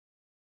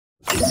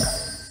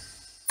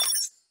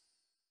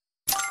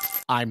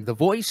I'm the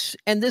voice,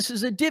 and this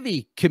is a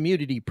Divi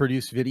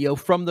community-produced video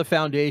from the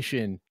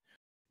Foundation.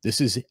 This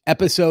is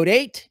episode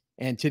 8,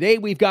 and today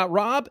we've got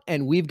Rob,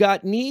 and we've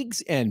got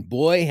Neegs, and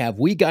boy, have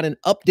we got an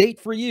update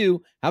for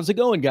you. How's it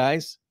going,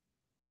 guys?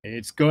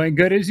 It's going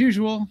good as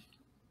usual.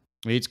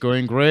 It's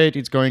going great.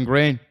 It's going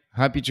great.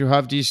 Happy to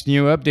have this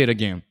new update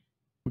again.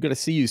 We're going to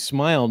see you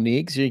smile,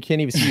 Neegs. You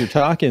can't even see you're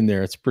talking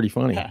there. It's pretty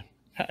funny.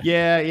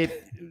 Yeah,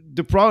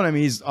 the problem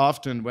is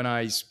often when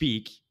I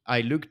speak,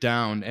 I look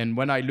down, and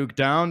when I look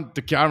down,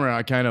 the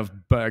camera kind of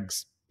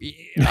bugs.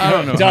 I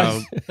don't know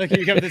how. Like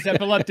you have this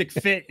epileptic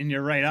fit in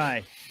your right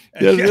eye.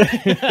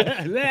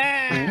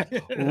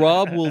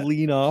 Rob will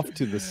lean off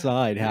to the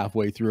side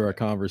halfway through our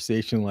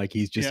conversation like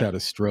he's just had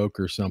a stroke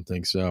or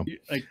something. So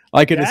like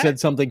I could have said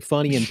something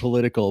funny and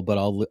political, but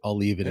I'll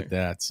leave it at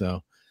that.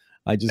 So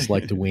I just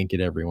like to wink at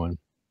everyone.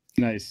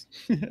 Nice.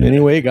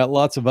 Anyway, got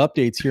lots of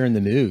updates here in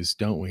the news,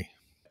 don't we?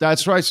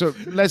 That's right. So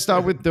let's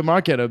start with the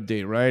market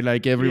update, right?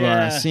 Like everyone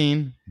has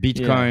seen,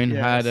 Bitcoin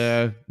had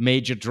a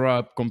major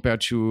drop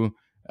compared to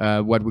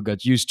what we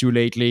got used to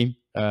lately.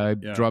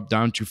 Dropped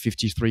down to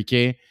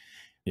 53K.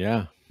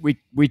 Yeah.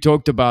 We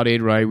talked about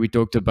it, right? We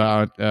talked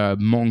about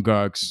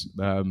mongocs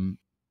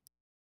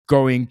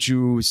going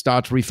to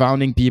start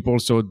refounding people.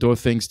 So those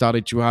things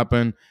started to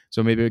happen.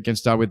 So maybe we can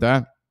start with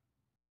that.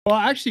 Well,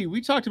 actually,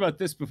 we talked about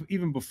this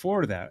even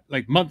before that,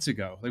 like months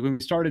ago. Like when we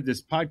started this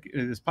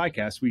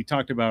podcast, we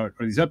talked about,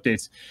 or these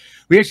updates,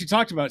 we actually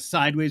talked about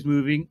sideways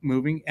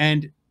moving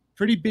and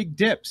pretty big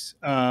dips.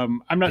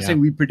 I'm not saying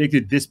we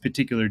predicted this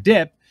particular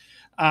dip,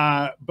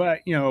 but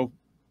you know,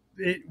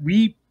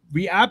 we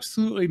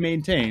absolutely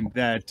maintain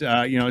that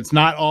you know, it's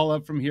not all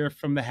up from here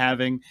from the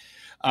halving,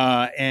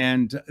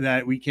 and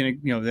that we can,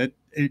 you know, that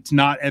it's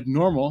not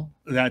abnormal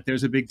that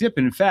there's a big dip.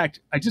 And in fact,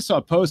 I just saw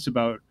a post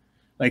about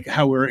like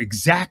how we're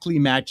exactly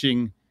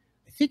matching,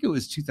 I think it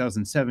was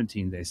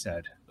 2017, they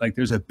said. Like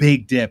there's a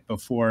big dip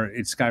before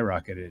it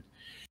skyrocketed.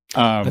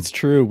 That's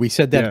true. We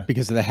said that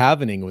because the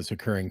halvening was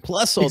occurring.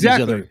 Plus all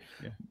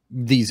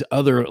these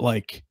other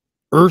like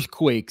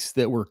earthquakes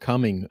that were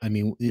coming. I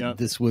mean,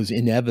 this was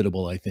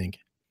inevitable, I think.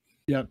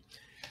 Yeah.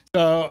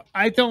 So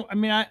I don't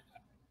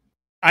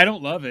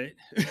love it.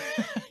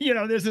 You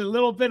know, there's a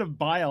little bit of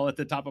bile at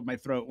the top of my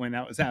throat when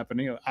that was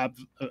happening,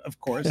 of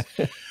course.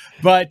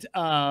 But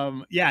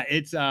yeah,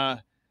 I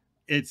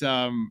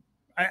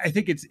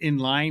think it's in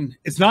line.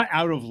 It's not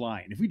out of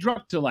line. If we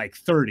drop to like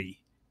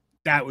 30,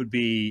 that would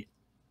be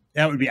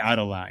out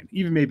of line.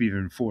 Maybe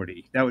even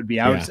 40. That would be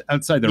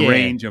outside the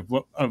range of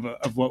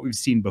what we've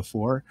seen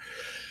before.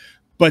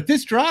 But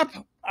this drop,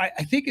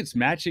 I think it's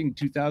matching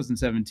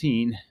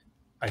 2017.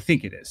 I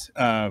think it is.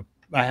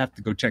 I have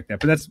to go check that,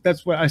 but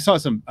that's what I saw.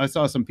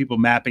 Some people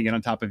mapping it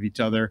on top of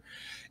each other,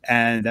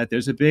 and that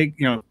there's a big,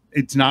 you know,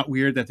 it's not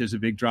weird that there's a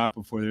big drop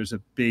before there's a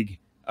big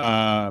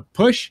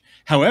push.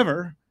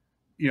 However,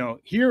 you know,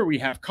 here we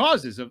have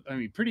causes of,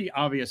 pretty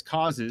obvious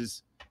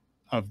causes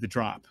of the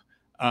drop.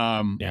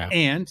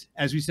 And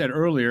as we said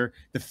earlier,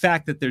 the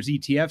fact that there's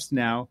ETFs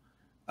now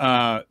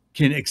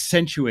can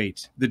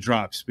accentuate the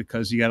drops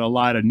because you got a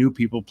lot of new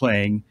people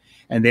playing,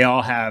 and they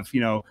all have, you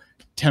know,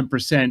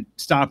 10%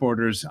 stop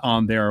orders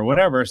on there or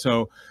whatever.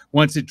 So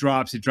once it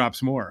drops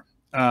more.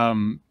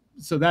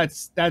 So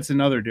that's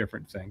another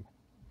different thing.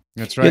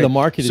 That's right. Yeah, the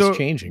market is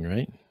changing,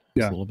 right?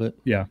 Yeah. A little bit.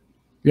 Yeah.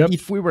 Yep.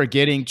 If we were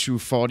getting to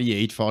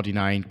 48,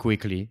 49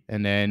 quickly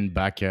and then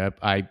back up,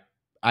 I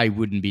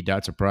wouldn't be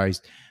that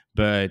surprised.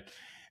 But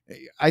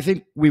I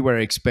think we were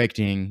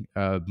expecting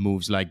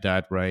moves like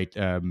that, right?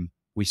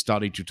 We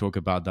started to talk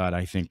about that,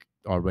 I think,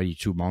 already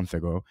 2 months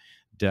ago.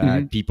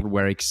 That people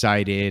were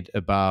excited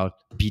about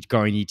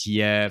Bitcoin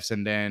ETFs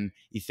and then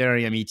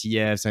Ethereum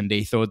ETFs, and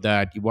they thought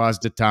that it was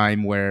the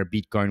time where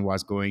Bitcoin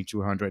was going to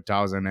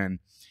 100,000. And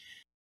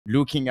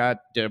looking at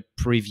the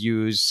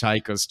previous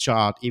cycles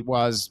chart, it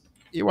was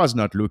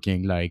not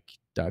looking like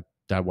that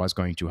was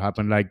going to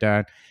happen like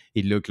that.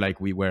 It looked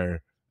like we were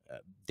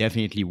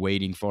definitely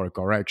waiting for a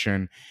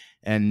correction.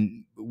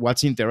 And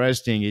what's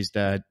interesting is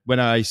that when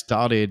I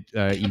started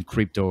in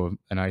crypto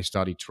and I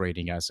started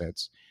trading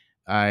assets,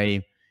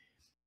 I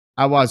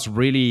was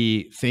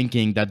really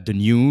thinking that the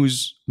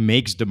news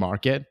makes the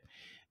market.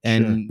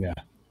 And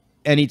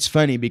and it's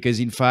funny because,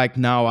 in fact,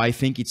 now I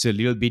think it's a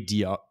little bit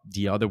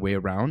the other way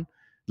around.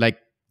 Like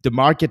the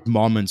market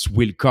moments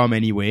will come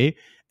anyway,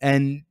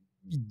 and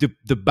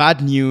the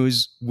bad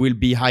news will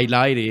be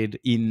highlighted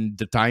in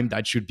the time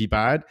that should be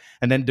bad,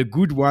 and then the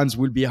good ones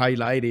will be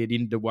highlighted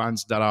in the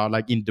ones that are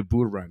like in the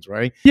bull runs,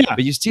 right? Yeah.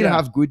 But you still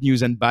have good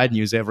news and bad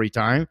news every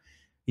time.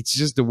 It's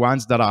just the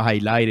ones that are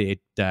highlighted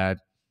that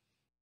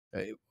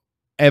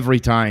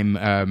every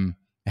time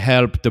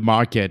help the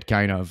market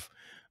kind of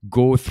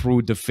go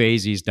through the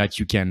phases that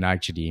you can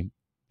actually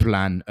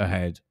plan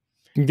ahead.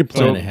 You can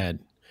plan ahead.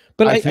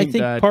 But I think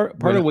part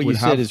of what you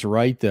said is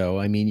right, though.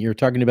 I mean, you're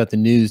talking about the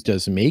news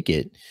doesn't make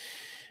it.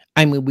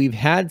 I mean, we've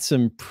had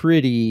some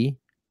pretty,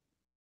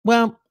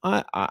 well,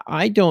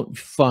 I don't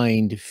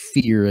find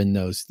fear in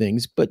those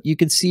things, but you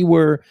can see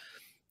where at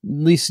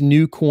least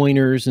new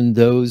coiners and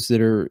those that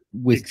are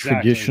with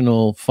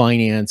traditional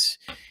finance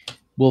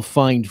will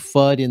find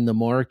FUD in the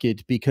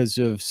market because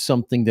of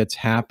something that's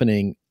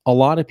happening. A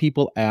lot of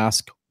people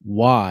ask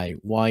why.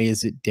 Why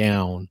is it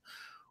down?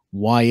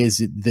 Why is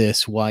it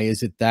this? Why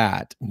is it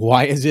that?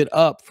 Why is it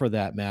up, for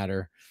that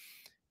matter?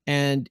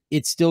 And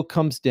it still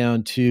comes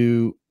down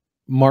to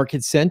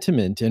market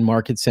sentiment, and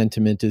market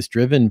sentiment is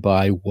driven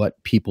by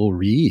what people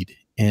read.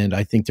 And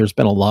I think there's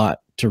been a lot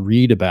to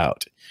read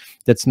about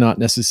that's not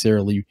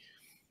necessarily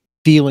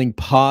feeling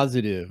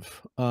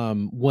positive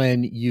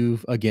when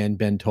you've, again,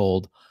 been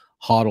told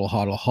hodl,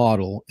 hodl,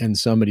 hodl, and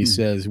somebody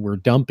says we're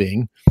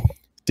dumping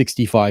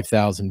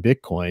 65,000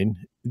 Bitcoin,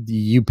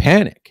 you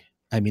panic.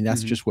 I mean,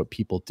 that's just what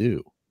people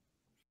do.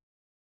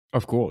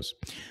 Of course.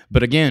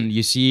 But again,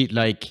 you see,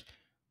 like,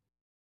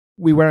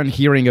 we weren't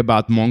hearing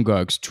about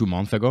Mongox 2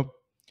 months ago.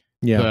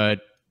 Yeah.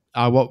 But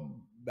I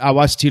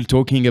was still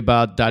talking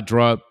about that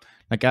drop.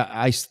 Like,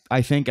 I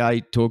think I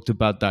talked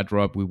about that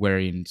drop. We were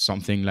in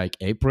something like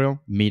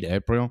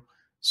mid-April.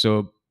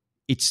 So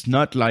it's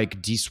not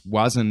like this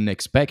wasn't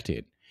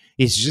expected.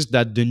 It's just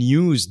that the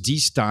news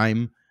this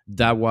time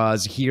that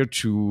was here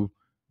to,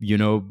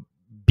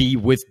 be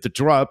with the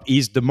drop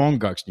is the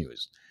Mongox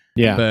news.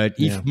 Yeah. But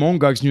if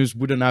Mongox news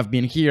wouldn't have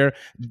been here,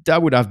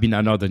 that would have been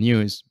another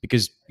news,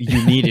 because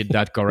you needed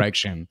that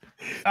correction.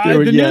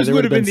 The news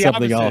would have been the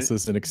something opposite. Else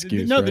as an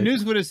excuse. No, right? The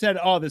news would have said,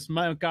 "Oh, this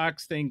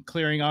Mongox thing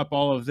clearing up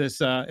all of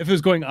this." If it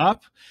was going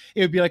up,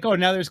 it would be like, "Oh,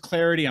 now there's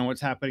clarity on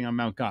what's happening on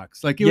Mt.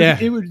 Gox." Like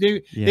they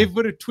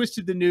would have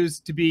twisted the news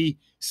to be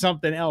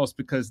something else,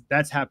 because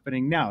that's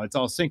happening now. It's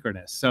all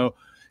synchronous. So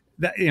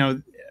that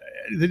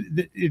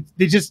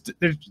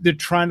they're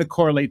trying to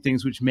correlate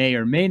things which may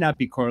or may not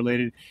be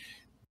correlated.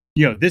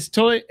 This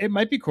totally, it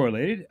might be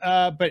correlated,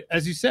 but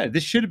as you said,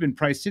 this should have been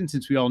priced in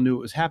since we all knew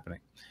it was happening.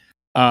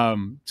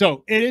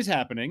 So it is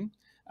happening.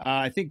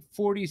 I think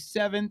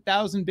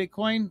 47,000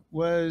 Bitcoin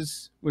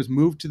was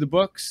moved to the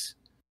books.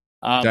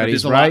 That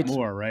is right. A lot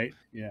more, right?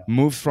 Yeah.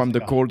 Moved from the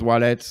cold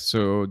wallet.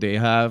 So they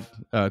have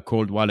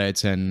cold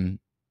wallets, and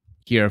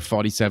here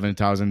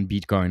 47,000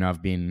 Bitcoin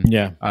have been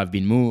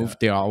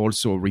moved. There are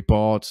also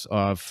reports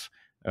of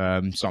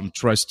some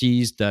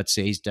trustees that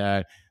says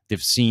that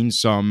they've seen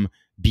some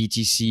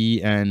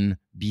BTC and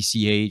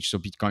BCH, so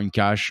Bitcoin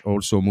Cash,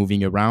 also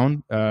moving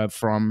around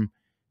for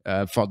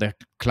their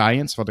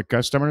clients, for the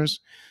customers.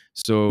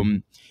 So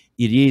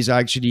it is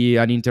actually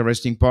an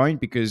interesting point,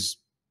 because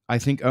I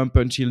think up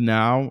until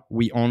now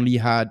we only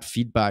had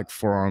feedback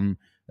from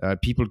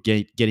people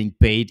getting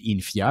paid in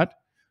fiat.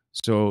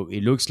 So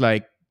it looks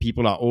like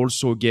people are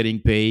also getting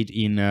paid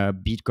in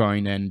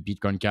Bitcoin and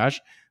Bitcoin Cash,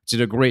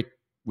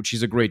 which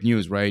is a great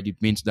news, right?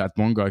 It means that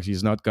Mongox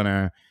is not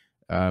gonna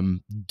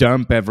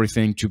dump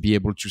everything to be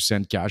able to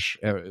send cash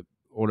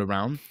all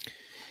around.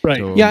 Right.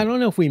 So, yeah, I don't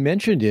know if we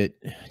mentioned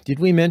it. Did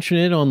we mention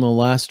it on the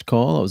last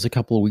call? It was a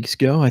couple of weeks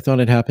ago. I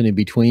thought it happened in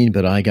between,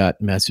 but I got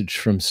a message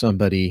from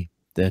somebody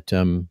that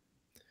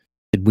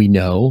we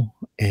know,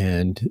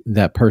 and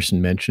that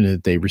person mentioned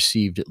that they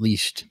received at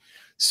least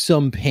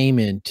some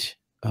payment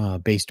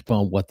based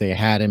upon what they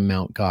had in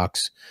Mt.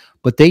 Gox,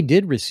 but they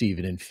did receive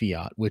it in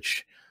fiat,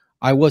 which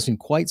I wasn't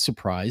quite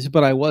surprised,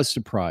 but I was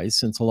surprised,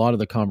 since a lot of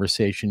the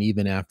conversation,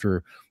 even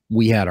after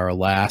we had our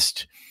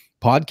last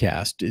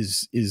podcast,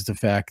 is the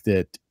fact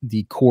that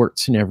the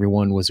courts and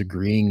everyone was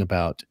agreeing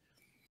about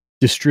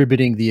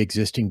distributing the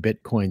existing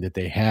Bitcoin that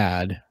they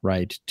had,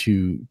 right,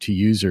 to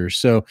users.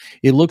 So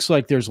it looks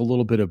like there's a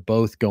little bit of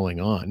both going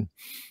on.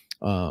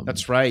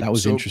 That's right. That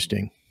was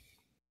interesting.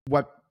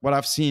 What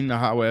I've seen,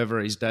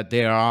 however, is that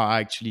there are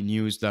actually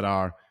news that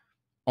are,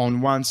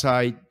 on one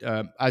side,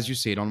 as you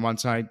said, on one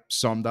side,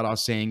 some that are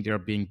saying they're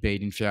being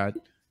paid in fiat,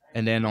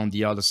 and then on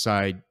the other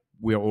side,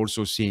 we're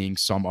also seeing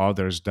some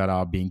others that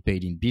are being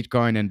paid in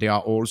Bitcoin, and there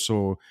are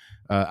also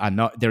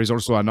there is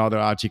also another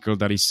article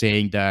that is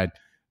saying that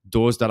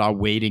those that are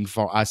waiting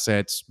for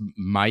assets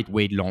might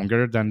wait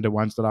longer than the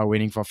ones that are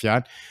waiting for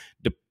fiat.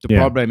 The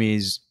problem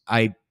is,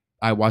 I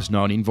was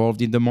not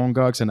involved in the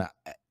Mongox, and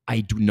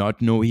I do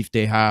not know if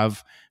they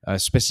have a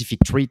specific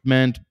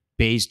treatment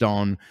based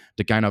on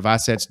the kind of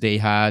assets they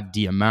had,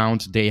 the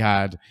amount they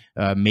had.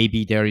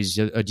 Maybe there is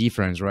a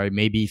difference, right?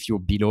 Maybe if you're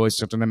below a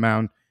certain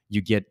amount,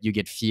 you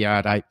get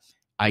fiat.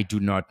 I do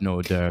not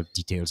know the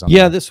details on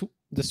that.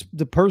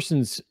 The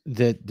persons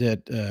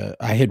that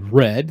I had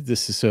read,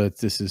 this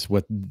is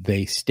what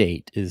they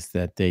state, is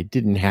that they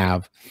didn't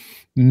have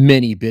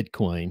many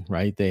Bitcoin,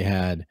 right? They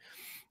had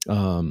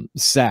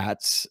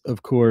sats,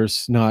 of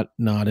course, not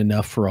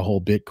enough for a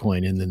whole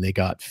Bitcoin, and then they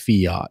got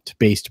fiat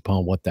based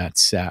upon what that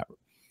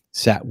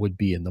sat would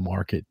be in the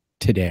market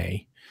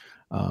today.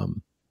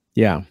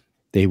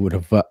 They would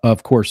have,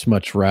 of course,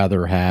 much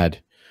rather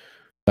had,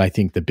 I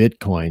think, the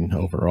Bitcoin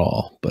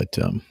overall, but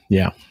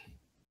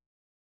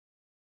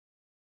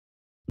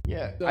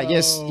I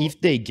guess if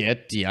they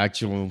get the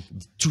actual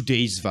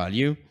today's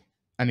value,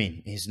 I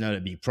mean, it's not a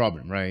big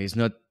problem, right? It's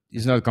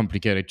not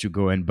complicated to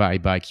go and buy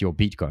back your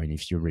Bitcoin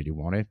if you really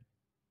want it.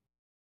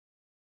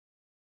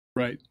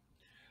 Right.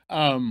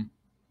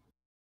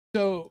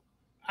 So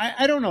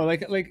I don't know.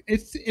 Like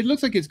it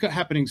looks like it's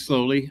happening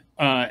slowly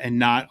and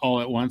not all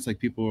at once, like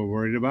people were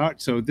worried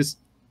about. So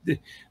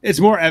it's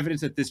more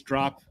evidence that this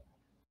drop,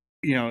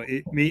 you know,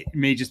 it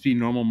may just be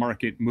normal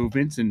market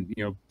movements, and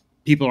you know,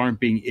 people aren't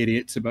being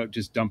idiots about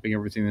just dumping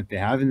everything that they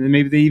have, and then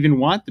maybe they even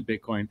want the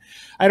Bitcoin.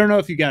 I don't know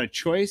if you got a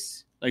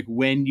choice, like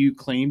when you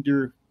claimed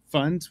your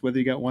funds, whether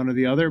you got one or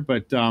the other,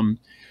 but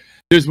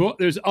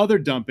there's other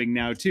dumping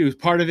now too.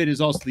 Part of it is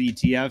also the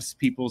ETFs,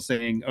 people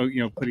saying, oh,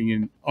 you know, putting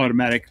in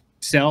automatic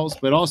sells,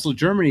 but also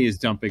Germany is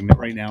dumping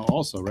right now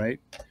also, right?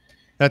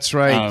 That's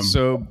right.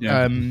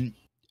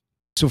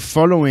 So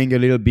following a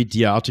little bit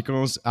the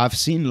articles, I've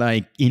seen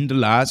like in the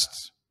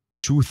last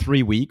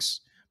 2-3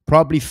 weeks,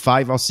 probably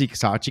 5 or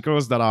 6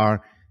 articles that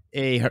are,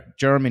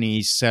 Germany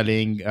is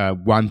selling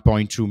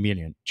 1.2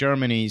 million.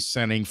 Germany is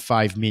selling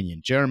 5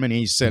 million.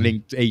 Germany is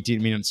selling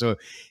 18 million. So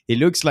it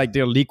looks like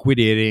they're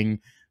liquidating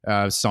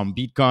some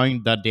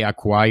Bitcoin that they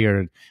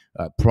acquired,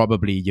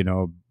 probably, you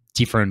know,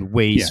 different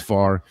ways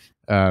for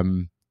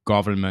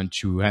government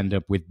to end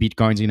up with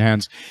Bitcoins in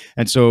hands.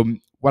 And so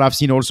what I've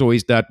seen also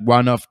is that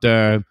one of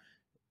the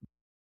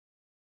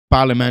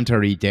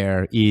parliamentary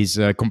there is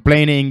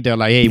complaining. They're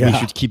like, hey, we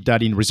should keep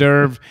that in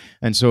reserve.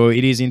 And so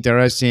it is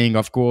interesting.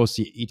 Of course,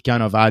 it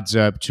kind of adds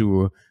up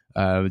to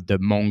the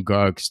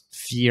Mongol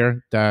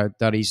fear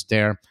that is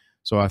there.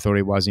 So I thought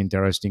it was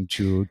interesting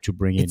to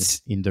bring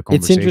it in the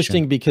conversation. It's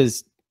interesting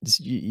because,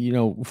 you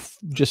know,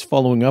 just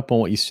following up on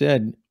what you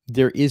said,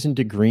 there isn't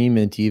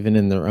agreement even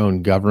in their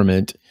own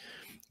government,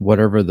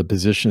 whatever the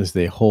positions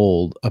they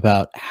hold,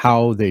 about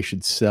how they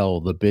should sell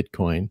the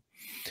Bitcoin.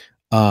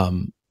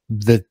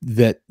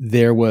 That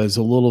there was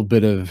a little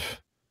bit of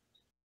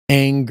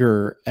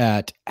anger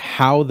at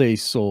how they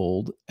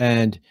sold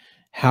and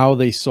how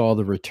they saw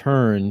the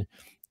return.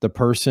 The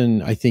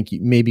person, I think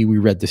maybe we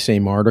read the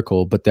same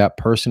article, but that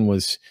person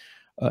was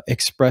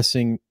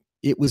expressing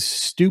it was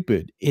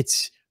stupid.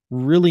 It's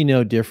really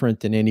no different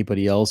than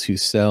anybody else who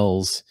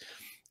sells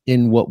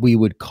in what we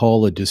would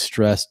call a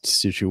distressed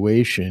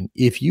situation.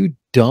 If you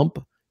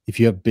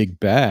have big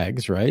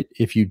bags, right?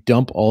 If you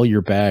dump all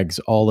your bags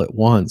all at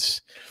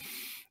once,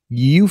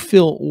 you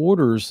fill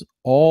orders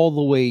all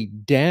the way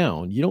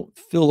down. You don't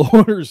fill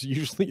orders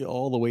usually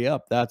all the way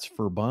up. That's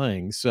for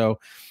buying. So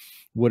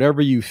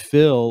whatever you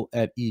fill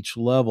at each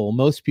level,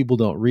 most people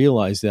don't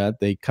realize that.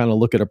 They kind of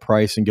look at a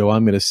price and go,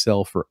 I'm going to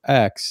sell for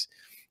X.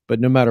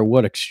 But no matter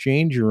what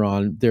exchange you're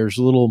on, there's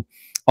little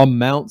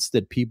amounts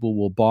that people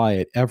will buy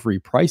at every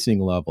pricing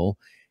level.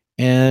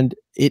 And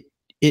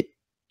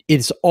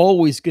it's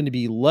always going to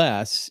be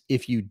less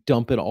if you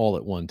dump it all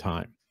at one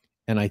time.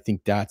 And I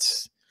think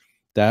that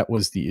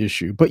was the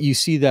issue. But you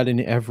see that in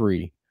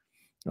everything.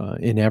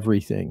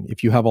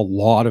 If you have a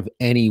lot of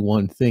any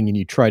one thing and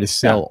you try to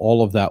sell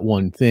all of that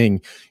one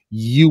thing,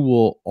 you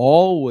will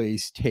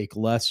always take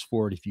less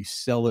for it if you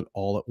sell it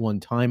all at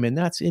one time. And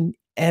that's in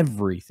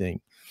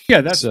everything.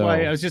 Yeah, that's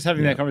why I was just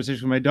having that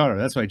conversation with my daughter.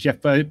 That's why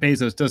Jeff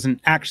Bezos doesn't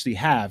actually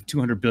have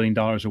 $200 billion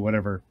or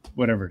whatever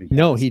it is.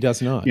 No, he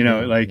does not. You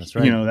know, like, that's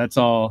right. You know, that's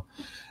all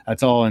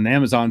in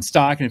Amazon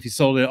stock. And if you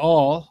sold it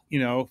all, you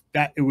know,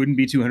 that it wouldn't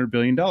be $200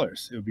 billion. It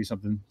would be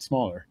something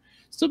smaller.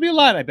 Still be a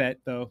lot, I bet,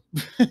 though.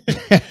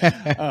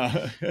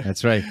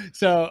 That's right.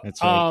 So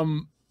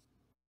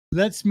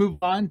let's move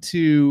on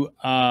to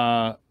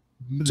so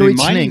it's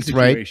mining linked,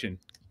 situation. Right?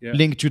 Yeah.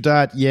 Linked to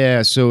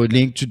that, so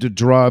linked to the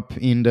drop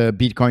in the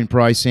Bitcoin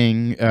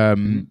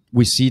pricing,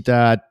 we see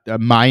that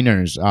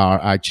miners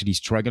are actually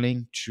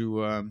struggling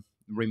to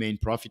remain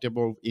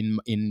profitable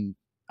in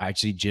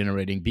actually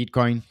generating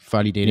Bitcoin,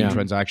 validating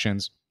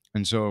transactions.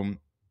 And so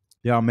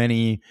there are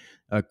many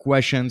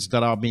questions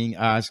that are being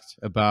asked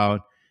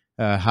about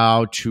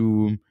how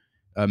to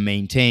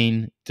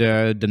maintain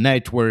the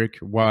network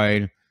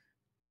while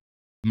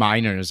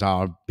miners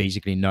are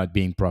basically not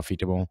being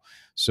profitable.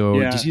 So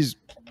this is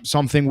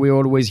something we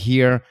always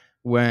hear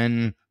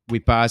when we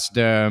pass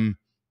the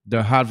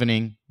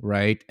halvening,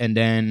 right? And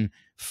then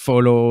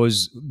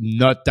follows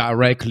not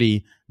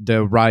directly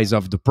the rise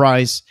of the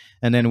price,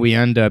 and then we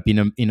end up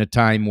in a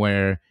time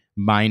where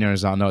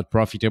miners are not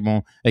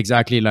profitable,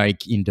 exactly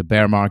like in the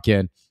bear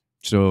market.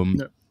 So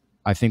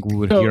I think we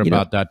will hear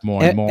about that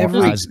more and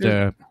more as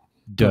the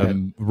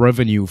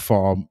revenue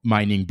for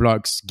mining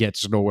blocks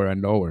gets lower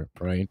and lower,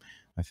 right?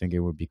 I think it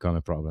would become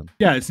a problem.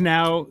 Yeah, it's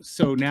now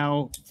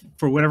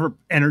for whatever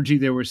energy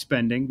they were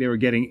spending, they were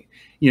getting,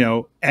 you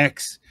know,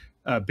 X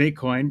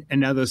Bitcoin,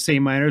 and now those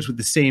same miners with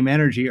the same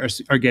energy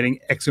are getting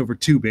X over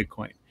 2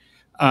 Bitcoin.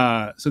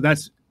 So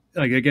that's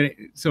like they're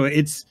getting. So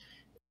it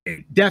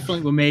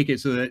definitely will make it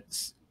so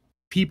that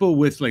people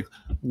with like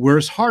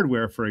worse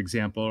hardware, for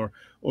example,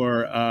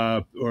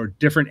 or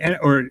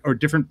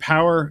different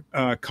power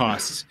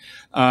costs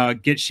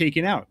get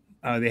shaken out.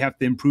 They have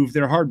to improve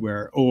their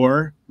hardware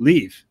or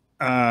leave.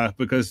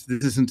 Because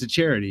this isn't a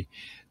charity.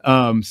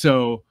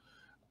 So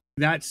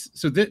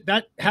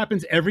that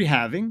happens every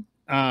halving.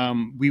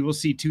 We will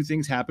see 2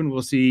 things happen.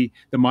 We'll see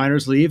the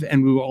miners leave,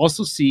 and we will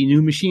also see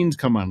new machines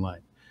come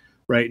online,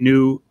 right?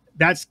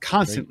 That's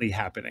constantly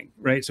happening,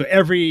 right? So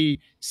every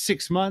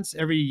 6 months,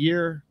 every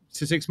year,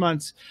 to 6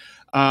 months,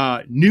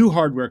 new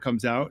hardware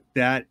comes out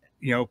that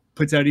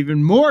puts out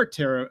even more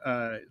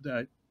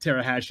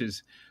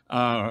terahashes.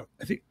 I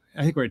think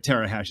we're at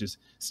terahashes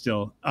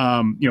still,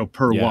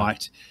 per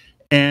watt.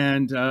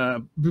 And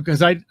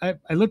because I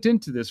looked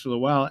into this for a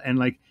while, and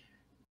like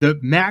the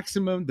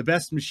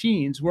best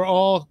machines were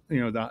all,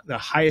 the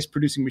highest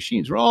producing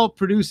machines were all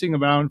producing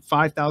around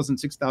 5,000,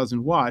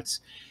 6,000 watts.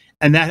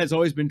 And that has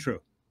always been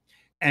true.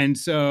 And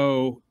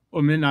so,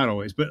 well, I mean, not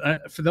always,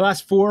 but for the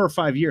last 4 or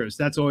 5 years,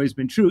 that's always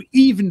been true,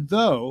 even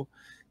though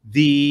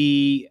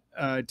the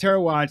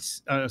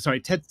terawatts,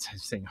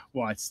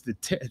 watts, the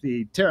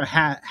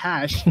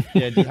terahash,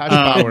 the hash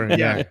power,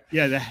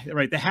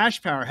 the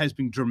hash power has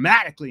been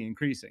dramatically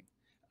increasing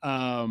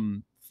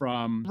from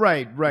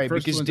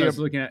because they're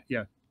looking at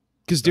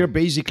because they're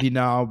basically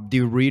now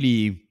they're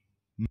really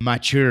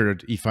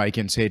matured, if I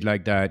can say it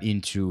like that,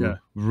 into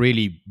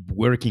really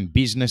working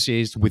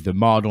businesses with the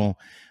model,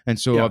 and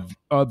so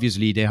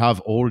obviously they have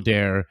all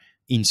their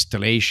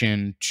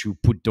installation to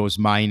put those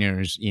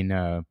miners in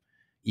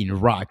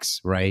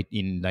racks, right?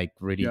 In like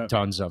really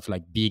tons of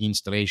like big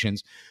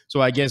installations.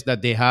 So I guess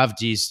that they have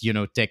this,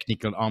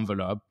 technical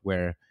envelope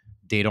where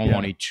they don't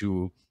want it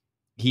to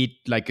hit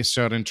like a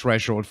certain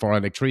threshold for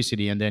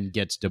electricity and then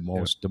gets the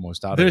most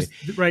out of it.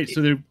 Right.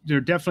 So they're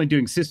definitely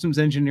doing systems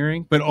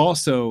engineering, but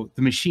also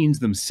the machines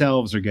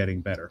themselves are getting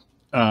better.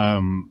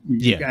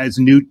 As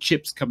new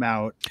chips come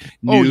out.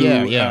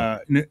 I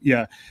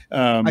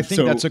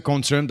think that's a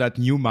concern that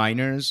new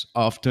miners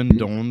often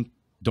don't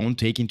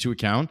take into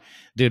account.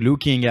 They're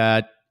looking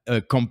at like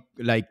a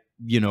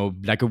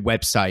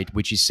website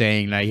which is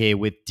saying like, hey,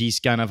 with this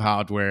kind of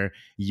hardware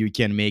you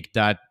can make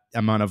that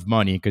amount of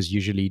money, because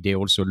usually they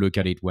also look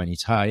at it when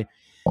it's high,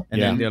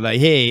 and then they're like,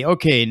 hey,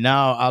 okay,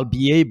 now I'll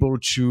be able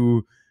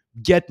to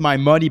get my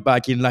money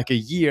back in like a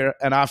year,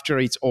 and after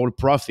it's all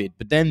profit.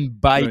 But then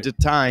by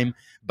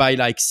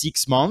like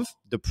 6 months,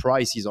 the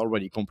price is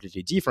already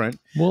completely different.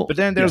 But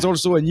then there's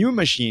also a new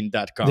machine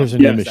that comes. There's a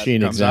new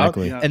machine,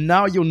 exactly. And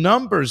now your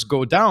numbers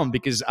go down,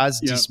 because as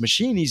this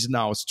machine is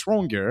now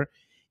stronger,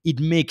 it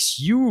makes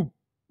you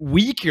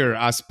weaker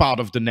as part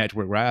of the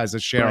network, right? As a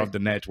share of the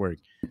network.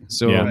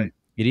 So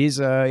it is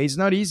it's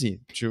not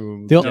easy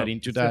to get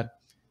into that.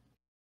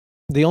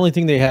 The only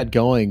thing they had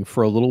going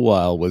for a little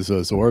while was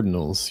those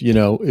ordinals.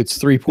 It's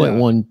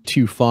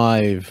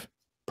 3.125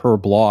 per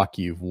block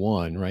you've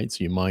won, right?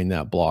 So you mine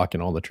that block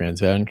and all the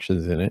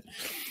transactions in it.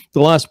 The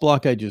last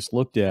block I just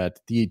looked at,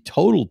 the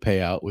total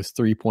payout was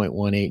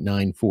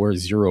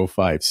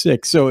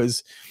 3.1894056. So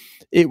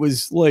it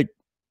was like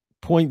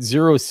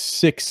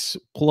 0.06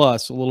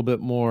 plus, a little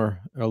bit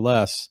more or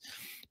less,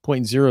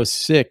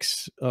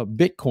 0.06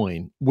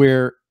 Bitcoin,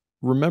 where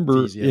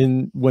remember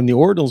when the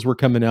ordinals were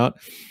coming out,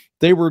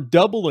 they were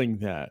doubling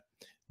that.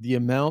 The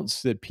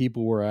amounts that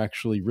people were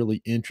actually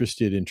really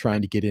interested in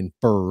trying to get in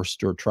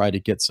first or try to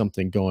get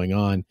something going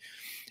on.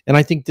 And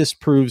I think this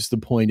proves the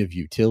point of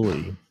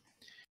utility.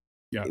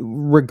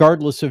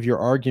 Regardless of your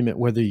argument,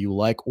 whether you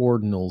like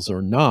ordinals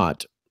or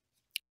not,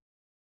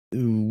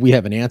 we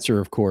have an answer,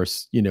 of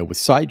course, with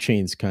side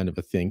chains kind of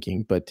a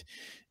thinking, but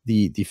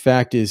the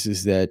fact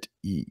is that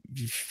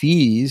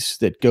fees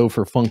that go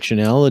for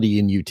functionality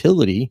and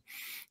utility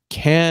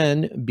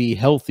can be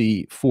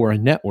healthy for a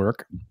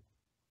network,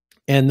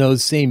 and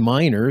those same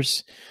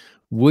miners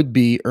would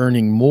be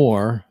earning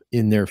more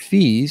in their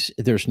fees.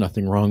 There's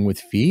nothing wrong with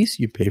fees.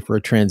 You pay for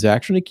a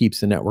transaction. It keeps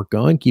the network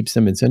going, keeps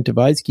them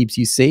incentivized, keeps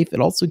you safe. It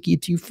also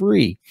keeps you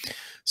free.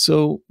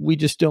 So we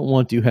just don't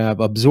want to have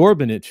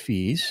absorbent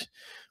fees.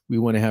 We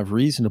want to have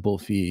reasonable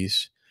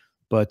fees.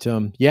 But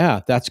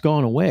that's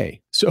gone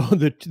away. So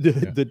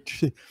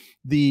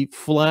the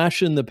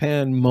flash in the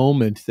pan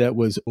moment that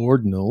was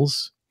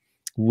ordinals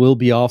will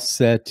be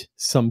offset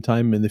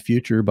sometime in the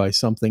future by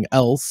something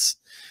else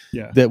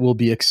that will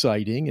be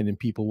exciting, and then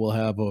people will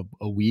have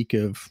a week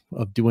of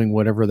doing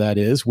whatever that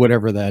is,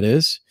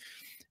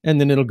 and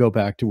then it'll go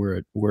back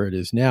to where it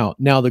is now.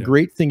 Now, the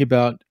great thing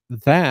about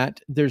that,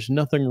 there's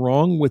nothing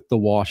wrong with the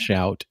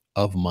washout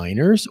of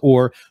miners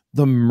or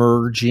the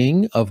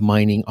merging of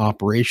mining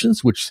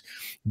operations, which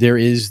there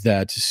is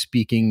that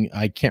speaking,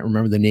 I can't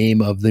remember the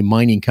name of the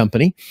mining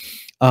company.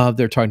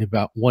 They're talking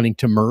about wanting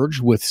to merge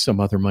with some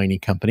other mining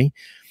company.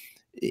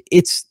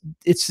 It's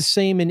the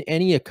same in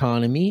any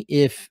economy.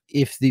 If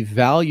the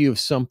value of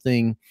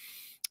something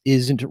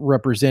isn't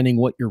representing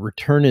what your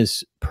return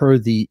is per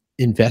the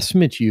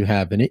investment you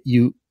have in it,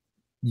 you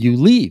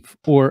leave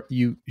or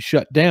you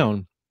shut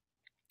down.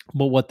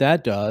 But what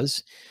that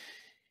does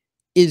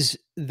is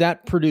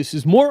that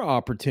produces more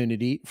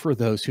opportunity for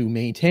those who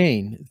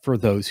maintain, for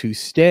those who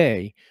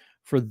stay,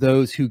 for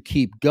those who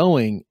keep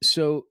going.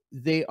 So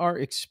they are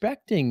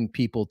expecting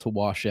people to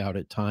wash out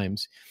at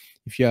times.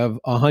 If you have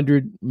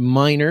 100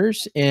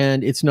 miners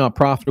and it's not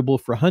profitable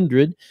for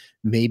 100,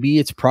 maybe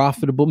it's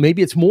profitable.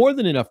 Maybe it's more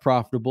than enough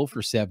profitable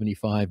for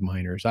 75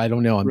 miners. I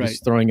don't know. I'm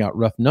just throwing out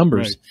rough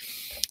numbers.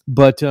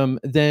 But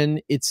then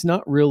it's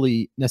not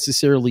really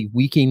necessarily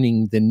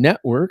weakening the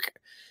network.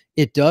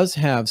 It does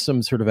have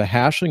some sort of a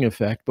hashing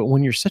effect. But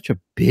when you're such a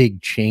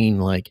big chain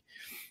like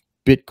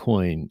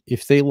Bitcoin,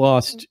 if they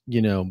lost,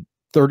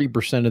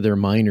 30% of their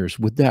miners,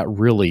 would that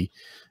really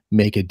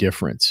make a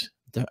difference?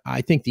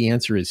 I think the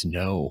answer is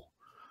no.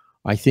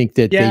 I think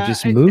that they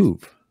just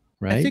move,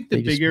 right? I think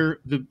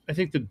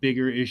the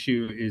bigger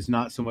issue is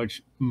not so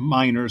much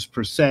miners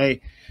per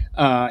se.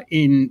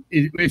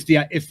 If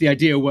the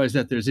idea was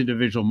that there's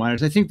individual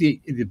miners, I think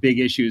the big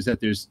issue is that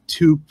there's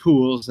two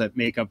pools that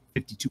make up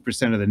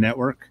 52% of the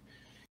network,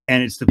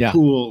 and it's the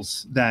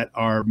pools that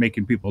are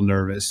making people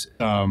nervous.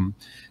 And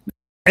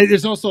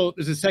there's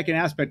a second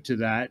aspect to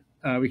that.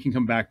 We can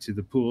come back to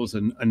the pools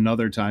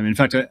another time. In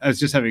fact, I was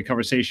just having a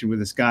conversation with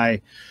this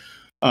guy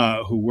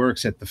who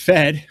works at the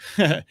Fed.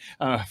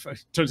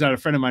 Turns out a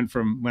friend of mine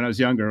from when I was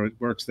younger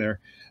works there.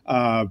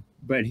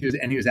 But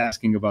he was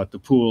asking about the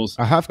pools.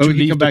 I have to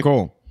leave the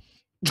call.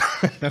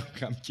 No,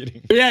 I'm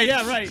kidding.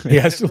 Yeah, right.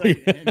 Yes,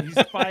 right. And he's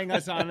spying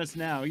us on us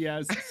now.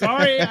 Yes.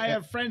 Sorry, I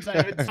have friends I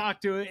haven't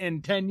talked to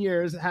in 10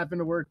 years that happen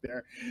to work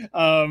there.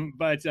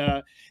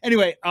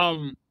 Anyway,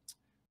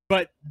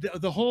 but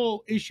the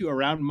whole issue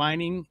around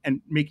mining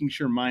and making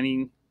sure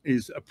mining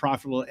is a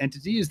profitable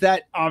entity is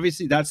that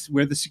obviously that's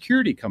where the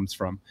security comes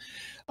from.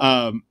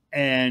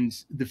 And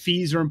the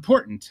fees are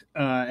important.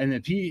 And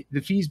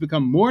the fees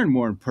become more and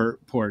more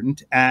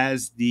important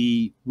as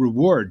the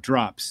reward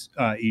drops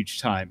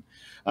each time.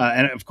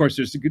 And of course,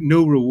 there's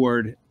no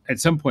reward at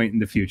some point in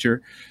the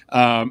future.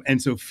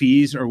 And so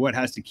fees are what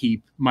has to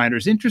keep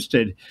miners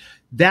interested.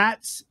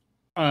 That's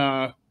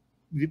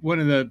one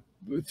of the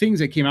things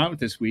that came out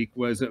this week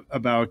was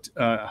about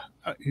their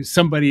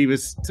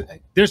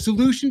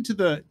solution to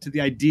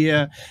the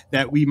idea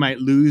that we might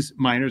lose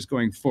miners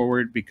going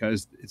forward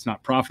because it's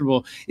not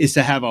profitable is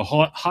to have a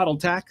HODL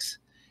tax.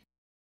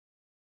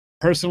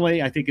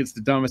 Personally, I think it's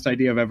the dumbest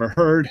idea I've ever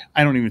heard.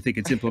 I don't even think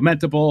it's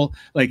implementable,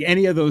 like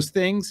any of those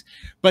things.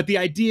 But the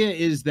idea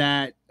is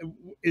that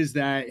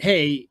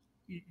hey,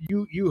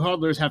 you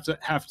hodlers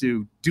have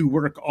to do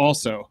work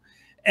also.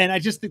 And I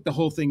just think the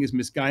whole thing is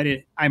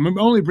misguided. I'm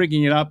only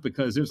bringing it up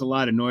because there's a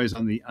lot of noise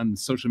on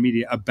social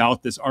media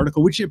about this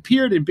article, which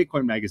appeared in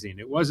Bitcoin Magazine.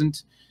 It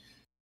wasn't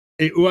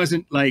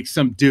like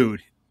some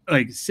dude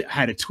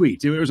had a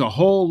tweet. It was a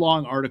whole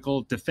long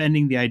article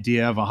defending the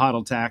idea of a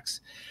HODL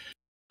tax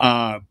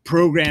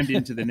programmed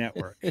into the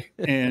network.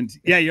 And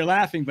yeah, you're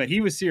laughing, but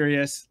he was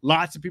serious.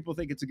 Lots of people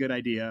think it's a good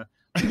idea.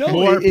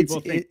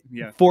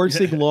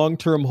 Forcing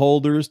long-term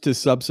holders to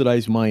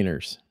subsidize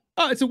miners.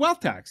 Oh, it's a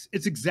wealth tax.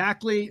 It's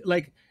exactly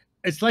like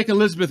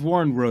Elizabeth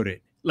Warren wrote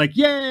it. Like,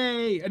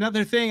 yay,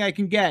 another thing I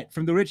can get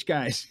from the rich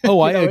guys. Oh,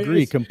 I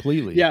agree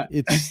completely. Yeah,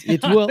 it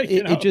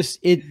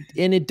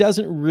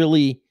doesn't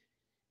really.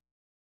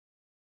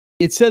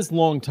 It says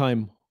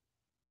long-time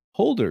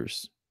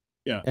holders.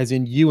 Yeah, as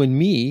in you and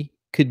me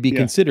could be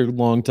considered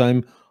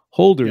long-time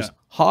holders.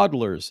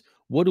 Hodlers.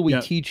 What do we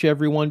teach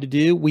everyone to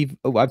do?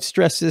 I've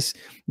stressed this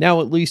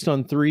now at least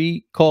on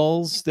 3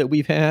 calls that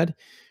we've had.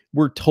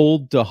 We're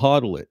told to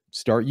hodl it.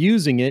 Start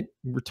using it.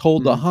 We're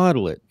told to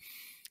hodl it.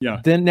 Yeah.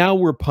 Then now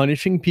we're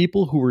punishing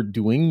people who are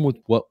doing with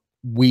what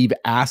we've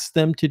asked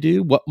them to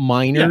do, what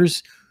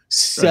miners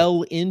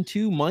sell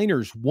into.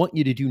 Miners want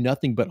you to do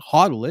nothing but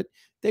hodl it.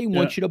 They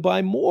want you to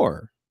buy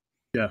more.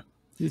 Yeah.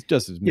 This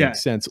doesn't make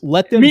sense.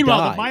 Let them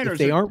die. If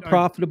they aren't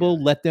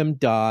profitable, let them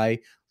die.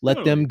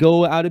 Let them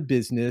go out of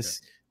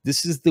business.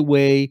 This is the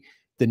way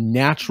the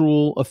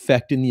natural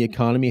effect in the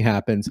economy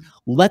happens.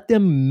 Let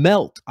them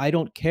melt. I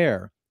don't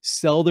care.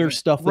 Sell their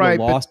stuff at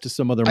a loss to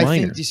some other miner. I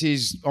think this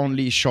is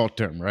only short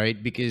term,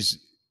 right? Because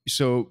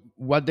so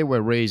what they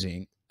were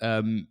raising,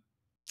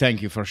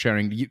 thank you for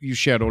sharing. You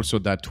shared also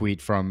that tweet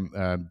from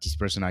this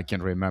person, I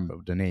can't remember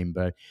the name,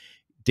 but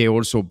they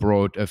also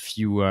brought a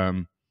few,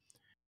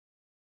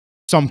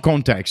 some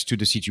context to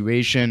the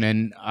situation.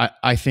 And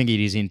I think it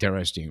is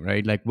interesting,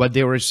 right? Like what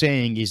they were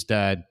saying is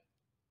that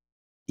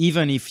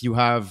even if you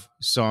have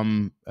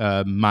some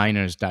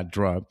miners that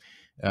drop,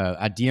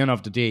 at the end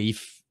of the day,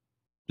 if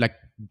like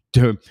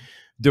the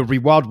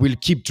reward will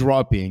keep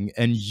dropping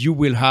and you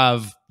will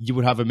have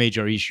a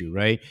major issue,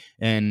 right?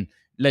 And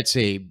let's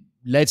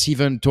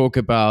even talk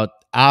about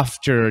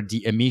after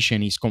the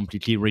emission is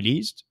completely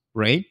released,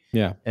 right?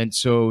 Yeah. And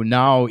so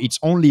now it's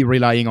only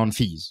relying on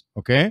fees,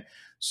 okay?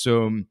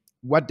 So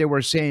what they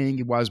were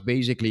saying was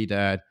basically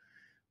that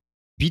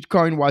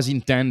Bitcoin was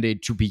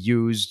intended to be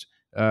used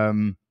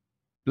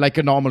like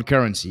a normal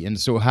currency, and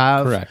so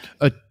have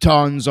a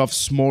tons of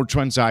small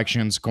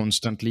transactions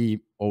constantly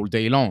all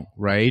day long,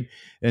 right?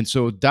 And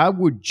so that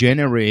would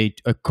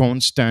generate a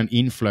constant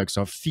influx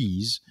of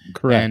fees,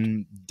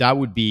 and that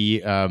would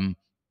be a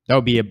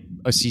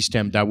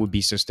system that would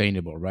be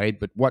sustainable, right?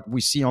 But what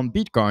we see on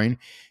Bitcoin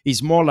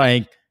is more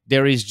like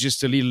there is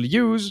just a little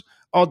use,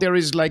 or there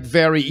is like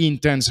very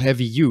intense,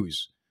 heavy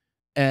use,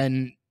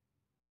 and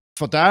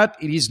for that,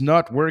 it is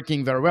not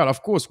working very well.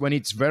 Of course, when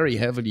it's very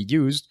heavily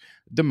used,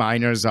 the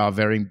miners are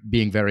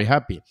being very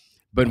happy.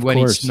 But when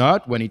it's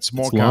not, when it's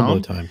more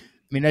calm, I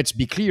mean, let's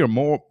be clear,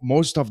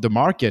 most of the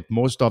market,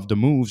 most of the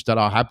moves that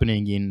are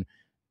happening in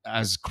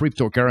as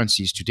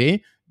cryptocurrencies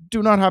today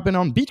do not happen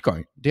on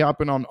Bitcoin. They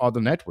happen on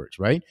other networks,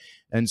 right?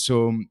 And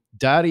so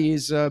that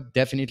is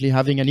definitely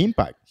having an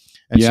impact.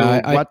 And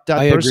yeah, so what that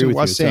I person agree with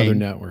was you. It's saying, other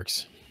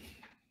networks.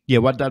 Yeah,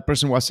 what that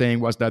person was saying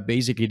was that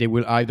basically they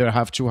will either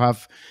have to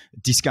have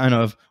this kind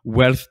of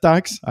wealth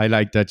tax. I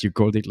like that you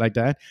called it like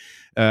that.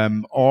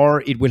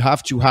 Or it will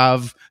have to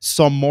have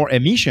some more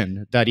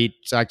emission that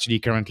it's actually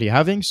currently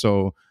having.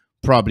 So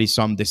probably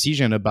some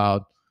decision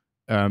about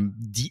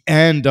the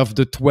end of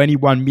the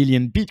 21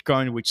 million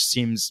Bitcoin, which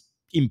seems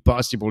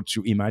impossible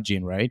to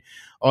imagine, right?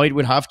 Or it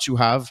would have to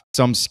have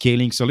some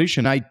scaling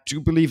solution. I do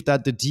believe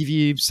that the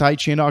Divi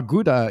sidechain are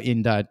good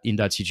in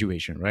that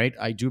situation, right?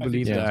 I do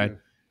believe that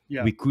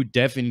we could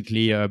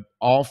definitely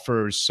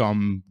offer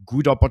some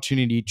good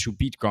opportunity to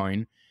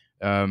Bitcoin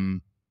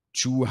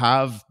to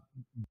have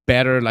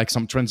better, like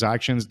some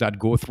transactions that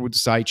go through the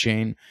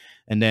sidechain,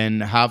 and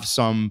then have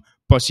some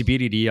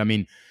possibility. I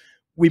mean,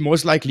 we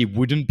most likely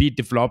wouldn't be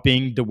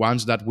developing the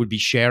ones that would be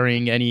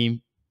sharing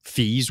any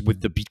fees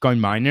with the Bitcoin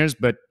miners,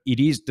 but it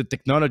is the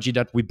technology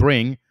that we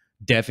bring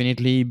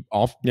definitely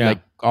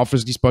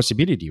offers this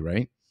possibility,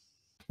 right?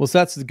 Well, so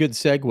that's a good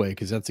segue,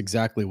 because that's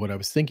exactly what I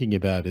was thinking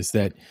about, is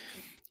that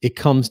it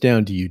comes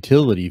down to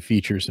utility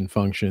features and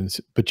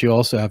functions, but you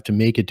also have to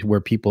make it to where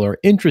people are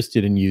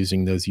interested in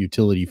using those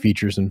utility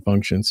features and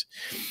functions.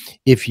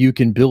 If you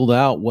can build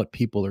out what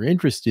people are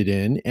interested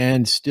in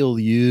and still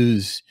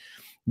use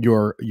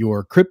your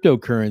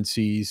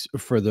cryptocurrencies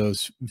for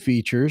those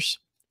features,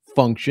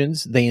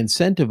 functions, they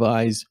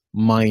incentivize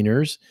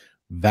miners,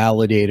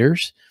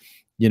 validators,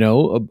 you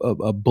know,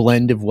 a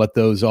blend of what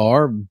those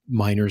are.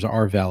 Miners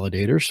are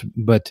validators,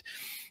 but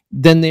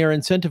then they are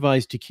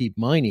incentivized to keep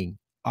mining.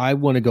 I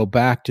want to go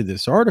back to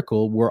this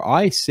article where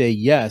I say,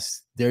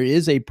 yes, there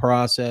is a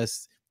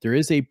process, there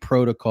is a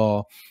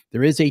protocol,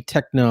 there is a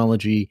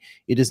technology.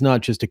 It is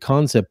not just a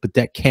concept, but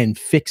that can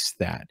fix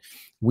that.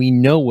 We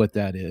know what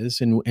that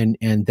is, and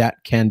that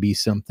can be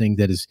something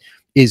that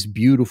is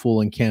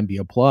beautiful and can be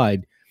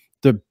applied.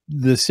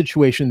 The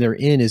situation they're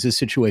in is a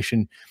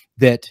situation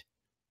that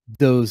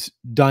those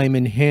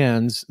diamond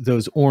hands,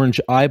 those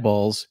orange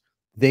eyeballs,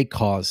 they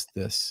caused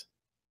this.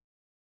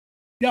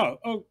 Yeah,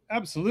 oh,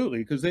 absolutely.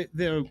 Because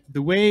the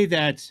way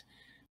that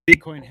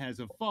Bitcoin has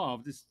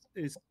evolved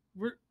is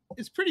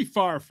pretty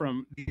far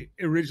from the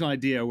original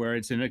idea, where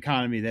it's an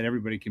economy that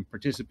everybody can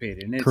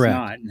participate in. It's Correct.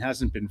 not, and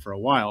hasn't been for a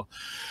while.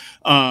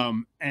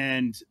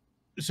 And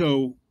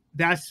so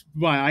that's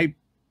why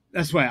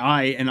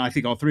I, and I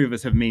think all three of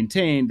us have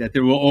maintained that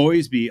there will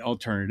always be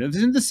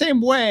alternatives. In the same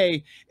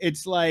way,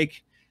 it's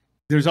like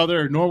there's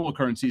other normal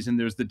currencies, and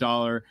there's the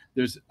dollar.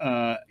 There's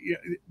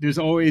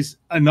always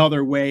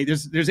another way.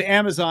 There's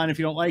Amazon. If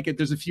you don't like it,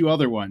 there's a few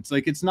other ones.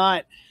 Like, it's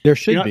not, there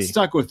should you're not be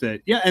stuck with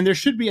it. Yeah, and there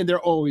should be, and there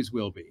always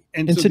will be.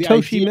 And so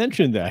Satoshi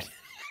mentioned that.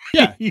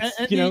 Yeah,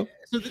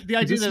 so the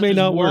idea this that may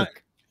not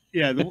work.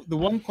 Yeah, the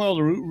one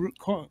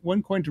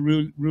coin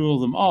to rule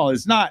them all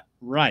is not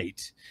right.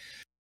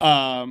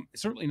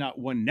 Certainly not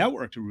one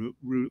network to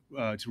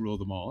rule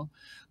them all.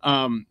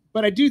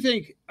 But I do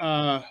think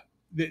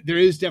there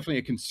is definitely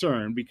a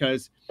concern,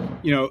 because,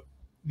 you know,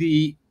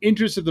 the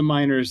interest of the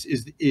miners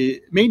is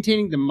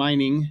maintaining the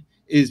mining,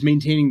 is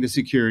maintaining the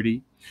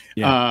security.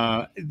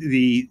 Yeah.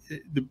 The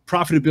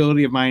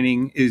profitability of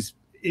mining is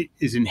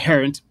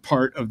inherent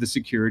part of the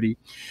security,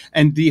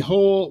 and the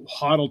whole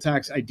HODL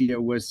tax idea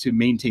was to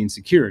maintain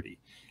security.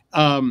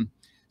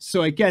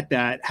 So I get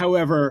that.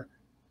 However,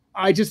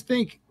 I just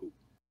think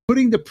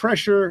putting the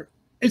pressure,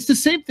 it's the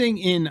same thing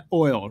in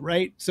oil,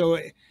 right? So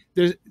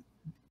there's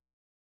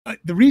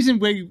the reason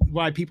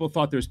why people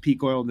thought there was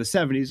peak oil in the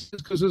 70s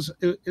is because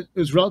it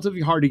was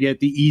relatively hard to get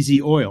the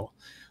easy oil.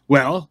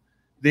 Well,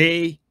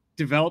 they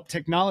developed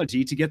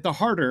technology to get the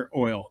harder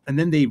oil, and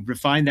then they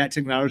refined that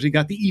technology,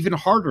 got the even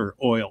harder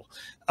oil.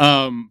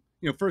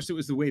 First it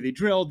was the way they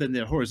drilled, then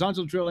the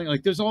horizontal drilling.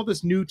 Like, there's all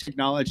this new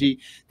technology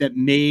that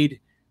made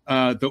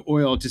the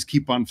oil just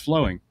keep on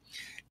flowing.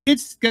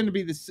 It's going to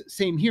be the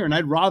same here, and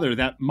I'd rather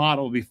that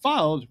model be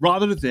followed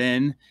rather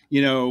than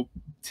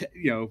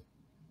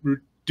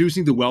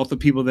reducing the wealth of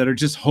people that are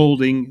just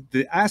holding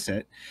the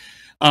asset.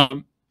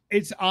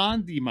 It's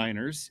on the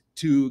miners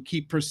to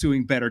keep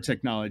pursuing better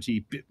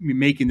technology,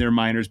 making their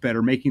miners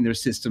better, making their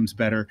systems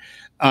better.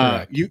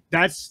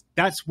 That's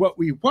what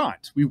we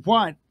want. We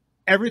want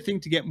everything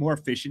to get more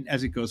efficient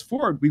as it goes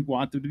forward. We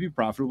want them to be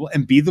profitable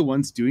and be the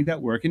ones doing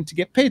that work and to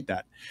get paid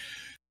that.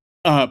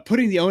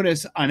 Putting the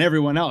onus on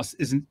everyone else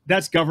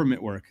that's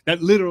government work.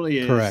 That literally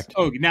is correct.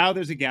 Oh, now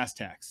there's a gas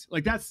tax.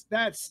 Like,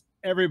 that's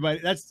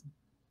everybody.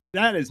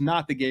 That is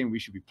not the game we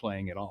should be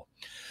playing at all.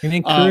 And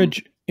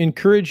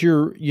encourage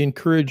your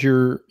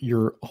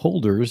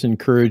holders,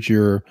 encourage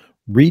your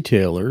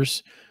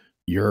retailers.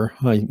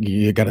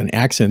 You got an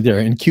accent there.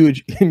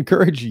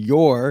 Encourage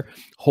your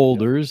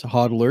holders,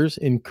 hodlers.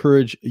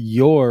 Encourage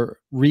your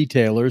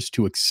retailers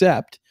to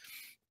accept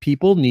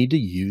people need to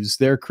use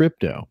their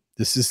crypto.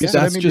 That's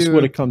just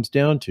what it comes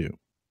down to.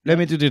 Let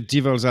me do the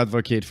devil's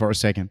advocate for a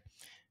second.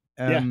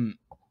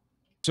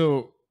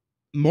 So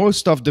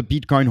most of the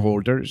Bitcoin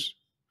holders,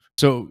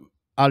 so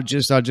I'll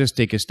just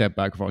take a step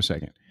back for a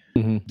second.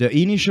 The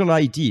initial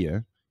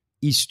idea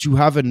is to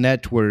have a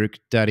network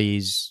that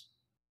is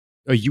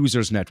a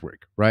user's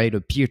network, right?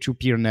 A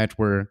peer-to-peer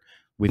network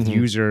with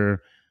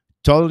user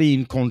totally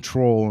in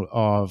control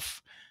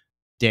of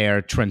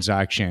their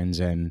transactions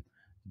and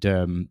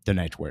the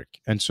network.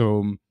 And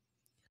so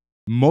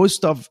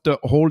most of the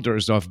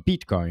holders of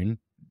Bitcoin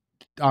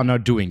are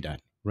not doing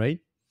that, right?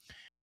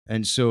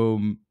 And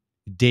so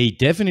they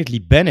definitely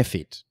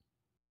benefit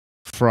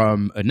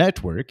from a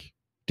network.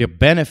 They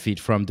benefit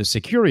from the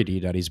security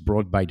that is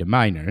brought by the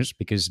miners,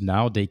 because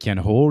now they can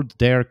hold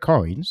their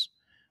coins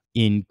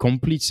in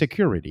complete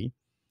security,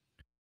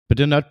 but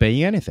they're not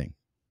paying anything.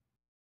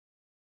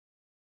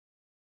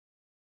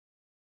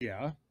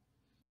 Yeah.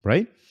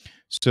 Right?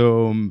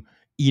 So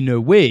in a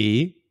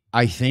way,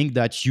 I think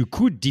that you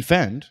could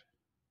defend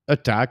a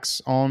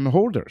tax on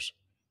holders.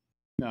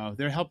 No,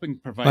 they're helping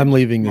provide. I'm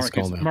leaving this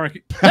call now.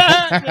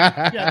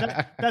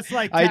 That's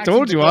like I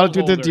told you, I'll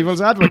do the devil's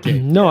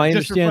advocate. No, I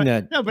understand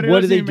that. No, but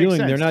what are they doing?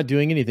 They're not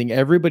doing anything.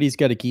 Everybody's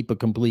got to keep a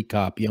complete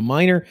copy. A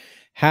miner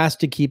has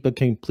to keep a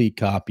complete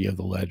copy of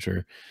the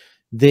ledger.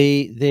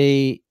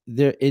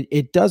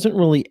 It doesn't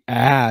really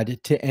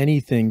add to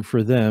anything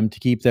for them to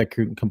keep that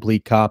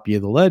complete copy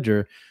of the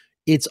ledger.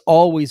 It's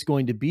always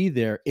going to be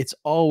there. It's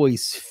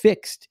always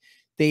fixed.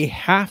 They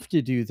have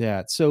to do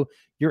that. So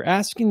you're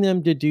asking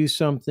them to do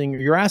something, or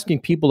you're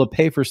asking people to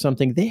pay for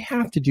something they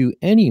have to do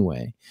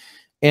anyway.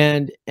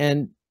 And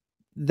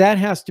that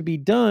has to be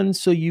done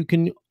so you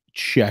can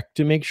check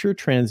to make sure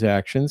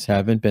transactions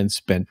haven't been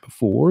spent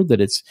before,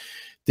 that it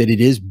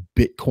is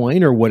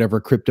Bitcoin or whatever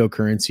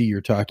cryptocurrency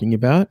you're talking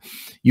about.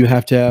 You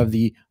have to have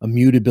the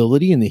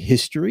immutability and the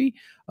history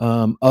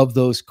of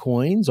those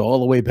coins all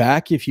the way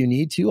back, if you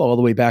need to, all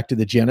the way back to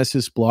the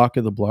Genesis block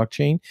of the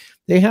blockchain.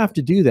 They have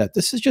to do that.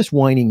 This is just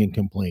whining and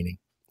complaining.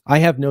 I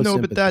have no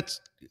sympathy. But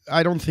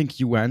I don't think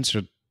you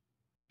answered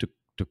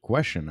the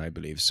question, I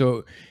believe.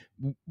 So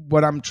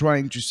what I'm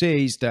trying to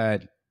say is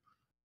that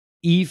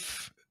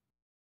if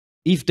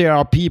there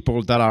are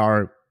people that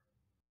are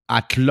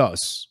at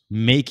loss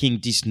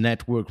making this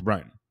network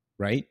run,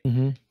 right?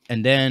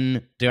 And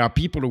then there are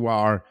people who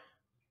are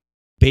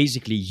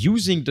basically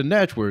using the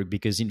network,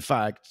 because in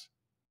fact,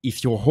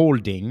 if you're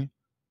holding,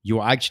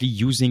 you're actually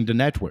using the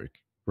network,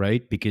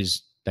 right?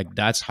 Because like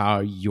that's how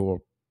your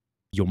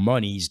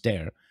money is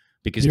there,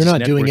 because you're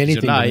not doing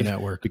anything for the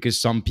network,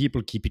 because some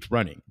people keep it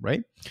running,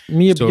 right?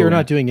 So, you're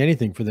not doing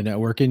anything for the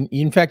network, and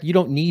in fact, you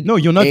don't need. No,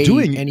 you're not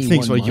doing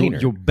things. So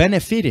you're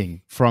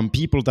benefiting from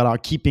people that are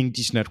keeping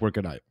this network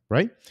alive,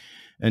 right?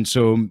 And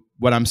so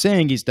what I'm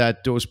saying is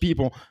that those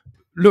people,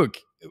 look,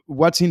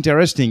 what's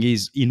interesting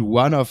is in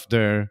one of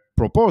the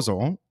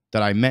proposal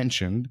that I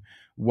mentioned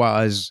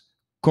was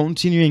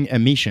continuing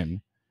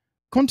emission.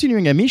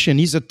 Continuing emission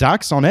is a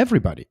tax on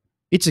everybody.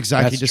 It's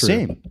exactly the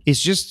same.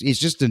 It's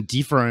just a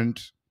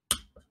different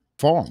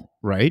form,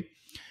 right?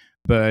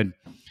 But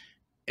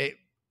it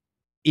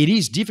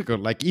is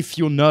difficult. Like if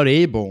you're not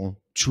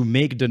able to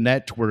make the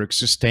network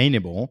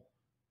sustainable,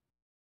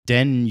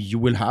 then you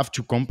will have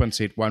to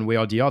compensate one way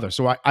or the other.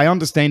 So I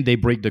understand they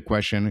break the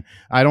question.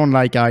 I don't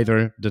like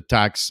either the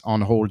tax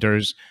on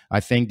holders. I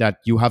think that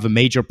you have a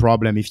major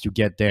problem if you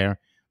get there.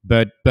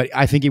 But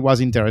I think it was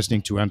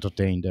interesting to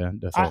entertain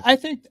the thought.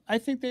 I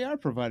think they are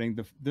providing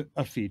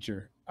a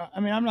feature.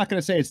 I mean, I'm not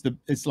going to say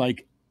it's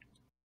like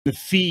the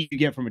fee you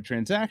get from a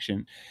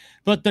transaction,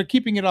 but they're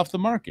keeping it off the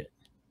market.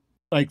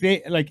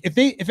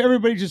 If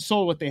everybody just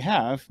sold what they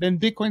have, then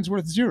Bitcoin's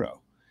worth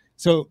zero.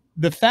 So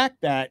the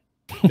fact that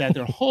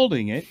they're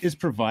holding it is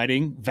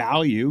providing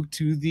value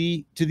to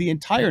the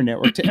entire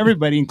network, to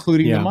everybody,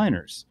 including the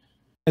miners.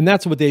 And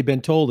that's what they've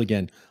been told.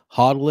 Again,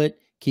 hodl it,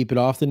 keep it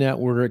off the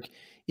network.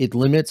 It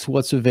limits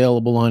what's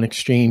available on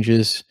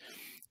exchanges,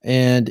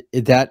 and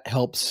that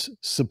helps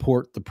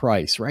support the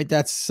price, right?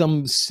 That's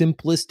some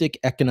simplistic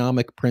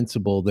economic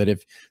principle that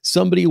if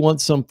somebody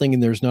wants something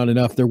and there's not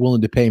enough, they're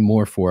willing to pay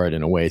more for it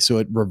in a way. So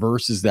it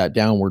reverses that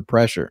downward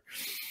pressure.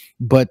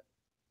 But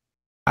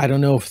I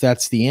don't know if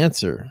that's the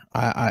answer.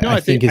 I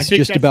think it's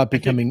just about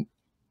becoming.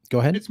 Go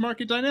ahead. It's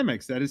market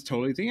dynamics. That is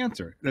totally the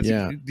answer. That's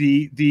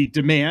the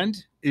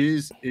demand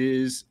is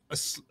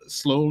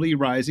slowly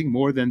rising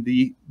more than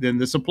the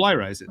supply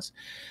rises,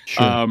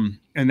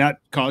 and that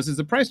causes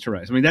the price to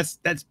rise. I mean, that's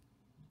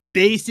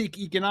basic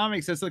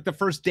economics. That's like the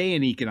first day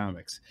in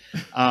economics.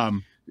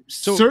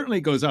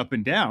 Certainly goes up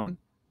and down,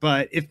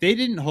 but if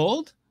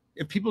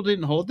people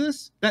didn't hold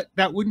this,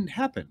 that wouldn't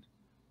happen.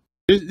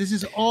 This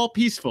is all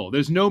peaceful.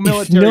 There's no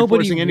military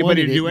forcing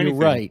anybody to do anything.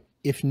 You're right.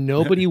 If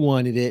nobody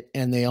wanted it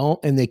and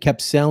they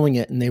kept selling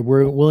it and they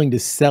were willing to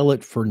sell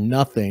it for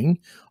nothing,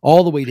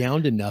 all the way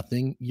down to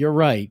nothing, you're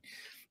right.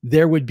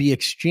 There would be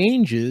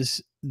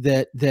exchanges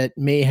that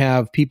may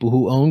have people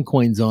who own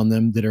coins on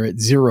them that are at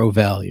zero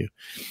value.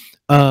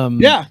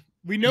 Yeah,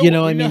 we know. We know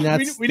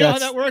how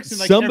that works.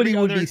 Like somebody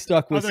would be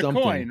stuck with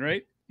something, coin,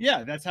 right?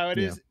 Yeah, that's how it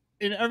is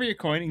in every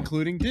coin,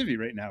 including Divi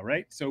right now,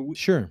 right? So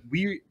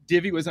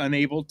Divi was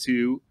unable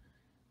to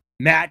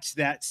match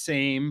that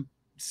same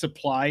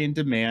supply and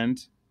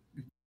demand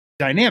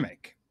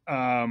dynamic.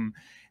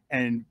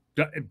 and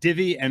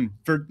Divi, and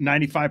for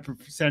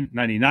 95%,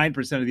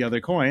 99% of the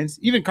other coins,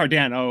 even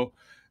Cardano,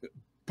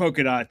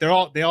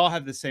 Polkadot, they all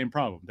have the same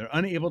problem. They're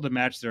unable to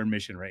match their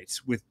emission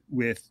rates with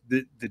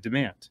the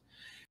demand.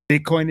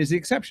 Bitcoin is the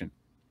exception.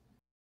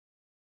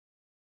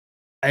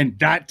 And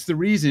that's the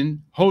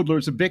reason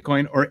holders of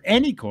Bitcoin or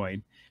any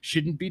coin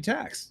shouldn't be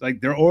taxed.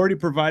 Like, they're already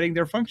providing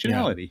their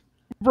functionality.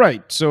 Yeah.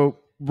 Right. So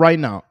right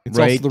now, it's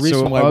also the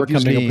reason why we're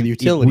coming up with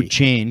utility. It would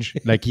change.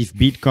 Like, if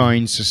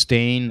Bitcoin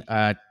sustain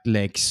at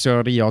like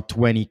 30 or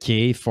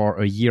 20K for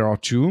a year or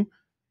two,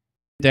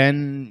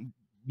 then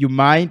you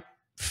might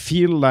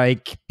feel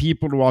like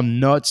people who are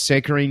not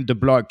securing the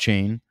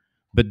blockchain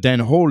but then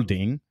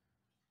holding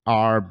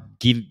are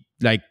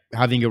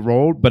having a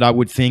role. But I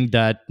would think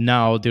that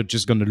now they're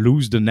just going to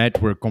lose the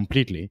network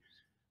completely.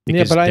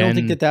 Yeah, but I don't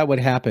think that would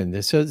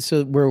happen. So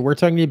we're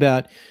talking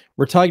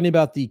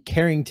about the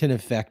Carrington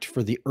effect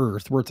for the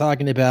Earth. We're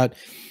talking about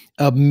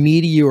a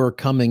meteor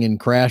coming and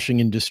crashing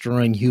and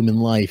destroying human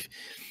life.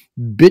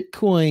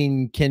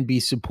 Bitcoin can be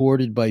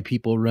supported by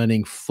people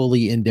running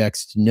fully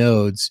indexed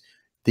nodes.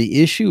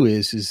 The issue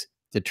is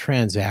the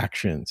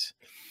transactions.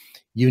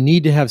 You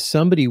need to have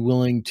somebody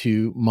willing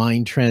to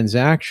mine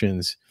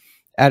transactions.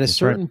 At a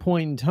certain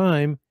point in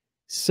time,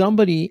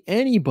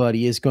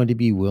 anybody is going to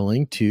be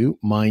willing to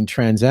mine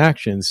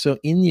transactions. So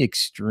in the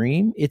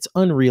extreme, it's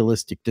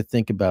unrealistic to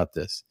think about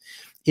this.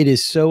 It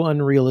is so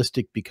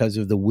unrealistic because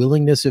of the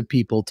willingness of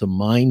people to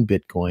mine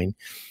Bitcoin,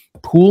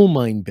 pool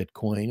mine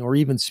Bitcoin, or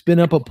even spin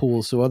up a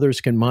pool so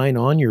others can mine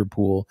on your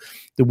pool.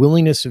 The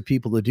willingness of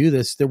people to do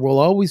this, there will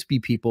always be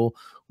people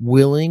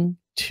willing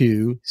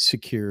to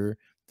secure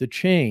the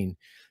chain.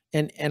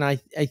 And I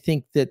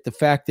think that the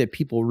fact that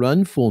people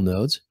run full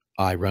nodes,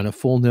 I run a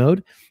full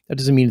node, that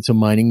doesn't mean it's a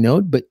mining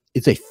node, but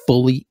it's a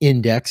fully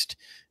indexed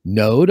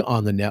node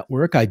on the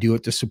network. I do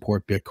it to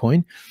support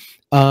Bitcoin,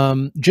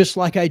 just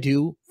like I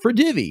do for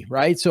Divi,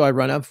 right? So I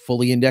run a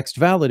fully indexed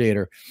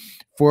validator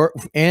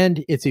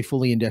and it's a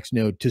fully indexed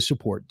node to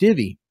support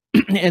Divi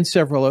and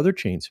several other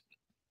chains.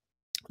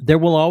 There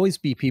will always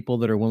be people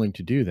that are willing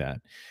to do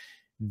that.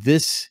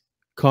 This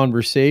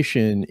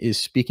conversation is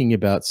speaking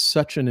about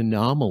such an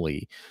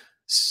anomaly,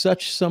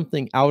 such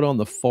something out on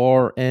the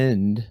far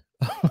end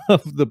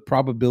of the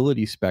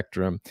probability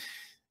spectrum,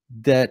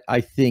 that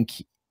I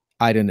think,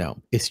 I don't know,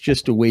 it's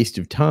just a waste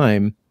of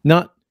time.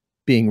 Not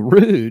being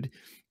rude,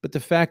 but the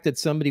fact that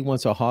somebody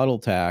wants a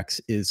HODL tax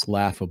is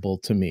laughable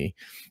to me.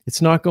 It's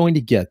not going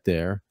to get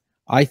there.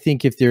 I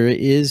think if there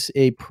is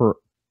a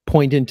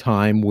point in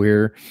time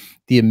where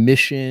the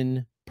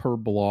emission per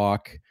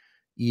block,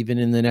 even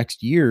in the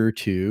next year or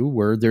two,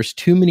 where there's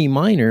too many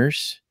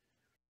miners,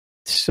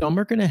 some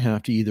are going to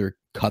have to either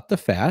cut the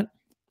fat,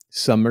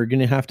 some are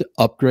going to have to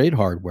upgrade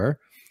hardware,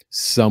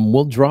 some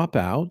will drop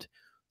out,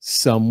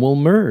 some will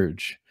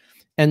merge.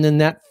 And then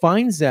that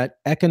finds that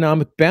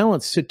economic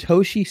balance.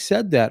 Satoshi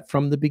said that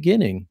from the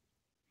beginning.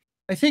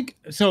 I think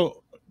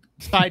so.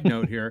 Side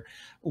note here,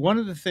 one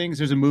of the things,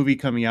 there's a movie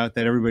coming out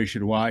that everybody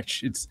should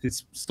watch.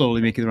 It's slowly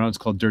making the rounds,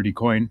 called Dirty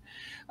Coin.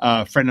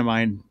 A friend of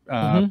mine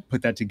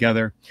put that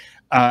together.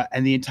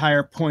 And the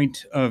entire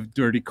point of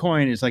Dirty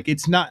Coin is like,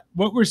 it's not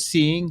what we're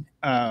seeing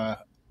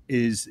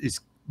is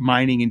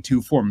mining in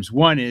two forms.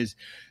 One is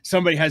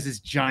somebody has this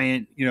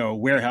giant,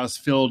 warehouse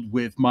filled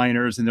with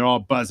miners and they're all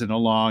buzzing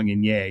along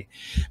and yay.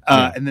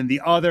 And then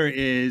the other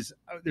is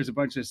there's a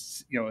bunch of,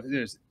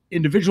 there's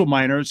individual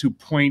miners who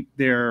point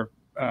their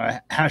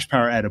hash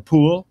power at a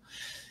pool.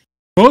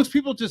 Most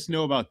people just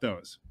know about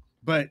those,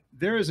 but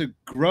there is a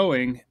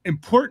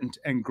important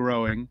and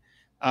growing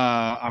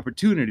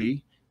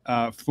opportunity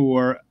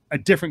for a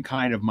different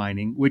kind of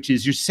mining, which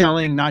is you're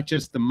selling not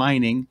just the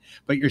mining,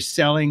 but you're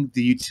selling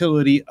the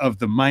utility of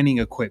the mining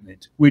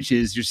equipment, which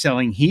is you're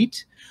selling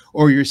heat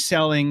or you're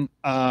selling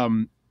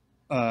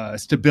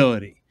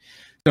stability.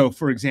 So,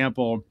 for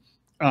example,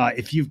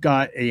 if you've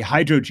got a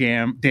hydro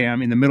dam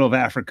in the middle of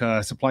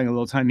Africa supplying a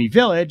little tiny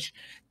village,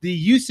 the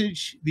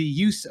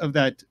use of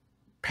that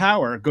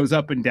power goes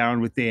up and down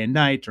with day and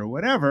night or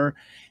whatever,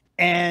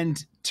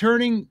 and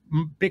turning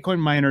Bitcoin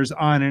miners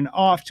on and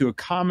off to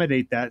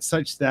accommodate that,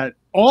 such that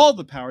all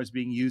the power is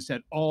being used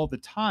at all the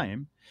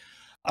time,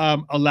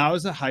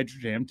 allows a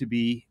hydro dam to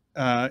be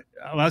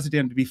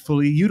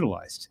fully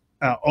utilized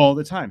all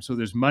the time. So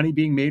there's money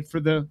being made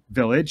for the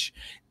village,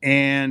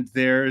 and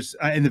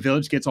the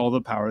village gets all the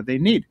power they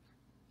need.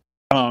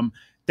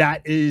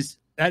 That is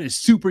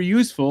super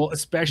useful,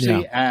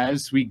 especially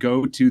as we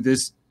go to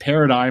this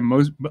paradigm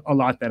a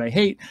lot that I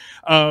hate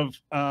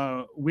of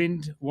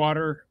wind,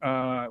 water,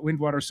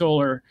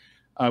 solar,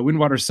 wind,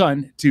 water,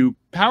 sun to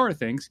power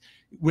things,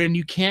 when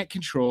you can't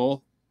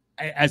control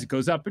as it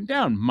goes up and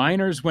down.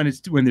 Miners, when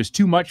there's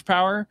too much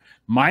power,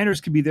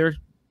 miners can be there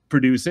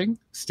producing,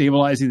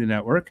 stabilizing the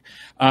network,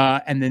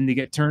 and then they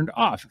get turned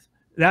off.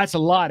 That's a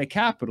lot of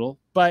capital,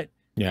 but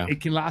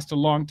it can last a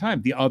long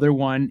time. The other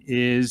one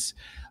is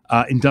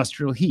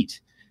industrial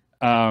heat.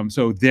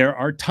 So there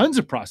are tons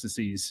of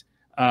processes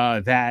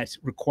that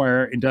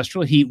require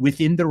industrial heat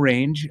within the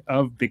range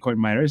of Bitcoin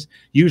miners.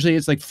 Usually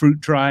it's like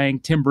fruit drying,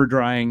 timber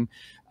drying,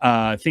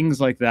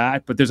 things like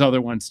that. But there's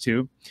other ones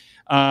too.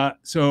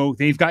 So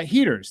they've got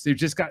heaters. They've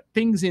just got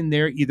things in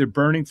there, either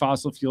burning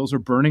fossil fuels or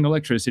burning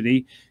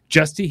electricity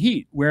just to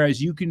heat.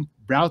 Whereas you can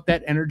route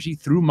that energy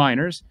through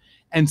miners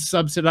and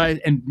subsidize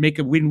and make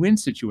a win-win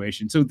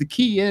situation. So the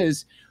key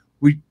is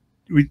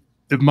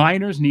the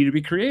miners need to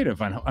be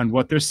creative on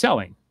what they're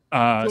selling.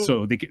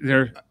 So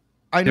they're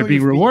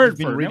being rewarded.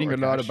 You've been reading a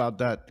lot about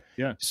that.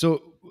 Yeah.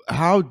 So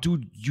how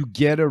do you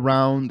get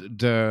around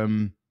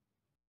the,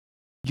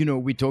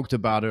 we talked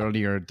about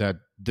earlier that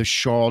the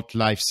short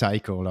life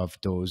cycle of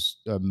those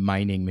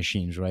mining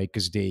machines, right?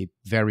 Because they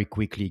very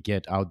quickly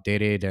get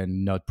outdated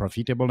and not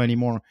profitable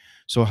anymore.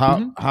 So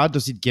how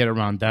does it get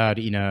around that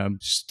in a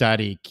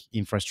static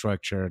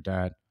infrastructure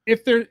that?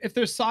 If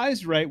they're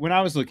sized right, when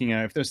I was looking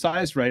at it, if they're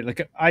sized right,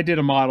 like I did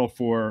a model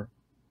for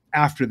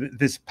after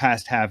this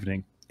past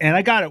halving, and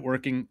I got it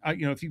working.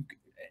 If you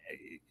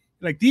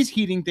like, these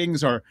heating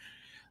things are,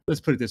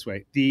 let's put it this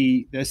way: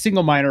 the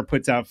single miner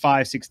puts out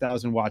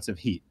 5,000-6,000 watts of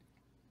heat.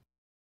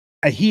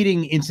 A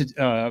heating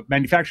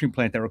manufacturing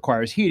plant that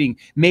requires heating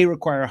may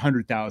require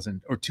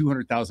 100,000 or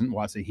 200,000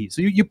 watts of heat.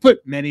 So you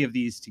put many of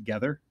these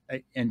together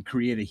and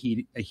create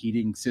a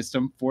heating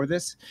system for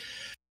this.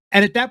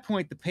 And at that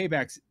point, the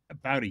payback's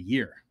about a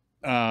year.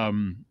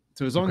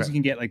 So as long as you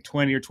can get like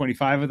 20 or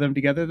 25 of them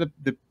together,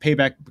 the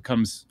payback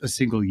becomes a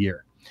single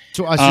year.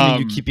 So assuming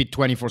you keep it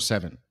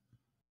 24/7.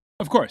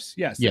 Of course,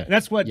 yes. Yeah.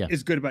 That's what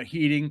is good about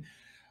heating,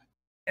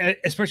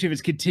 especially if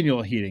it's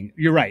continual heating.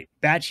 You're right.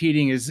 Batch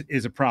heating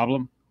is a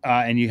problem.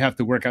 And you have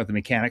to work out the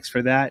mechanics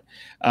for that.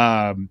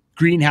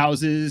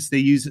 Greenhouses, they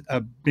use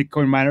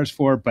Bitcoin miners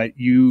for, but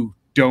you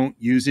don't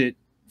use it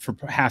for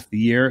half the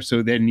year.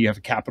 So then you have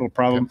a capital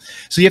problem. Yep.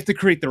 So you have to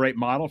create the right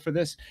model for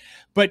this.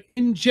 But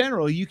in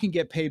general, you can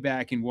get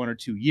payback in 1 or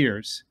 2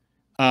 years.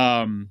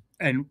 About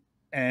 1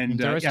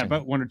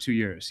 or 2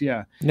 years.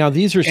 Yeah. Now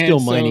these are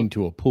still mining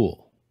to a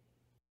pool.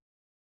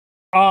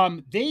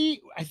 I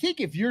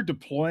think if you're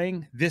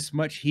deploying this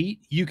much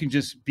heat, you can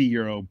just be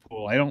your own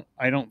pool. I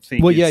don't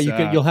think. Well,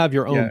 you'll have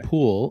your own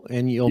pool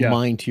and you'll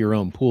mine to your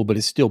own pool, but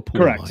it's still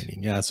pool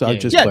mining. Yeah. So I'll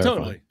just clarify.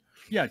 Totally.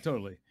 Yeah,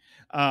 totally.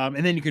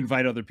 And then you can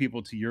invite other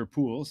people to your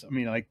pools. I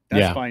mean, like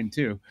that's fine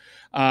too.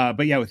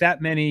 But yeah, with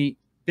that many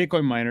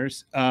Bitcoin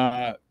miners,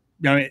 the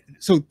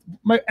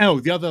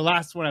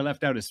last one I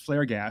left out is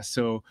flare gas.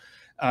 So,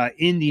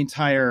 in the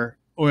entire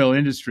oil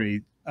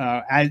industry,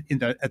 at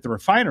the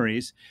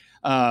refineries,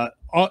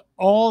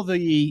 all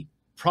the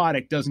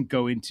product doesn't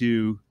go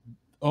into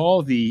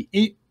all the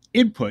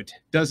input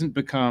doesn't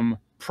become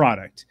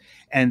product,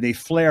 and they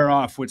flare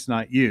off what's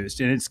not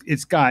used, and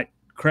it's got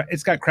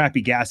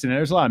crappy gas in it.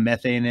 There's a lot of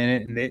methane in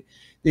it, and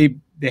they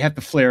have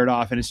to flare it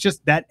off, and it's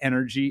just that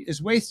energy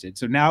is wasted.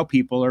 So now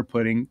people are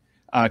putting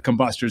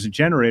combustors and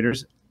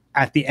generators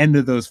at the end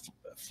of those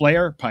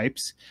flare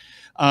pipes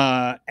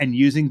and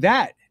using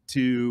that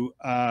to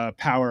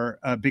power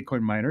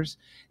Bitcoin miners.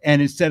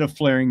 And instead of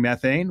flaring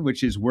methane,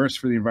 which is worse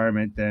for the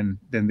environment than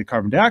the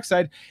carbon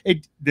dioxide,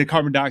 the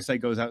carbon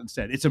dioxide goes out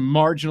instead. It's a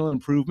marginal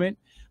improvement,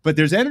 but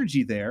there's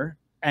energy there,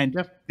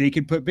 and they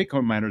can put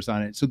Bitcoin miners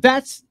on it. So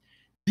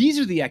these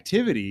are the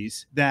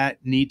activities that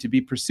need to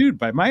be pursued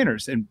by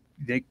miners, and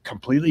they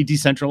completely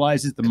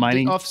decentralizes the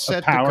mining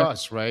offset power. The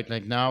cost, right?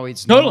 Like now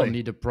it's not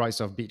only the price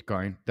of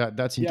Bitcoin.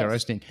 That's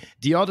interesting. Yes.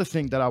 The other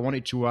thing that I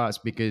wanted to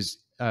ask, because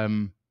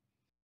I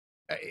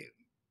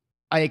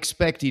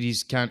expect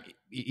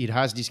it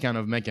has this kind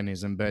of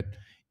mechanism, but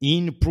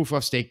in proof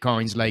of stake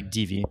coins like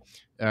Divi,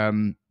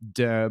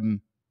 the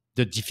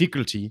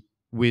difficulty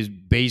will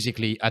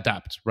basically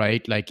adapt,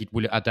 right? Like it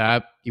will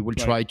adapt, it will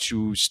try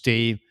to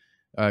stay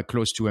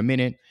close to a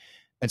minute.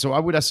 And so I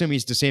would assume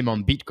it's the same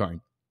on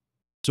Bitcoin.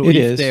 So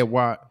if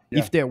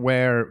there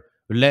were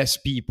less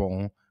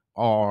people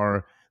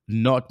or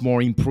not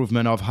more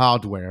improvement of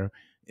hardware,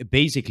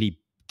 basically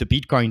the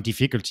Bitcoin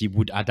difficulty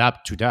would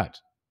adapt to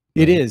that.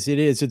 It is.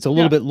 It's a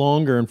little bit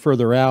longer and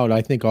further out.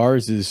 I think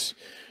ours is,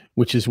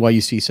 which is why you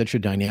see such a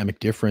dynamic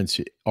difference.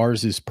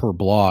 Ours is per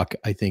block.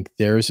 I think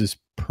theirs is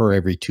per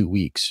every 2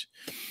 weeks.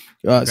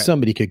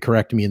 Somebody could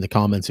correct me in the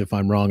comments if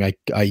I'm wrong. I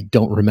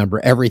don't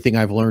remember everything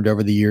I've learned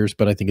over the years,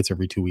 but I think it's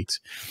every 2 weeks.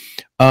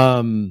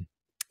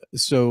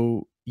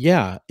 So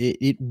yeah,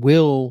 it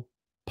will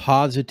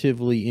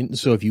positively.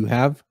 So if you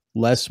have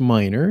less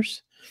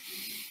miners,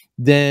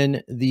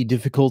 then the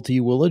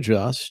difficulty will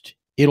adjust.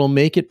 It'll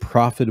make it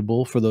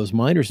profitable for those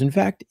miners. In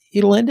fact,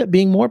 it'll end up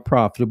being more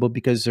profitable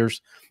because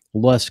there's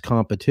less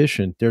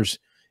competition.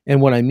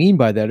 And what I mean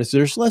by that is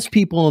there's less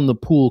people in the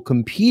pool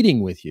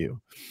competing with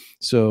you.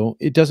 So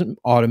it doesn't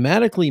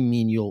automatically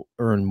mean you'll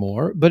earn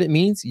more, but it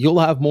means you'll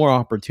have more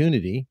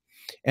opportunity,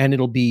 and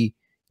it'll be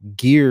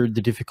geared.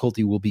 The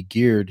difficulty will be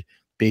geared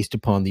based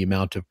upon the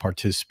amount of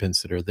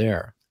participants that are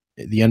there.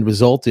 The end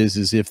result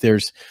is if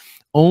there's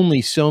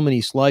only so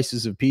many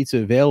slices of pizza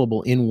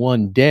available in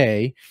one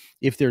day,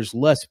 if there's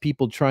less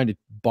people trying to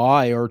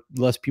buy or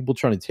less people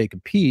trying to take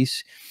a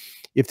piece,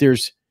 if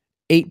there's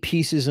 8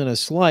 pieces in a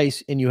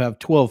slice and you have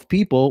 12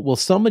 people, well,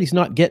 somebody's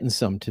not getting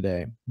some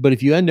today. But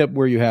if you end up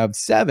where you have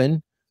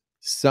 7,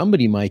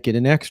 somebody might get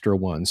an extra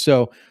one.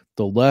 So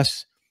the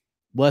less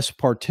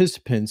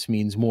participants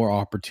means more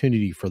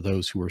opportunity for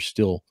those who are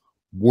still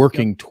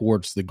working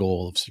towards the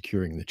goal of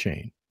securing the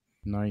chain.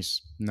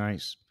 Nice.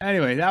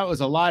 Anyway, that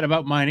was a lot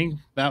about mining.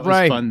 That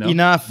was fun, though.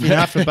 Enough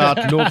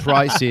about low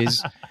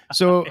prices.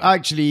 So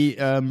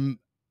actually,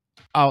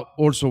 I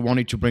also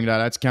wanted to bring that.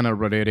 That's kind of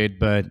related,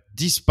 but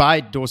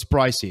despite those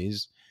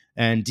prices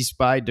and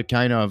despite the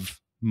kind of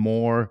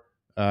more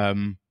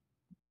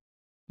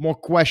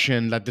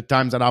questions at the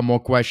times that are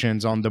more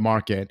questions on the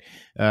market,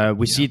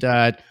 we see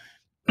that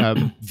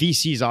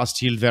VCs are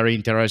still very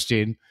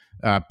interested.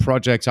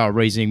 Projects are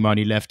raising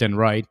money left and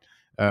right.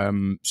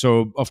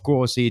 So of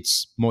course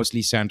it's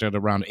mostly centered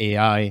around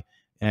AI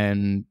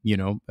and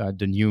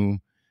the new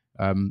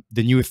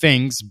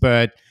things,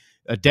 but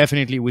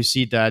definitely we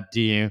see that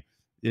the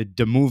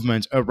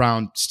movement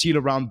around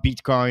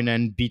Bitcoin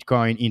and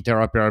Bitcoin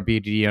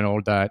interoperability and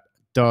all that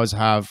does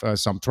have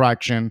some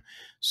traction.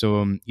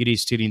 So it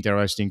is still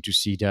interesting to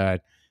see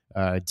that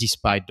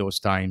despite those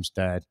times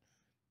that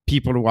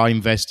people who are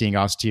investing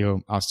are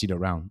still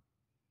around.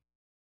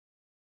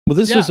 Well,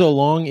 this was a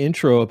long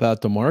intro about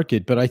the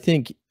market, but I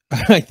think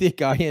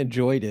I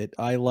enjoyed it.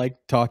 I like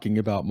talking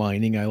about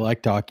mining. I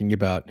like talking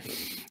about,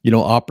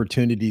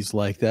 opportunities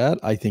like that.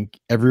 I think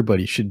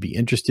everybody should be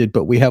interested,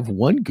 but we have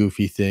one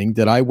goofy thing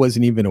that I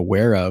wasn't even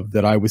aware of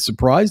that I was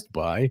surprised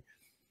by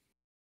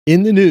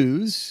in the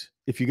news.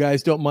 If you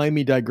guys don't mind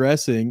me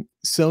digressing,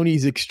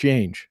 Sony's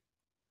exchange.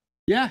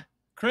 Yeah,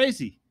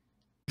 crazy.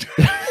 Who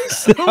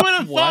would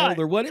have thought?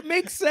 Or what? It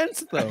makes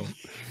sense though,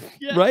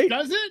 right?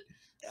 Does it?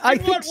 I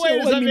think so.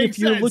 I mean, if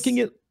you're looking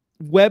at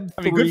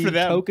Web3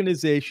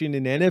 tokenization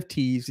and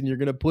NFTs, and you're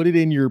going to put it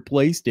in your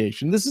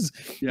PlayStation,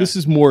 this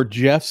is more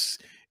Geoff's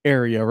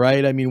area,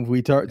 right? I mean, if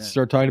we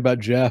start talking about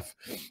Geoff,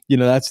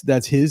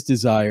 that's his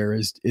desire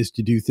is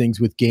to do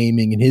things with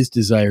gaming, and his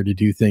desire to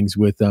do things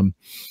with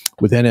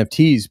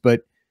NFTs.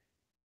 But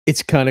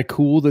it's kind of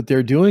cool that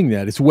they're doing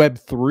that. It's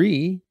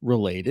Web3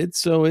 related,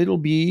 so it'll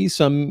be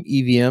some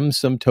EVM,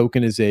 some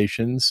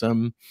tokenization,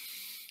 some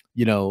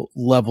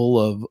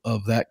level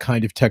of that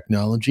kind of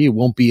technology. It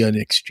won't be an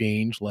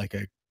exchange like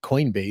a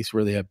Coinbase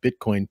where they have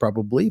Bitcoin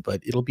probably,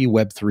 but it'll be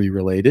Web3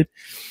 related.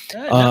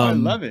 I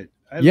love it.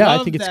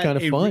 I think it's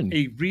kind of fun.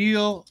 A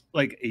real,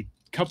 like a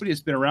company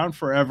that's been around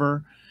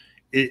forever,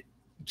 it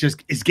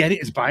just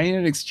is buying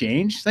an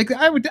exchange. Like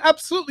I would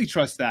absolutely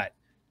trust that.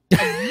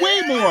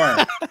 Way more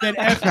than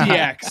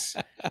FTX,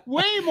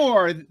 way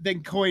more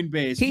than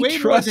Coinbase, way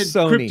more than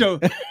Sony. Crypto.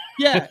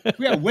 Yeah,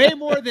 way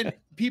more than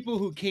people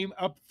who came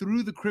up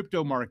through the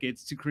crypto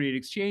markets to create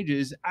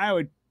exchanges. I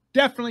would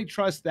definitely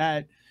trust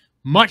that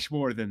much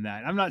more than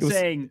that. I'm not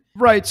saying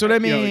right. So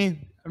let me.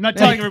 I'm not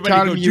telling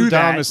everybody to go do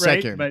that. A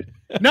second. Right?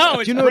 But no,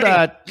 it's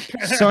that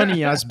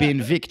Sony has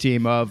been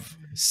victim of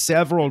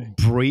several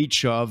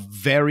breach of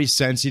very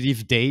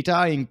sensitive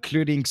data,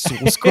 including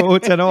source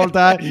codes and all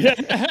that.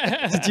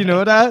 Did you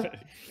know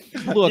that?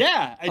 Look,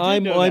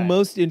 I'm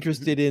most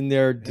interested in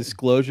their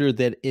disclosure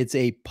that it's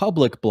a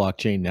public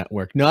blockchain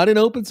network, not an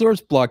open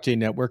source blockchain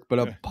network, but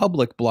a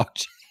public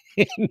blockchain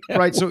network.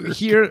 Right. So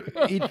here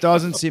it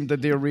doesn't seem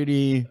that they're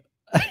really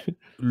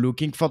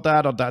looking for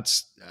that, or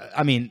that's.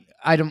 I mean,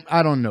 I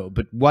don't know,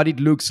 but what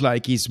it looks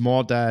like is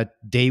more that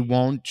they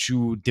want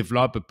to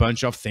develop a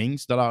bunch of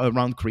things that are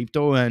around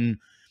crypto, and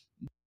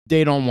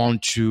they don't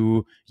want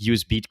to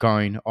use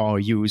Bitcoin or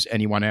use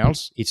anyone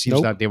else. It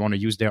seems that they want to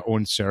use their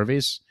own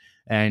service,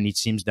 and it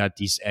seems that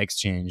this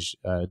exchange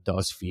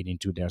does fit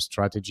into their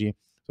strategy.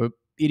 So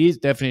it is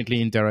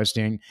definitely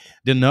interesting.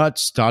 They're not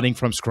starting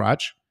from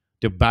scratch.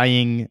 They're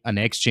buying an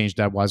exchange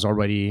that was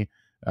already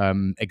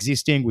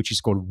existing, which is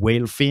called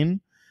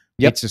Whalefin.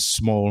 Yep. It's a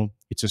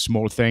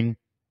small thing,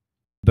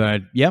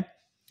 but yeah,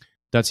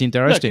 that's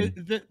interesting.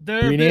 Look,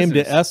 they're renamed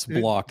to S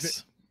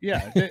Blocks.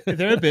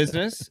 They're a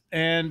business,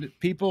 and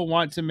people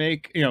want to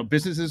make,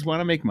 businesses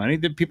want to make money.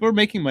 People are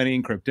making money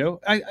in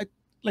crypto. I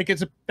like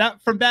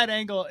from that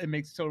angle, it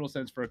makes total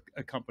sense for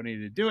a company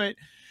to do it.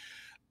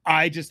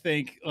 I just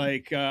think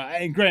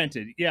and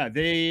granted,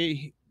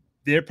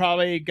 they're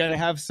probably going to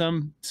have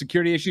some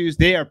security issues.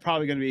 They are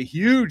probably going to be a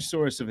huge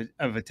source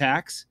of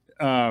attacks,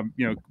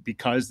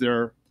 because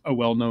they're a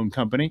well-known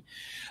company.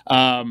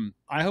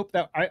 I hope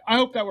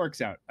that works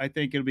out. I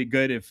think it'll be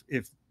good if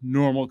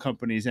normal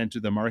companies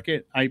enter the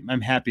market. I'm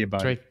happy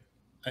about it.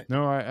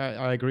 No,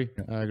 I agree.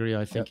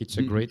 I think it's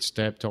a great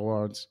step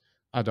towards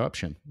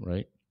adoption,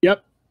 right?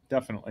 Yep,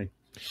 definitely.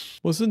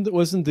 Wasn't the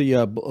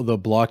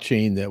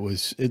blockchain that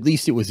was, at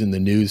least it was in the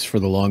news for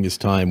the longest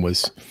time,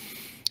 it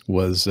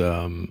was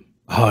the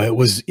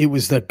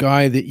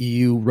guy that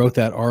you wrote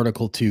that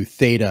article to,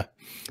 Theta,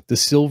 the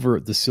silver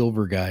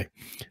guy,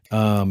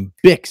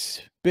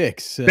 Bix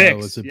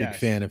was a big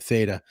fan of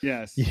Theta.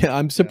 Yes. Yeah,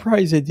 I'm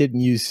surprised they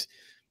didn't use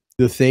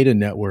the Theta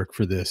network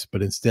for this,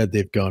 but instead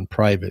they've gone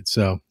private.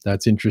 So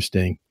that's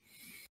interesting.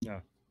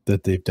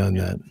 That they've done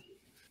that.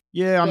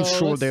 Yeah, I'm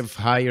sure they've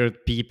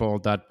hired people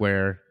that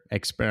were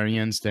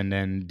experienced, and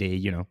then they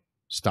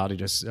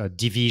started a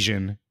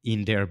division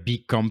in their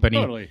big company.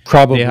 Totally.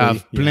 Probably. They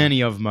have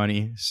plenty of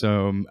money.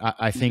 So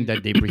I think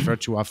that they prefer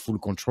to have full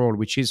control,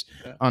 which is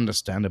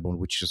understandable,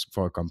 which is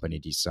for a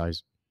company this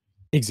size.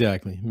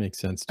 Exactly. Makes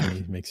sense to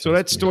me. Makes sense. So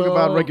let's talk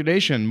about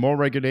regulation, more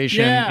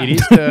regulation. Yeah. It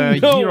is the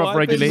year of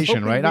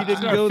regulation, right?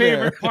 That's our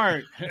favorite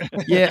part.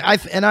 Yeah. I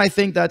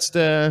think that's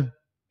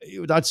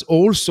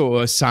also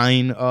a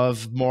sign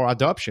of more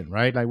adoption,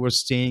 right? Like we're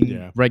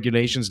seeing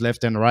regulations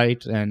left and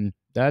right. And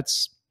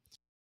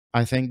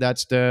I think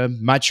that's the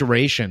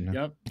maturation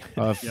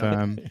of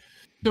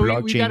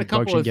blockchain, we got a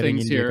couple of getting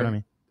things into here. the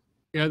economy.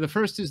 Yeah, the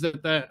first is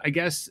that I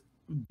guess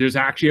there's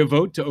actually a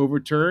vote to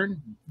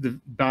overturn the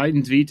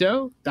Biden's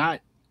veto.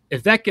 That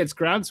if that gets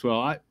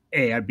groundswell,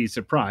 I'd be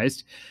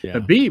surprised.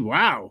 But B,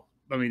 wow,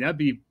 I mean that'd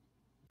be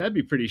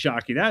pretty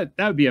shocking. That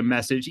would be a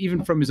message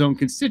even from his own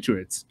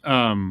constituents.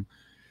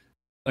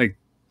 Like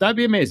that'd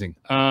be amazing.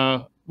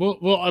 Well,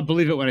 I'll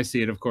believe it when I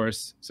see it, of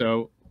course.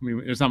 So I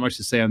mean, there's not much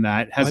to say on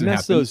that. I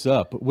messed those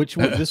up. Which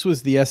one? This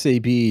was the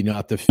SAB,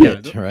 not the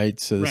FIAT, right?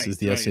 So this is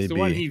the SAB. It's the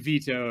one he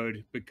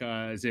vetoed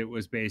because it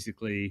was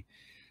basically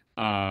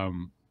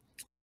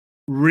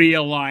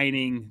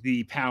realigning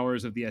the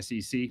powers of the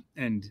SEC,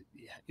 and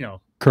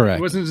correct.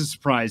 It wasn't a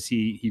surprise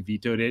he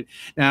vetoed it.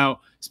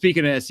 Now,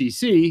 speaking of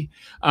SEC,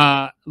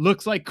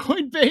 looks like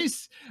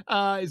Coinbase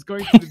is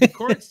going to the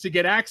courts to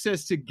get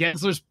access to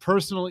Gensler's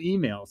personal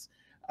emails.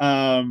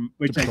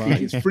 Which I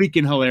think is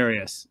freaking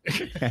hilarious.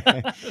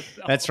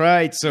 That's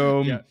right.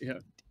 So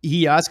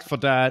he asked for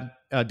that.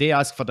 They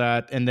asked for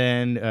that. And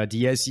then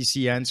the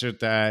SEC answered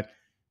that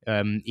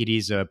it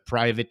is a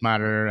private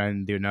matter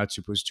and they're not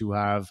supposed to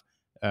have,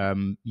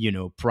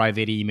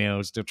 private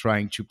emails. They're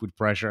trying to put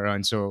pressure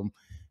on. So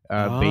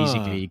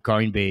basically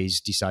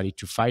Coinbase decided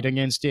to fight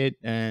against it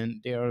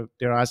and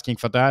they're asking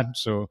for that.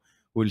 So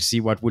we'll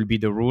see what will be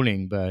the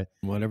ruling. But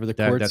whatever the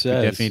court says,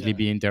 would definitely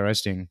be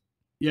interesting.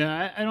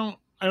 Yeah, I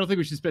don't think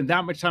we should spend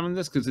that much time on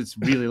this because it's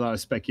really a lot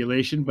of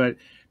speculation. But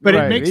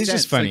it makes sense.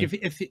 Just funny.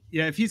 Like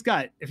if he's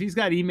got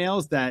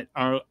emails that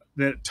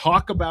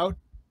talk about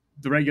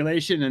the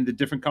regulation and the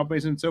different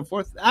companies and so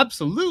forth,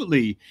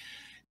 absolutely,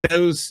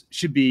 those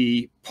should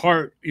be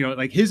part.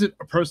 Like his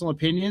personal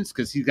opinions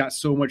because he's got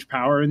so much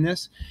power in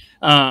this.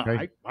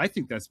 I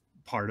think that's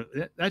part of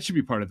it. That should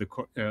be part of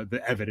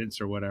the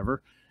evidence or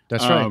whatever.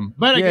 That's right.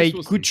 But I guess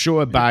it could show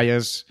a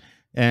bias.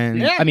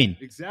 And I mean,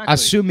 exactly.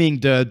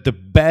 assuming the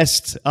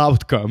best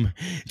outcome,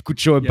 it could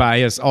show a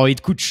bias, or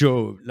it could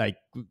show like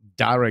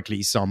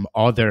directly some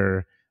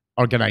other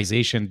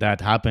organization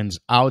that happens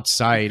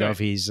outside of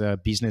his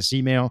business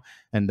email,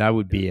 and that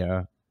would be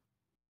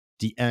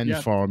the end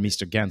for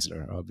Mr.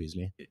 Gensler,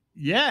 obviously.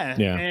 Yeah.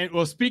 And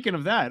well, speaking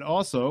of that,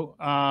 also,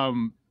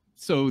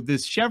 so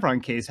this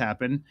Chevron case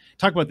happened.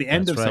 Talk about the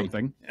end of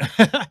something.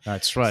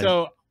 That's right.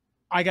 So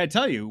I got to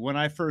tell you, when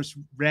I first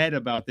read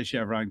about the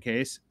Chevron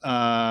case,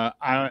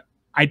 I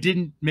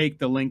didn't make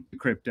the link to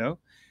crypto.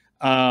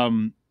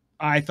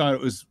 I thought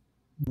it was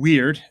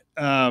weird,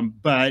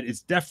 but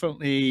it's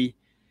definitely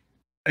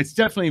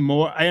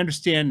more. I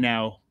understand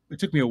now. It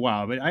took me a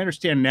while, but I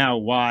understand now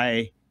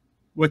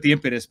what the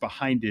impetus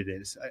behind it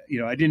is.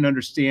 I didn't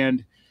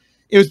understand.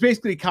 It was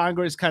basically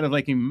Congress kind of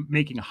like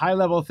making high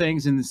level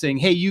things and saying,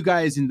 "Hey, you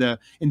guys in the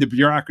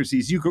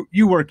bureaucracies,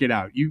 you work it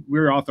out.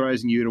 We're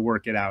authorizing you to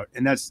work it out."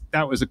 And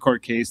that was a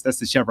court case. That's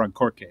the Chevron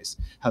court case.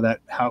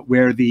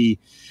 Where the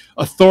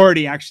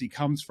authority actually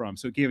comes from.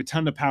 So it gave a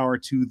ton of power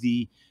to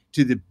the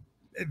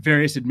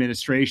various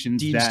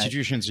administrations,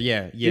 institutions.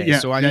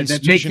 So an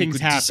institution could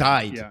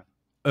decide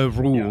a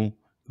rule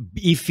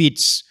if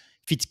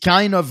it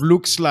kind of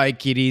looks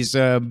like it is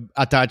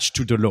attached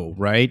to the law,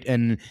 right?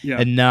 And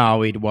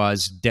now it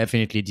was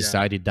definitely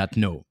decided that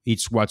no,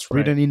 it's what's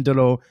written in the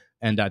law,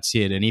 and that's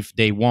it. And if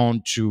they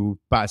want to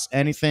pass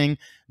anything,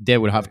 they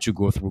will have to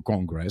go through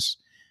Congress.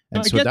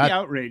 And so I get the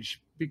outrage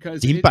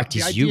because the impact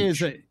is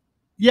huge. It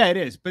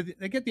is. But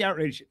I get the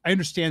outrage. I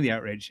understand the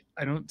outrage.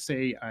 I don't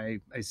say I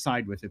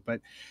side with it,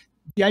 but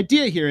the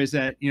idea here is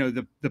that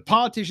the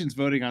politicians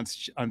voting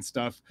on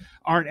stuff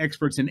aren't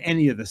experts in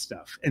any of the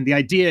stuff, and the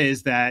idea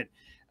is that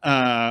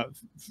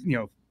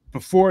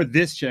before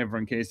this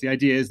Chevron case, the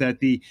idea is that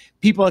the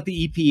people at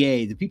the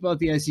EPA, the people at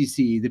the SEC,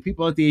 the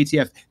people at the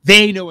ATF,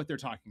 they know what they're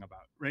talking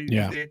about, right?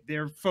 Yeah.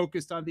 They're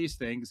focused on these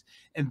things,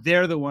 and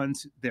they're the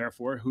ones,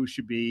 therefore, who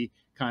should be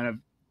kind of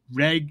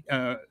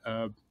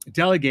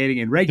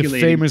delegating and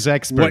regulating. The famous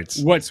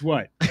experts. What's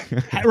what?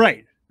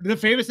 Right. The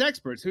famous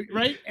experts,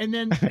 right? And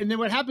then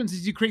what happens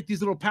is you create these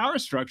little power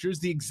structures,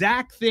 the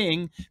exact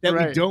thing that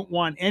we don't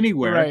want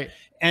anywhere. Right.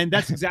 And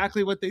that's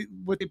exactly what they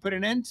put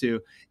an end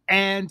to.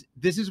 And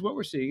this is what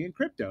we're seeing in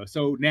crypto.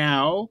 So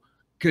now,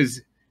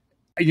 because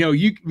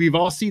we've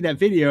all seen that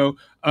video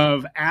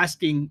of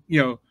asking,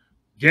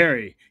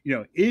 Gary,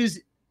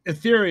 is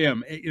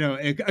Ethereum,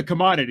 a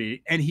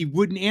commodity, and he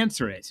wouldn't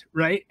answer it,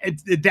 right?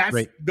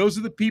 Those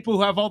are the people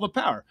who have all the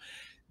power.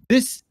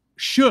 This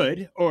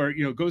should, or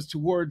goes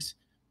towards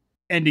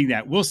ending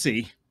that. We'll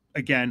see.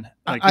 again,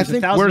 like I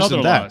think worse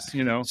than that. laws,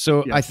 you know.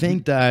 So I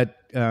think that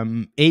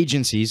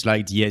agencies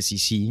like the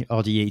SEC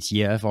or the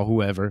ATF or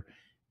whoever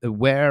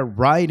were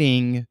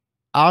writing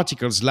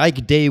articles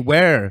like they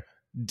were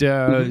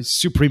the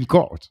Supreme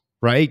Court,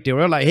 right? They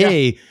were like,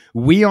 hey,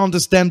 we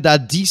understand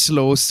that this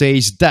law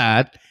says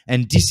that,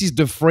 and this is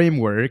the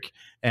framework,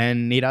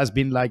 and it has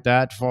been like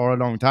that for a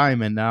long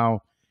time, and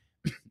now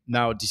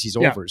this is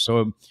over.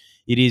 So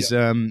it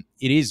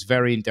is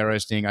very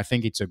interesting. I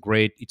think it's a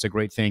great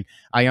thing.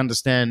 I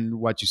understand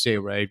what you say,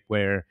 right?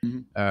 Where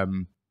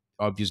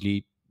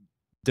obviously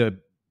the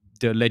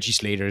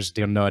legislators,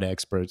 they're not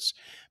experts,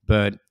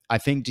 but I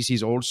think this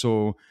is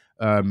also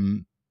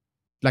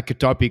like a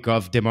topic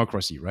of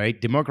democracy, right?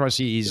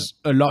 Democracy is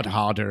a lot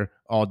harder,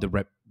 or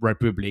the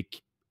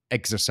republic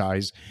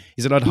exercise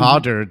is a lot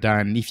harder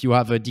than if you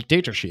have a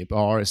dictatorship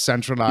or a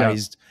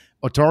centralized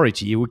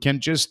authority who can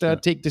just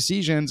take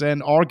decisions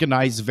and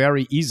organize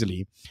very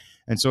easily.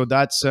 And so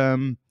that's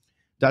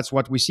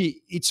what we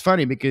see. It's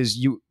funny because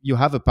you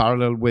have a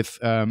parallel with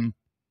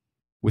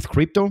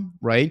crypto,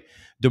 right?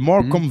 The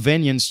more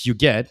convenience you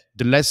get,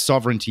 the less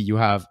sovereignty you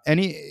have. And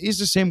it is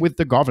the same with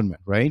the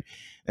government, right?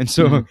 And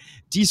so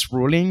this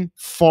ruling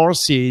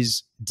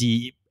forces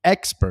the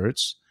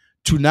experts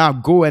to now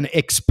go and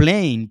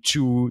explain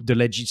to the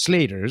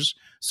legislators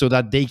so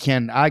that they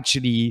can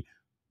actually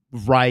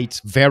write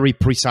very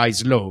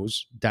precise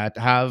laws that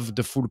have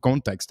the full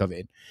context of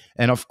it.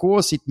 And of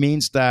course, it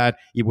means that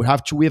it would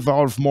have to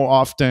evolve more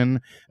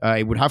often.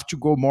 It would have to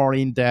go more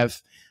in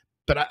depth.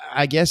 But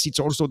I guess it's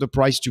also the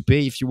price to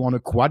pay if you want a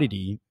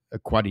quality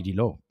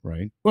law,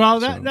 right? Well,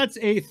 that's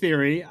a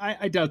theory.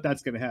 I doubt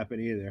that's going to happen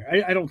either.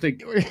 I don't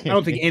think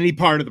any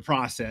part of the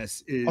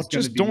process is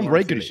just don't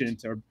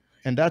regulate,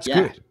 and that's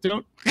good.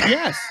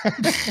 Yes.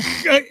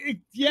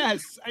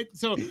 Yes.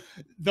 So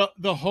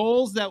the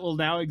holes that will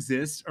now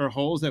exist are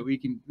holes that we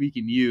can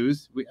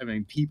use.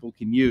 People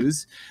can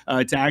use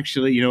to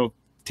actually,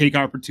 take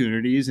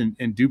opportunities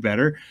and do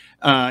better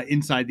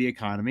inside the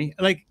economy.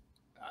 Like,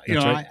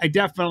 I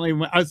definitely,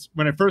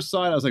 when I first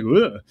saw it, I was like,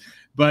 ugh.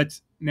 But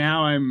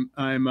now I'm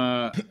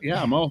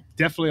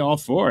definitely all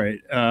for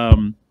it.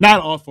 Not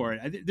all for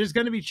it. There's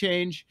going to be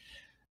change.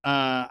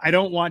 I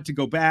don't want to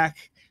go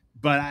back,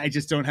 but I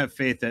just don't have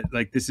faith that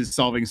like this is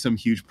solving some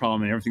huge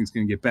problem and everything's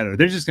going to get better.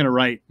 They're just going to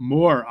write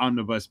more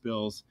omnibus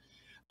bills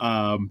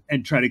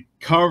and try to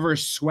cover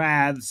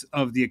swaths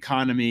of the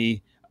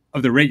economy,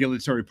 of the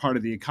regulatory part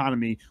of the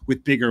economy,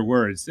 with bigger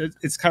words.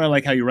 It's kind of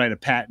like how you write a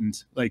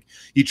patent. Like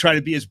you try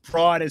to be as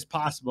broad as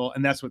possible,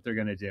 and that's what they're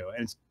going to do.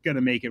 And it's going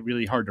to make it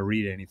really hard to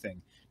read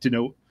anything, to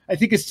know. I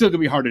think it's still going to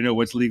be hard to know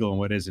what's legal and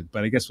what isn't,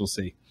 but I guess we'll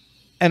see.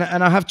 And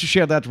I have to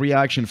share that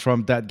reaction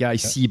from that guy,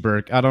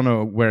 Seberg. I don't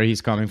know where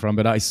he's coming from,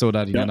 but I saw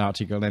that in an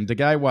article. And the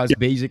guy was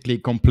basically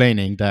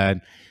complaining that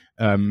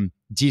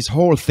this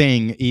whole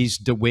thing is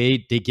the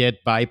way they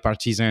get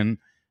bipartisan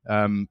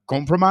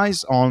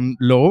compromise on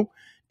law.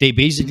 They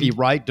basically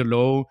write the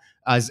law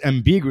as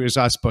ambiguous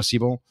as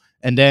possible,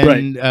 and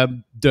then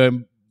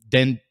the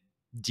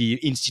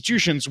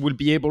institutions will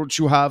be able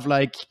to have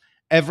like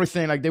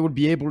everything, like they would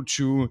be able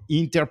to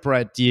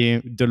interpret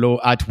the law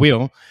at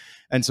will,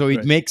 and so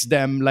it makes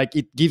them like,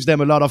 it gives them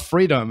a lot of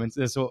freedom.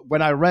 And so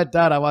when I read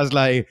that, I was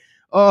like,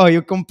 oh,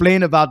 you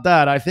complain about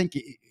that? I think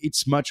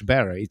it's much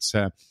better. It's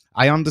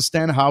I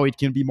understand how it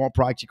can be more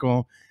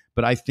practical,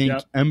 but I think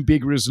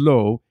ambiguous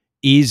law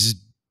is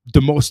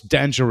the most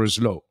dangerous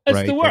law.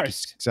 It's the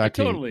worst.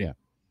 Exactly. Totally. Yeah.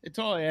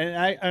 Totally.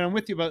 And I'm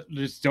with you about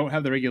just don't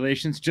have the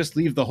regulations, just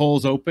leave the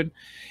holes open.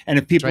 And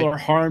if people are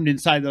harmed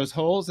inside those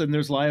holes, then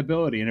there's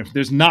liability. And if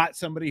there's not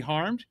somebody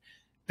harmed,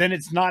 then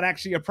it's not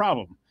actually a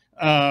problem.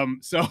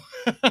 So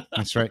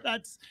that's right.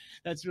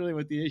 That's really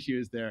what the issue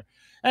is there.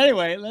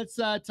 Anyway, let's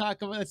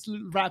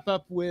wrap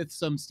up with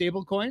some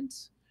stable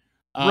coins.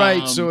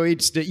 Right. So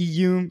it's the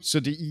EU. So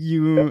the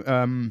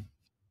EU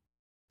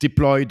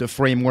deployed the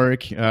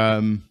framework,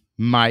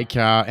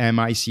 MICA,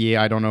 MICA,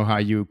 I don't know how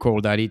you call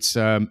that. It's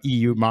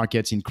EU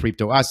markets in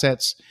crypto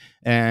assets,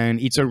 and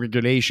it's a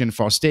regulation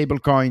for stable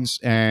coins.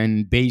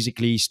 And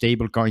basically,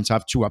 stable coins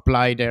have to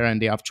apply there, and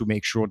they have to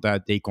make sure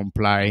that they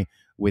comply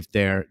with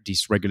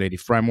this regulated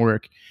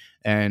framework.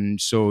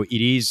 And so it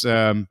is.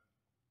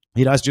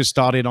 It has just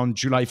started on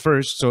July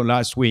 1st, so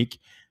last week.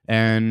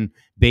 And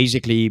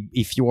basically,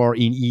 if you are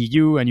in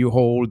EU and you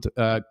hold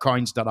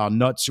coins that are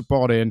not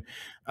supported,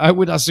 I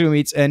would assume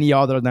it's any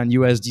other than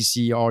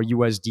USDC or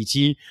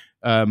USDT.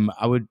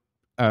 I would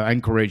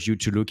encourage you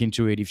to look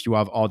into it if you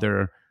have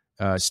other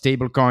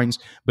stable coins.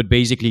 But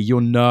basically, you're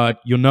not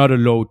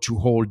allowed to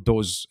hold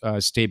those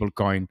stable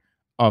coin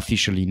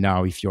officially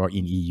now if you are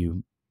in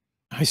EU.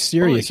 I'm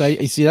serious. I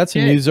see. That's a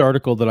news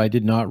article that I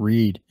did not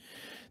read.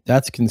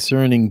 That's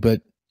concerning.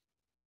 But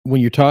when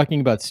you're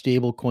talking about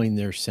stable coin,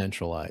 they're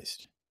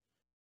centralized.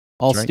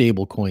 All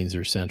stable coins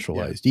are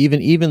centralized. Yeah.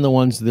 Even the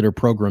ones that are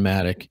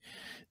programmatic,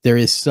 there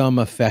is some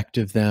effect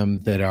of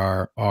them that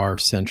are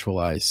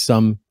centralized.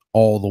 Some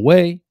all the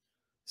way,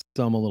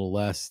 some a little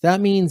less.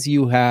 That means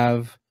you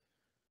have.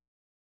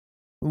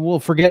 Well,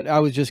 forget.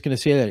 I was just going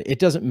to say that it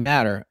doesn't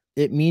matter.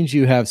 it means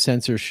you have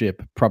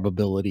censorship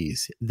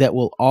probabilities that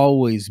will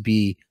always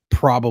be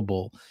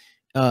probable,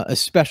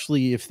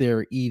 especially if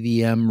they're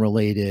EVM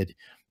related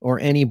or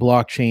any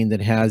blockchain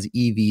that has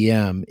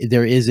EVM.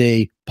 There is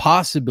a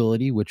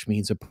possibility, which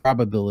means a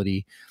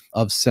probability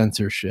of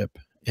censorship.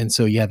 And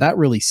so, yeah, that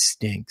really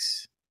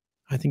stinks.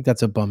 I think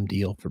that's a bum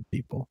deal for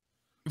people.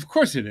 Of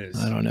course it is.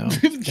 I don't know.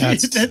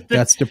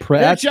 That's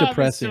depressing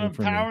is to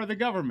empower the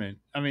government.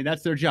 I mean,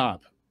 that's their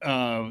job,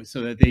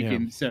 so that they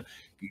can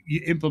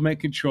you implement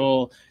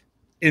control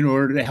in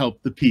order to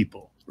help the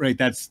people. Right?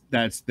 That's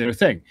their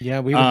thing. Yeah,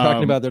 we were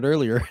talking about that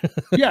earlier.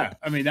 Yeah,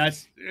 I mean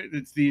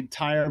it's the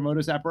entire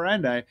modus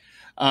operandi.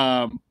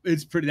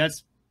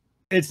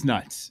 It's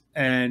nuts.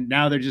 And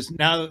now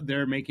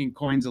they're making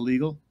coins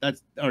illegal.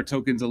 Or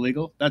tokens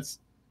illegal. That's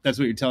what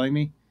you're telling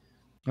me.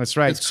 That's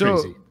right. That's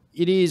crazy. So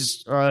it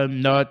is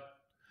not.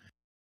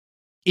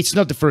 It's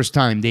not the first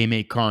time they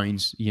make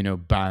coins,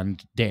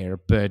 banned there,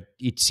 but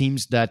it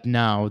seems that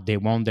now they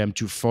want them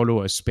to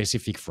follow a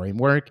specific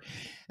framework.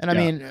 And I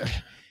mean,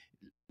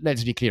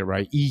 let's be clear,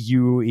 right?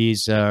 EU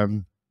is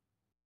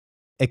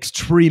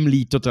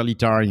extremely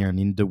totalitarian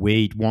in the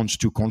way it wants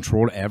to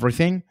control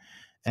everything,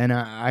 and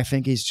I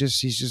think he's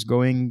just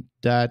going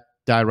that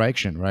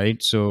direction,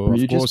 right? So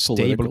of course,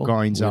 stable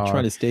coins are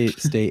trying to stay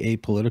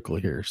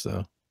apolitical here,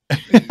 so.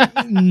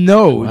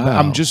 No, wow.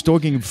 I'm just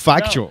talking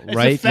factual,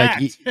 right?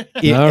 Like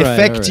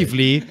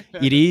effectively,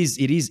 it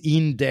is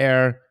in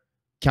their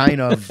kind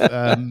of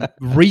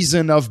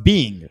reason of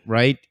being,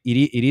 right?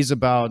 It is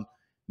about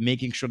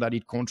making sure that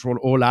it controls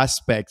all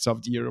aspects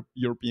of the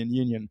European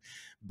Union.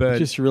 But it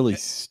just really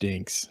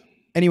stinks.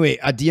 Anyway,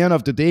 at the end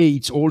of the day,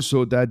 it's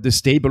also that the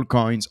stable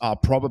coins are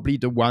probably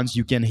the ones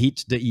you can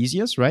hit the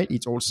easiest, right?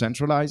 It's all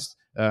centralized.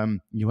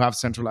 You have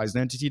centralized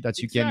entity that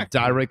you can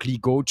directly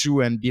go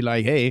to and be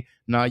like, hey,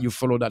 now you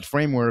follow that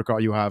framework, or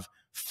you have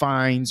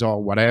fines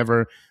or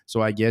whatever.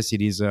 So I guess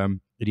it is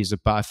a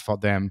path for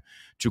them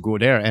to go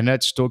there. And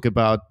let's talk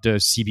about the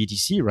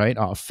CBDC, right?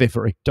 Our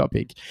favorite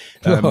topic.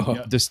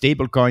 The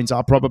stable coins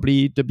are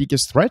probably the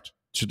biggest threat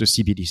to the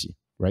CBDC,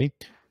 right?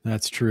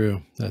 That's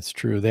true. That's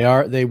true.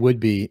 They would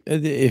be.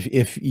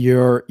 If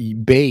your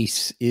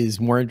base is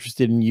more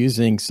interested in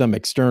using some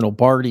external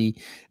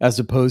party as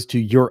opposed to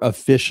your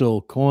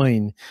official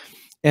coin,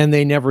 and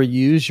they never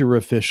use your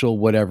official,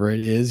 whatever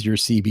it is, your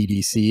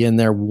CBDC, and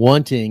they're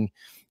wanting,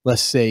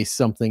 let's say,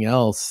 something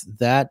else,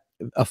 that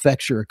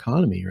affects your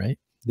economy, right?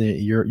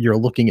 You're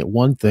looking at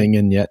one thing,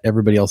 and yet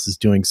everybody else is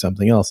doing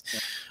something else.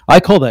 I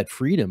call that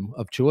freedom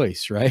of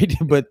choice, right?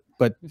 But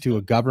to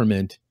a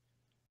government,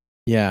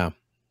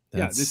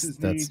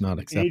 that's not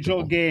acceptable.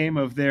 Age-old game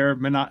of their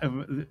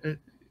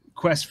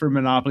quest for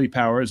monopoly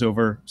powers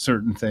over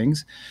certain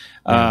things,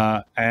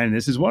 and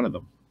this is one of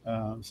them.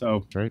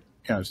 So right.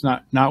 Yeah, it's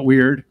not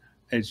weird.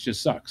 It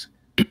just sucks.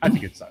 I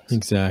think it sucks.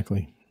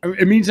 Exactly.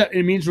 It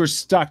means we're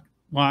stuck.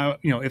 While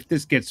if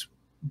this gets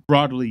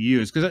broadly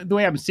used, because the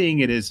way I'm seeing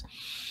it is,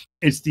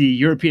 it's the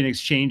European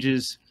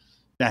exchanges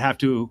that have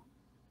to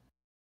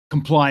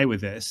comply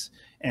with this,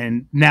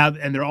 and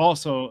they're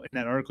also, in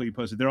that article you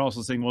posted, they're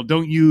also saying, well,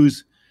 don't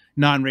use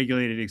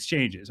non-regulated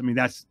exchanges. I mean,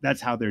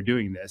 that's how they're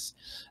doing this.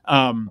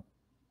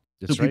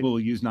 People will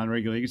use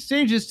non-regulated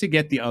exchanges to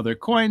get the other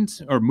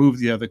coins or move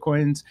the other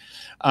coins.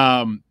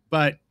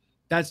 But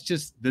that's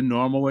just the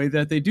normal way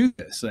that they do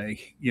this.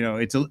 Like,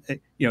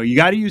 you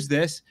got to use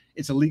this.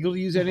 It's illegal to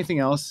use anything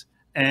else.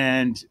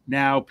 And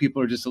now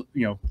people are just,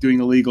 doing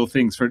illegal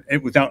things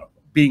without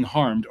being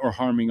harmed or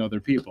harming other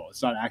people.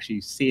 It's not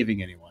actually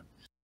saving anyone.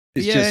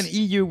 It's and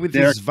EU with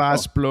its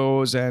vast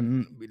flows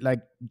and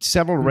like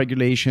several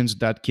regulations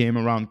that came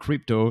around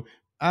crypto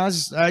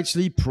has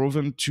actually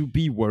proven to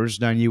be worse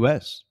than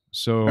US.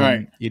 So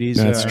it is.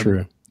 That's true.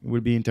 It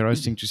will be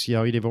interesting to see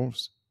how it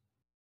evolves.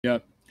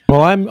 Yep.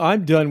 Well,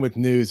 I'm done with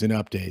news and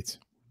updates.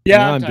 Yeah,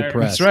 now I'm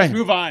depressed. That's right. Let's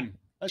move on.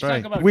 Let's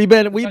talk about. We've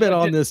been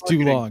on this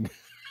too long.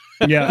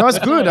 Yeah, that's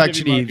good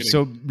actually.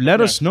 So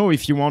let us know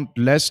if you want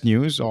less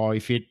news or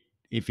if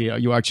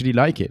you actually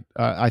like it.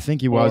 I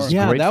think it was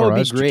great for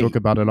us to talk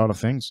about a lot of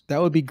things.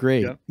 That would be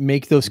great. Yeah.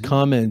 Make those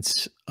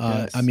comments.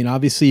 I mean,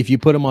 obviously, if you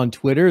put them on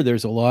Twitter,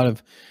 there's a lot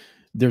of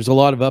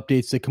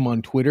updates that come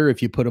on Twitter.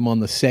 If you put them on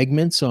the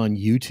segments on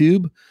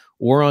YouTube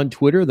or on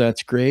Twitter,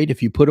 that's great.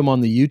 If you put them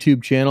on the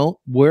YouTube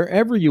channel,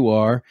 wherever you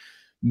are,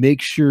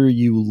 make sure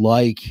you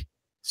like,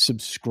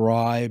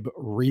 subscribe,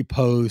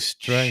 repost,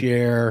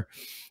 share,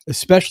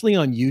 especially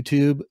on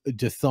YouTube,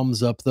 to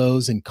thumbs up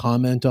those and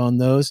comment on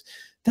those.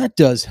 That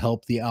does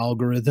help the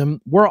algorithm.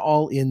 We're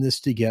all in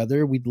this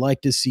together. We'd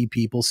like to see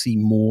people see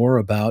more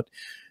about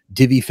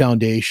Divi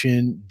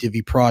Foundation,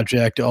 Divi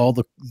Project, all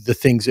the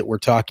things that we're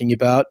talking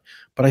about.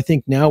 But I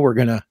think now we're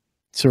going to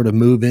sort of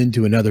move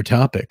into another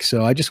topic.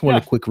 So I just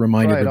want to quick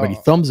remind everybody,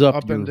 thumbs up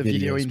open the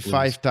video in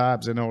 5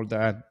 tabs and all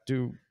that.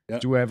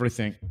 Do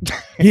everything.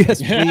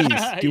 Yes,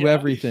 please do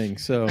everything.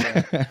 So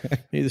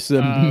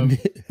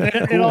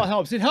it all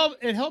helps. It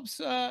helps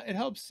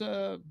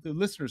the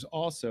listeners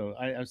also.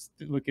 I was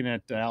looking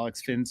at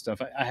Alex Finn's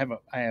stuff. I have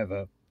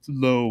a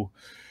low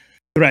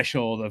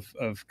threshold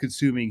of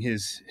consuming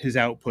his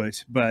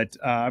output. But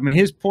I mean,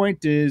 his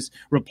point is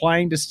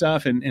replying to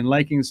stuff and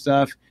liking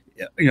stuff,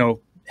 you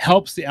know,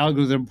 helps the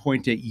algorithm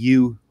point at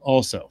you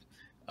also.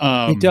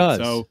 It does.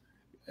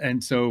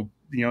 So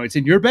you know, it's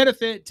in your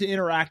benefit to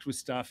interact with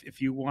stuff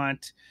if you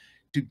want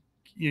to,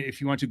 you know,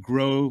 if you want to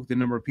grow the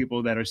number of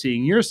people that are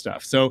seeing your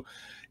stuff. So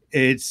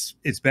it's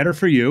better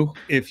for you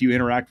if you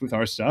interact with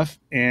our stuff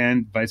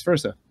and vice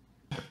versa.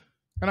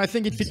 And I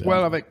think it fits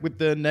well with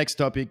the next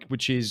topic,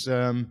 which is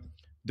the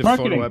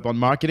follow-up on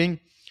marketing.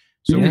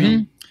 So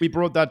we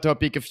brought that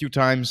topic a few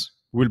times.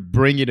 We'll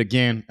bring it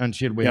again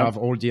until we have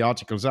all the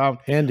articles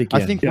out. And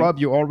again. I think, Rob,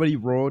 you already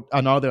wrote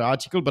another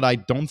article, but I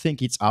don't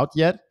think it's out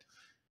yet.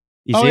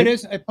 It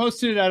is. I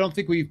posted it. I don't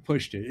think we've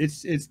pushed it.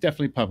 It's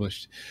definitely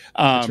published.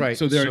 That's right.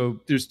 So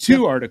there's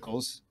two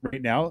articles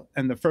right now,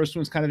 and the first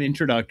one's kind of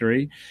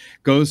introductory,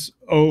 goes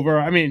over.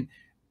 I mean,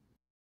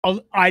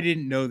 I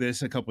didn't know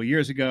this a couple of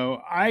years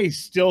ago. I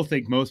still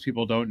think most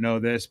people don't know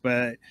this,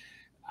 but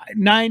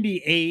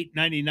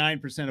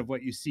 99% of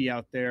what you see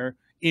out there,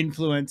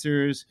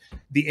 influencers,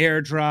 the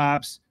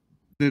airdrops,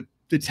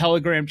 the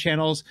Telegram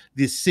channels,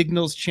 the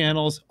Signals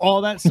channels, all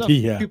that stuff.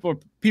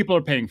 People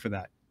are paying for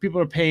that. People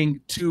are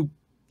paying to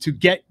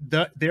get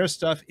their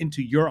stuff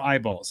into your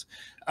eyeballs.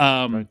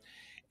 And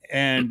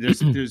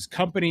there's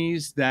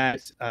companies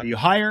that you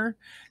hire.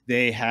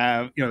 They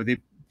have, you know, they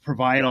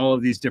provide all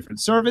of these different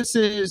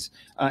services,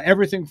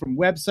 everything from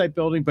website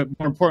building, but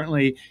more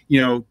importantly, you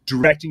know,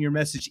 directing your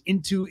message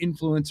into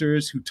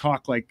influencers who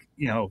talk like,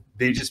 you know,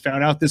 they just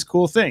found out this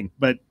cool thing,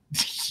 but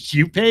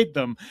you paid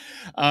them.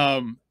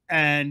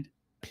 And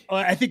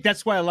I think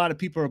that's why a lot of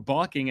people are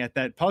balking at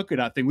that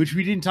Polkadot thing, which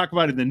we didn't talk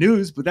about in the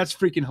news, but that's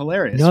freaking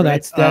hilarious. No,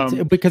 right? that's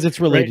because it's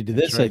related to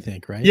this, I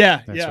think, right?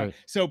 Yeah, that's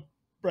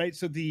right.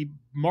 So the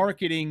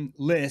marketing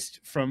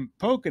list from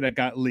Polkadot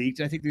got leaked.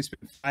 I think they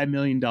spent $5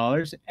 million,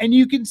 and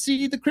you can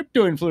see the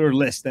crypto influencer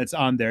list that's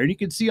on there, and you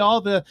can see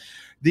all the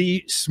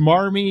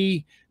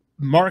smarmy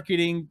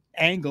marketing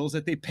angles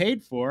that they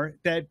paid for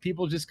that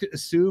people just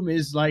assume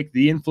is like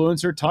the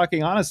influencer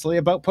talking honestly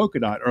about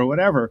Polkadot or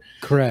whatever.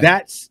 Correct.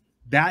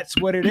 That's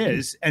what it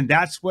is, and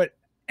that's what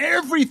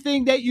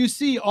everything that you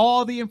see,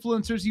 all the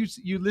influencers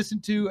you listen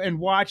to and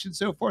watch and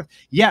so forth.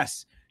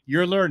 Yes,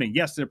 you're learning.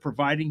 Yes, they're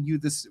providing you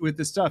this with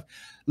this stuff.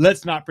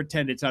 Let's not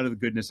pretend it's out of the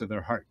goodness of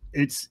their heart.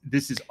 This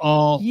is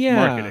all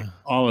marketing.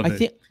 All of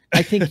it.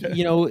 I think,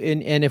 you know,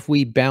 and if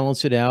we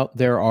balance it out,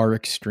 there are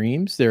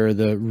extremes. There are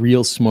the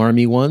real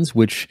smarmy ones,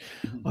 which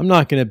I'm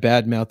not going to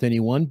badmouth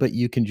anyone, but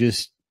you can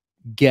just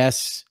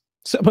guess.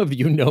 Some of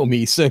you know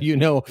me, so you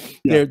know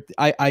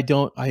I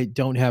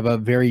don't have a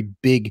very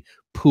big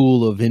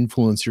pool of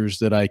influencers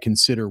that I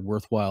consider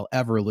worthwhile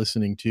ever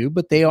listening to,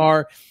 but they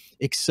are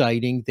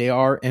exciting, they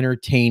are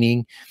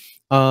entertaining,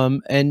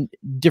 and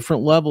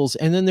different levels.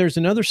 And then there's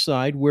another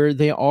side where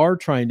they are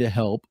trying to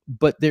help,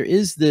 but there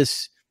is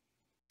this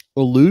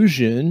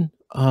illusion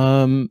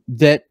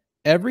that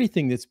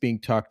everything that's being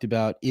talked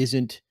about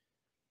isn't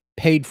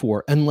paid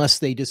for unless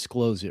they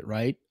disclose it,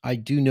 right? I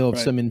do know of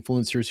some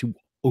influencers who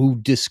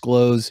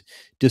disclose.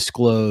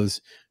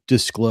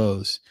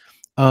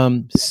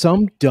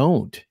 Some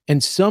don't,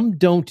 and some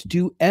don't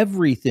do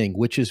everything,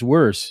 which is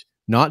worse,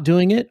 not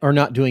doing it or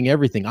not doing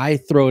everything. I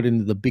throw it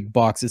into the big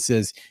box that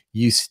says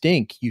you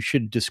stink. You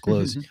should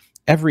disclose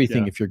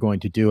everything if you're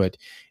going to do it.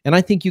 And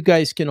I think you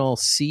guys can all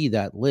see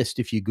that list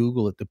if you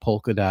Google it, the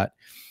Polkadot,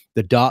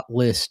 the dot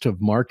list of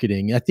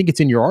marketing. I think it's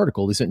in your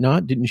article, is it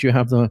not? Didn't you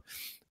have the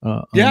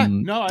a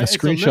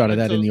screenshot of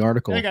that in the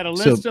article? I got a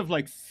list of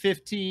like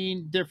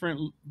 15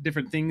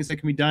 different things that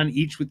can be done,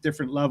 each with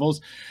different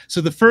levels. So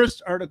the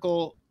first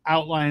article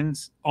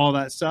outlines all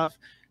that stuff.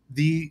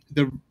 The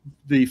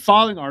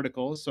following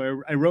articles,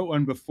 so I wrote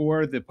one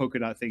before the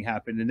Polkadot thing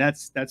happened, and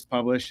that's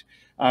published.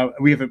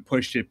 We haven't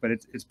pushed it, but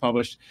it's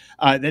published.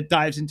 That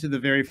dives into the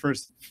very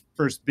first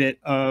bit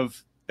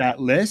of that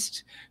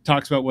list,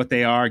 talks about what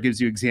they are,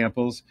 gives you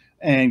examples,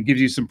 and gives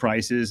you some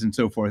prices and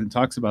so forth, and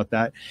talks about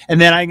that. And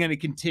then I'm going to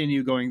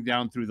continue going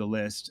down through the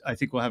list. I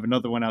think we'll have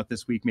another one out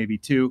this week, maybe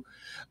two.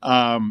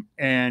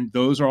 And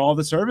those are all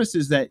the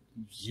services that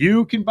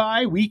you can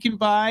buy, we can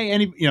buy,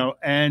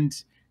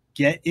 and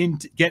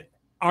get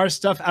our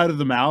stuff out of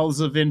the mouths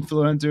of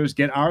influencers,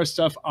 get our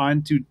stuff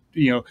onto,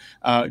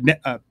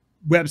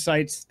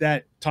 websites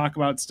that talk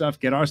about stuff,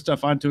 get our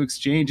stuff onto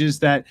exchanges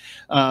that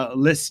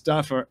list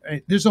stuff. Or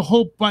there's a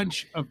whole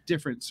bunch of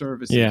different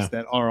services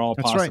that are all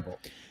possible.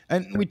 Right.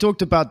 And we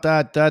talked about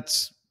that.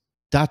 That's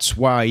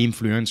why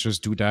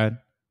influencers do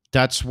that.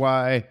 That's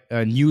why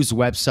news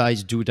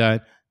websites do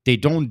that. They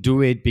don't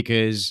do it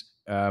because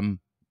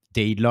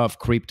they love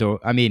crypto.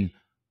 I mean,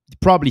 they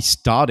probably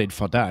started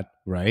for that,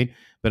 right?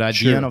 But at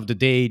the end of the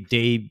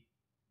day,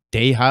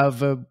 they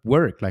have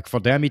work. Like for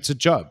them, it's a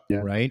job,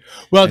 right?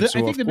 Well, I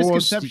think the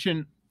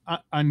misconception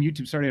on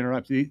YouTube, sorry to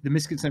interrupt, the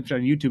misconception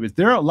on YouTube is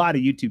there are a lot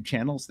of YouTube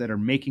channels that are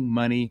making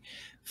money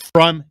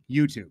from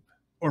YouTube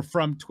or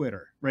from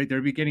Twitter, right? They're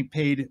getting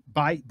paid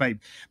by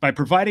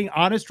providing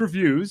honest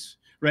reviews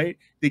right?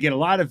 They get a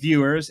lot of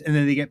viewers, and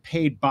then they get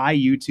paid by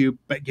YouTube,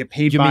 but get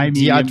paid by the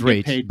Medium, ad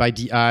rate, by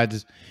the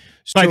ads.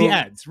 By the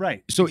ads,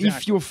 right. So exactly.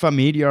 If you're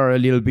familiar a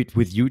little bit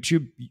with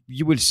YouTube,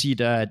 you will see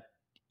that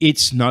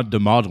it's not the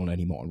model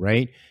anymore,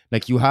 right?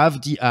 Like you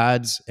have the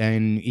ads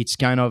and it's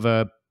kind of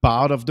a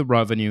part of the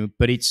revenue,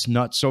 but it's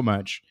not so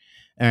much.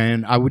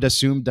 And I would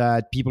assume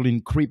that people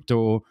in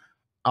crypto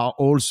are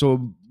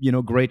also,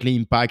 greatly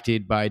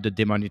impacted by the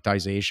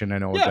demonetization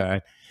and all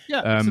that.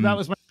 Yeah. So that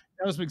was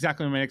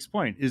exactly my next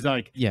point is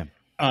like, yeah,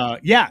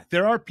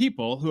 there are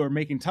people who are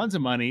making tons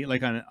of money,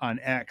 like on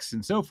X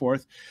and so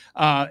forth.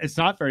 It's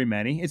not very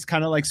many. It's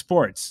kind of like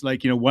sports,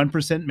 like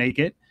 1% make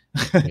it.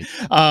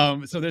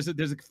 So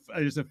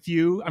there's a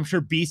few. I'm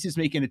sure Beast is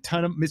making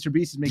Mr.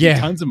 Beast is making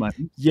tons of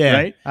money. Yeah,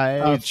 right.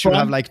 It should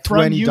have like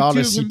 $20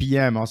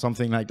 CPM or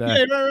something like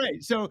that. Yeah,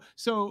 right. So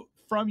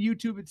from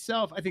YouTube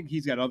itself, I think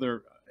he's got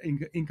other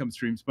income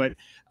streams, but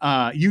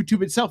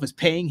YouTube itself is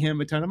paying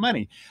him a ton of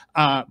money.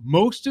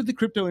 Most of the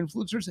crypto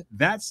influencers,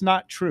 that's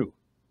not true.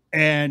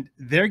 And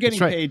they're getting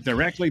paid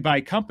directly by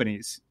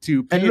companies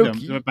to pay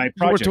them by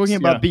projects. We're talking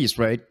about Beast,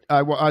 right?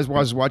 I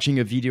was watching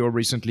a video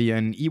recently,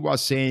 and he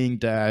was saying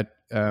that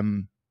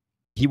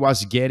he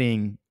was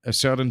getting a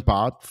certain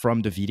part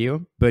from the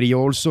video, but he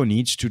also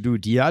needs to do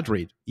the ad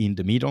rate in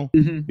the middle,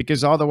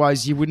 because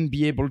otherwise he wouldn't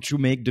be able to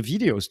make the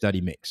videos that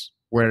he makes,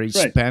 where he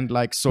spent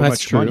like so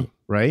much money,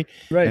 right?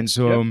 And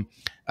so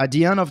at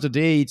the end of the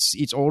day,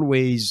 it's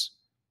always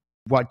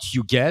what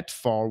you get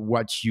for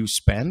what you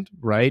spend,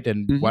 right?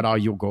 And what are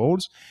your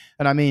goals?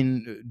 And I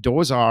mean,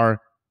 those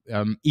are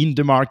in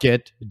the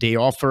market. They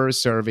offer a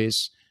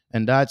service,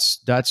 and that's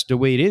the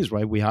way it is,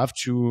 right? We have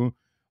to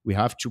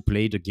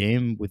play the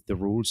game with the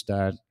rules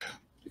that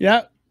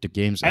the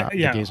games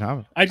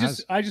have.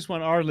 I just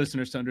want our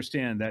listeners to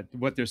understand that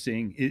what they're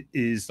seeing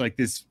is like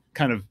this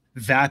kind of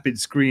vapid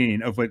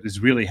screen of what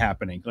is really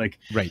happening. Like,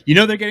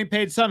 they're getting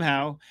paid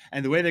somehow,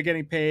 and the way they're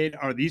getting paid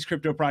are these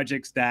crypto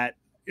projects that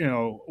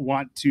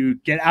want to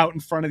get out in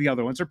front of the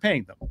other ones are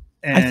paying them.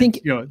 And I think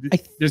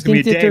there's going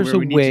to be a day where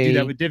we need to do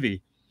that with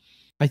Divi.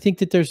 I think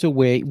that there's a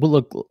way. Well,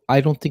 look,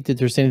 I don't think that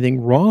there's anything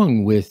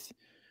wrong with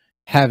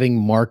having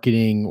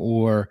marketing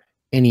or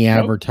any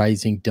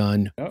advertising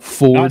done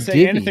for Not saying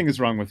Divi. Anything is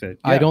wrong with it.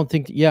 I don't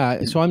think.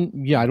 So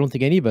I don't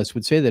think any of us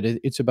would say that.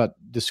 It's about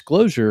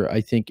disclosure.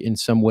 I think in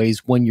some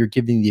ways, when you're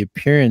giving the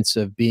appearance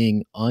of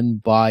being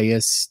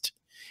unbiased,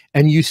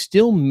 and you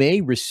still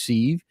may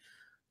receive.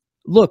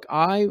 Look,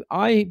 I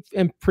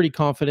am pretty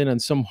confident on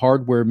some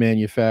hardware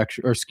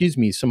manufacturer, or excuse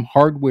me, some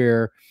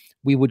hardware,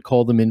 we would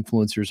call them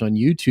influencers on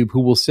YouTube, who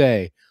will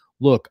say,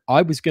 look,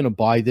 I was going to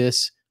buy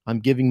this.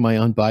 I'm giving my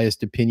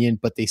unbiased opinion,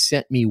 but they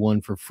sent me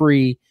one for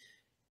free.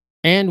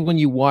 And when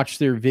you watch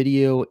their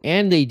video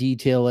and they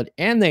detail it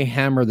and they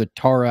hammer the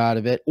tar out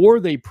of it or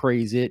they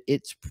praise it,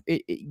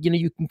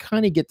 you can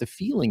kind of get the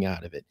feeling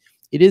out of it.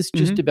 It is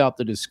just about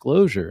the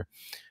disclosure.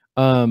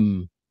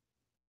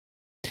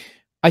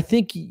 I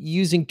think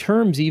using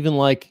terms even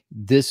like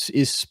this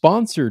is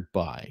sponsored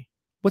by,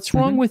 what's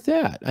wrong with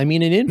that? I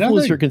mean, an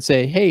influencer can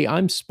say, hey,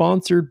 I'm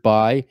sponsored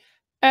by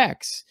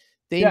X.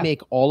 They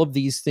make all of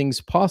these things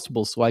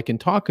possible so I can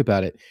talk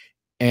about it.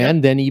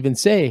 And then even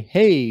say,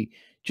 hey,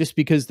 just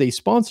because they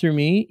sponsor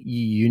me,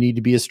 you need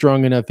to be a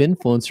strong enough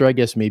influencer. I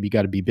guess maybe you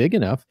got to be big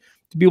enough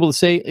to be able to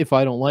say, if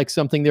I don't like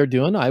something they're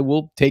doing, I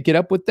will take it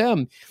up with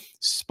them.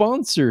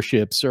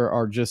 Sponsorships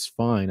are just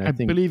fine. I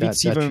believe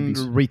it's even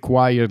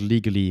required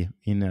legally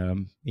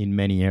in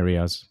many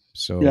areas.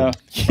 So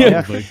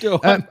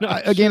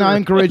again, I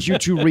encourage you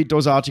to read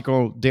those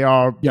articles. They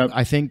are,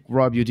 I think,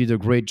 Rob, you did a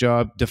great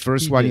job. The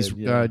first one is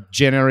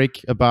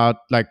generic about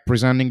like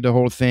presenting the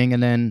whole thing,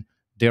 and then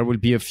there will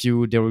be a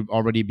few. There will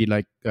already be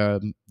like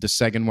the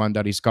second one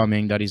that is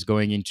coming, that is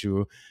going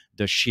into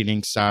the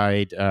shilling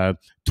side,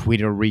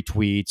 Twitter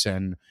retweets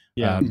and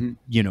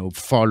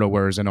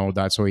followers and all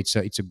that. So it's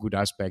a good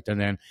aspect.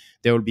 And then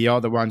there will be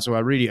other ones. So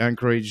I really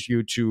encourage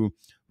you to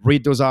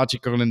read those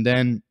articles, and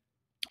then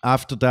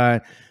after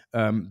that,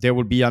 there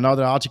will be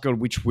another article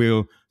which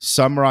will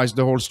summarize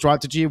the whole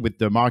strategy with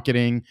the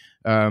marketing,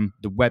 the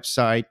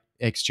website,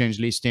 exchange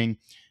listing,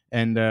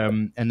 and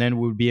then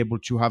we'll be able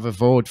to have a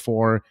vote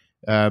for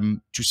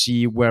to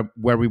see where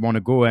we want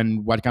to go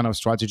and what kind of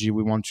strategy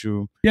we want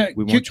to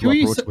approach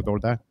with all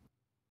that.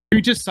 Can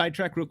we just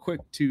sidetrack real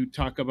quick to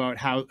talk about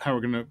how we're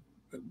gonna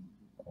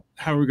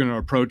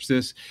approach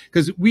this?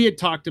 Because we had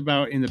talked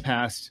about in the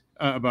past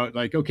about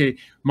like, okay,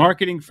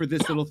 marketing for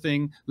this little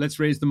thing, let's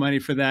raise the money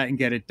for that and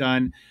get it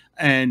done,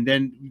 and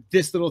then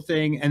this little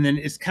thing, and then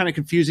it's kind of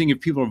confusing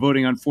if people are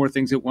voting on 4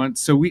 things at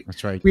once. So we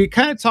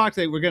kind of talked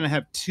that we're going to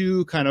have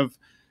two kind of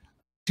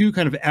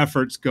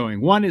efforts going.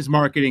 One is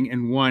marketing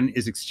and one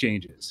is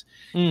exchanges.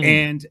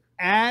 And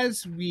I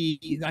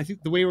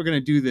think the way we're going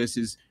to do this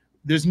is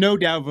there's no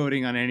DAO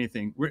voting on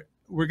anything.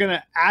 We're going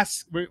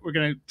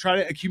to try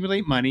to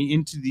accumulate money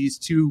into these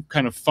 2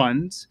 kind of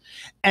funds.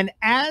 And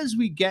as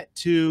we get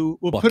to,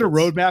 we'll put a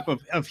roadmap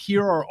of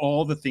here are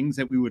all the things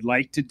that we would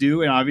like to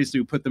do. And obviously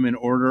we put them in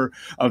order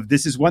of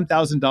this is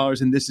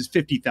 $1,000 and this is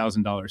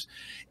 $50,000.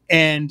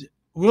 And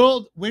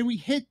when we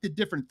hit the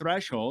different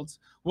thresholds,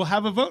 we'll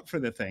have a vote for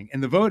the thing.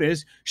 And the vote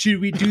is, should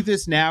we do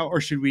this now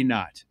or should we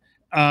not?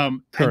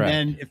 And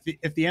then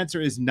if the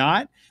answer is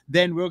not,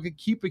 then we'll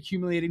keep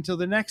accumulating till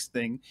the next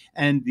thing.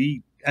 And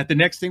at the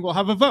next thing, we'll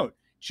have a vote.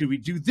 Should we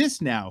do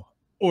this now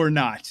or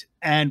not?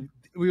 And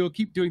we will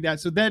keep doing that.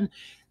 So then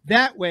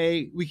that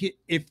way we can,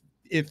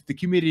 if the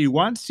community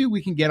wants to,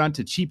 we can get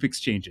onto cheap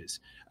exchanges.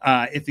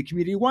 If the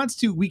community wants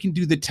to, we can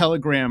do the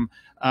Telegram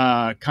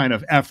kind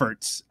of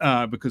efforts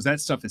because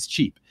that stuff is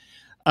cheap.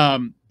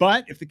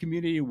 But if the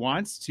community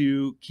wants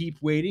to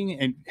keep waiting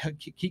and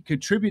keep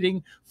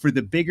contributing for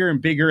the bigger and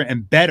bigger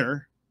and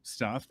better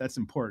stuff, that's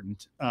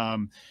important.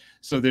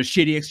 So there's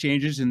shitty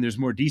exchanges and there's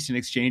more decent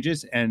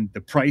exchanges, and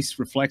the price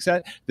reflects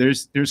that.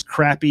 There's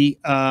crappy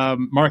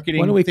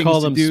marketing. Why don't we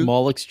call them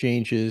small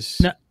exchanges?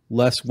 No.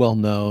 Less well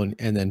known,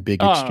 and then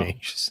big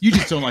exchanges. You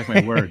just don't like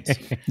my words.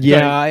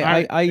 Yeah,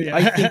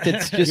 I think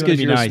that's just because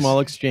you're a small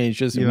exchange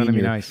doesn't mean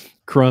you're nice.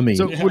 Crummy.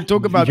 So we'll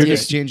talk about the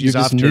exchanges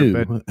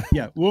after. But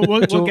yeah,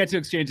 we'll get to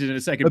exchanges in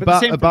a second.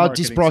 About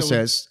this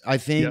process, I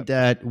think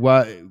that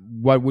what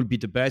would be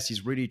the best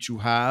is really to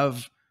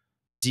have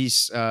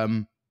this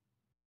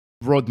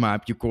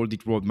roadmap. You called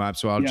it roadmap,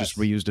 so I'll just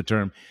reuse the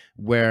term,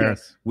 where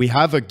we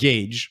have a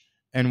gauge.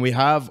 And we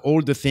have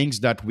all the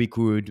things that we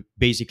could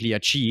basically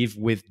achieve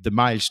with the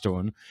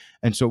milestone.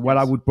 And so what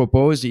I would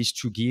propose is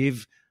to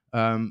give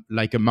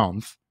like a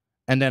month.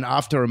 And then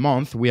after a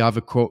month, we have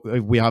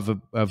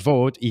a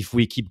vote if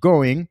we keep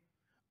going,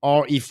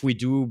 or if we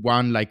do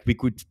one, like we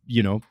could,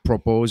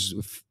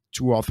 propose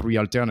 2 or 3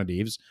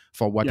 alternatives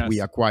for what we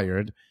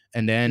acquired.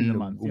 And then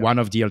one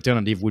of the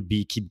alternative would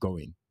be keep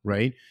going,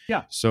 right?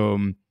 Yeah. So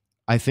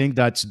I think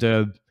that's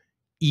the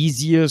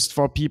easiest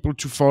for people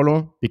to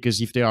follow,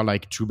 because if there are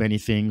like too many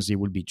things, it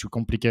will be too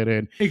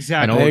complicated.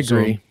 Exactly. And also, I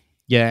agree.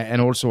 Yeah,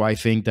 and also I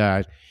think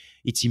that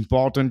it's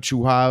important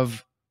to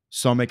have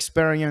some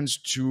experience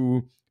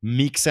to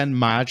mix and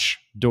match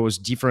those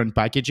different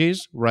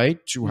packages, right?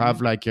 To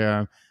have like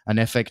an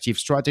effective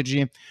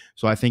strategy.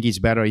 So I think it's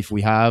better if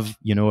we have,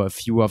 a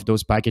few of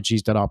those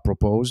packages that are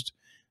proposed,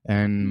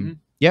 and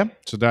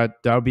so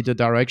that'll be the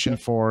direction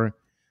for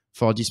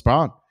this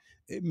part.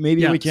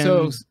 Maybe we can.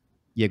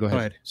 Go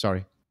ahead.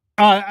 Sorry.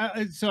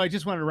 So I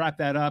just want to wrap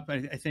that up.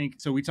 I think,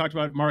 so we talked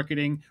about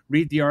marketing,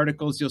 read the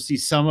articles. You'll see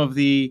some of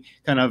the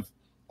kind of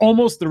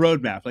almost the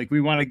roadmap. Like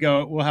we want to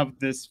go, we'll have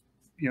this,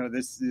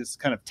 this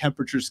kind of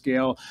temperature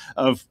scale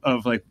of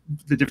like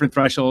the different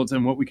thresholds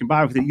and what we can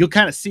buy with it. You'll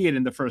kind of see it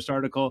in the first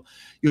article.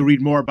 You'll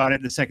read more about it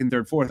in the second,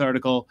 third, fourth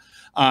article.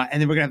 And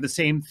then we're gonna have the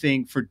same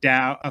thing for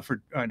DAO,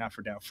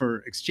 for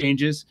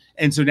exchanges.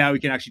 And so now we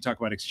can actually talk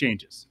about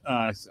exchanges. So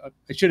I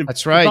should have,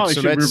 that's right. Probably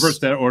should reverse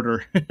that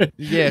order.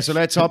 So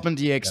let's open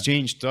the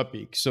exchange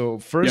topic. So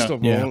first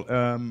of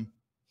all,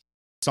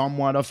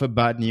 somewhat of a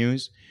bad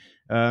news.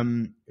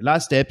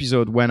 Last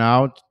episode went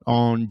out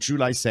on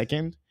July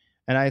 2nd.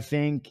 And I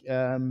think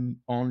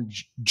on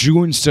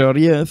June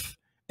 30th,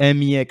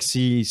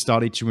 MEXC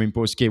started to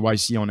impose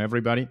KYC on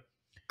everybody.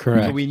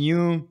 Correct. So we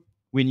knew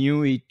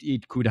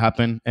it could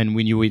happen, and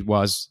we knew it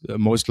was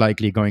most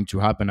likely going to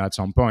happen at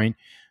some point,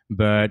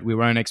 but we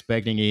weren't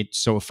expecting it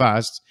so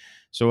fast.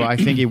 So I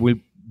think it will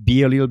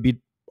be a little bit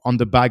on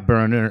the back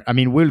burner. I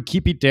mean, we'll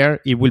keep it there.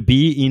 It will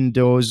be in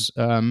those,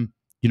 in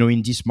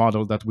this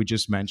model that we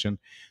just mentioned.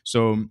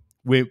 So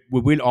we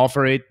will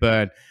offer it,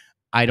 but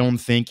I don't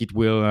think it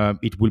will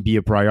be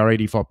a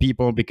priority for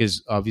people,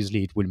 because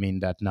obviously it will mean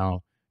that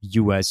now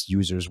US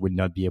users will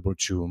not be able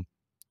to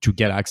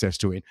get access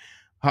to it.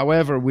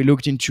 However, we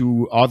looked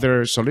into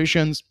other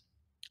solutions,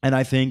 and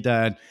I think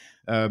that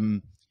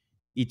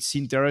it's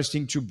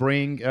interesting to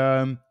bring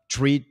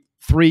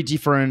three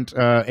different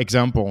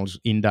examples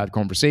in that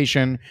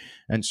conversation.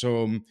 And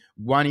so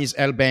one is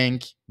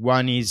LBank,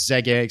 one is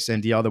ZegX,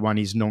 and the other one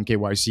is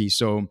non-KYC.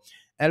 So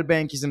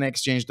LBank is an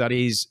exchange that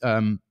is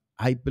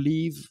I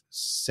believe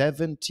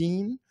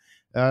 17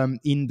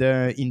 in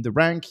the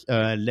rank.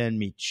 Let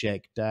me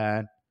check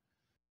that.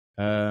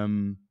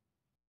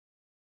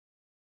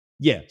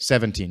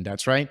 17.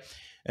 That's right.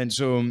 And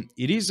so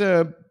it is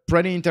a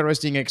pretty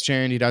interesting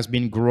exchange. It has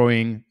been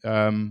growing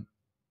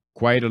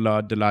quite a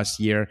lot the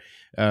last year,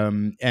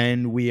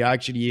 and we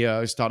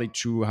actually started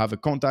to have a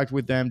contact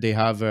with them. They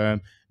have a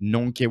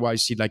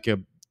non-KYC, like a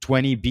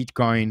 20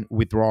 Bitcoin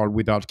withdrawal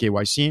without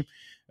KYC.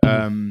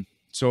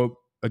 So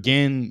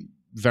again,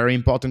 very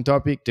important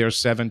topic. They're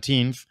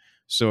 17th,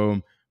 so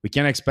we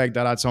can expect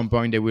that at some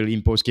point they will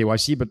impose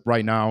KYC, but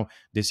right now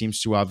they seems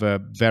to have a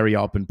very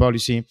open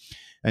policy.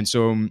 And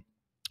so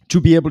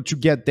to be able to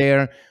get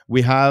there,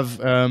 we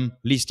have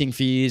listing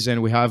fees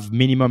and we have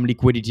minimum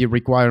liquidity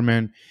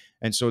requirement.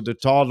 And so the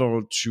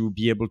total to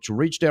be able to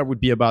reach there would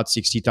be about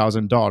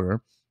 $60,000.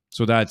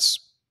 So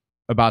that's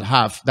about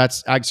half.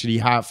 That's actually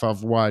half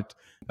of what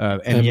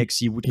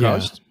MEXC would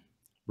cost,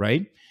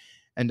 right?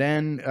 And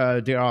then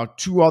there are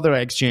 2 other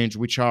exchanges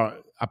which are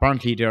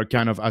apparently they're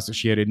kind of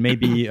associated.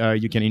 Maybe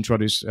you can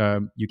introduce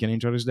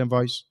them,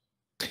 Voice.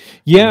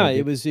 Yeah,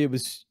 it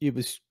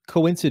was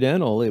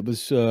coincidental. It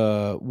was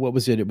what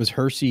was it? It was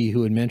Hersey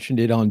who had mentioned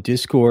it on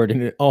Discord,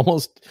 and it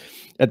almost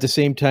at the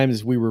same time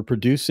as we were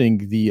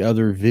producing the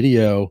other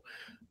video,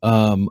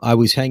 I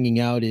was hanging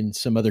out in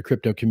some other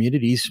crypto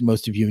communities.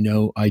 Most of you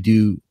know I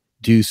do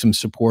some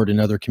support in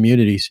other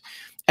communities,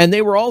 and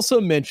they were also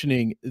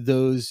mentioning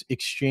those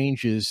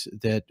exchanges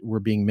that were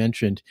being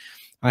mentioned.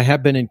 I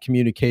have been in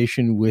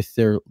communication with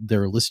their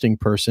listing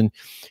person.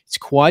 It's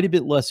quite a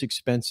bit less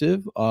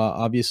expensive,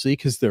 obviously,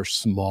 because they're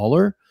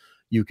smaller.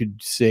 You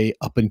could say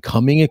up and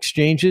coming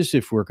exchanges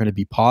if we're going to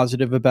be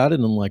positive about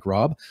it, unlike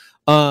Rob.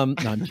 No,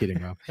 I'm kidding,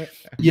 Rob.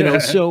 You know,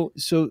 so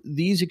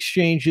these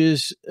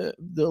exchanges,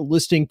 the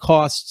listing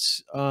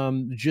costs,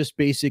 just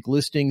basic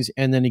listings,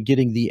 and then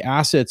getting the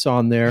assets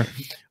on there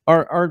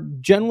are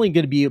generally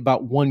going to be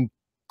about one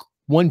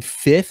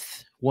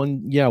sixth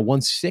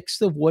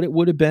of what it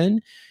would have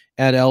been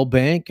at L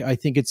Bank. I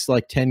think it's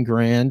like 10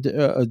 grand,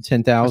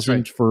 10,000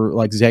 right, for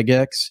like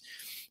ZegX.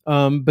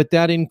 But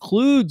that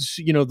includes,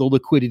 you know, the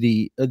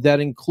liquidity, that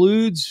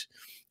includes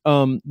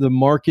the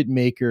market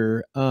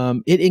maker.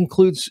 It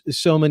includes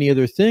so many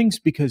other things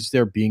because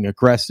they're being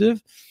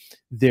aggressive.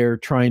 They're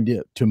trying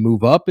to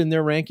move up in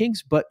their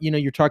rankings. But, you know,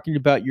 you're talking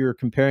about, you're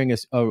comparing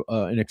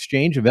an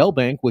exchange of L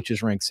Bank, which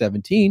is ranked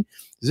 17.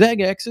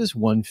 ZegX is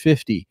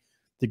 150.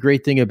 The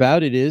great thing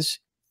about it is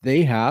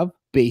they have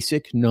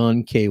basic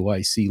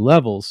non-KYC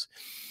levels.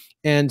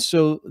 And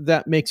so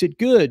that makes it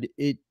good.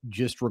 It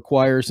just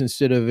requires,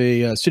 instead of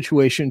a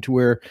situation to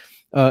where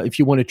if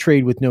you want to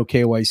trade with no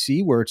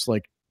KYC, where it's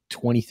like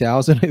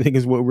 20,000, I think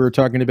is what we were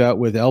talking about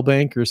with L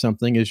Bank or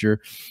something, is your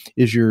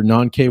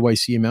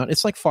non-KYC amount.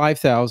 It's like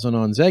 5,000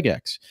 on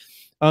ZegX.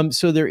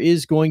 So there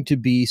is going to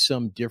be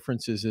some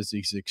differences as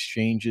these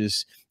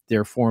exchanges,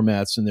 their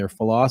formats and their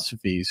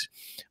philosophies.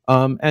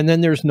 And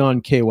then there's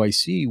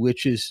non-KYC,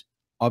 which is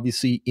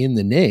obviously in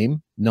the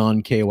name,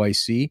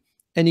 non-KYC,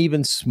 an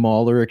even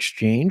smaller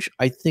exchange.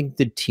 I think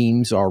the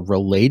teams are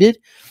related,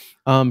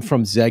 from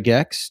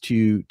ZegX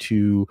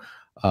to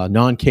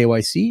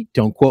non-KYC.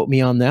 Don't quote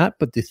me on that,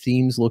 but the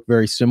themes look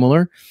very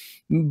similar.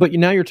 But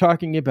now you're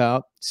talking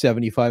about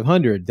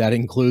 7,500. That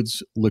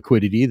includes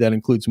liquidity. That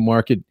includes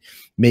market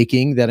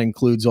making. That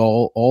includes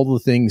all the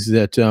things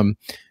that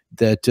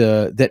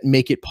that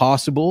make it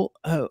possible.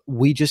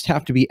 We just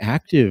have to be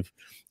active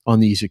on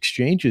these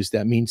exchanges.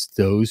 That means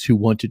those who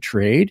want to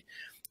trade,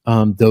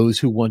 those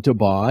who want to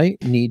buy,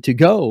 need to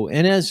go.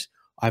 And as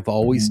I've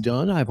always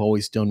done, I've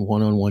always done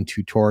one-on-one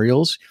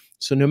tutorials.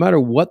 So no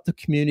matter what the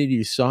community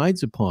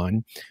decides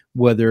upon,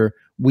 whether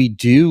we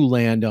do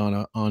land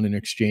on an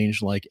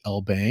exchange like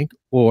L Bank,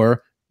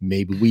 or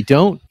maybe we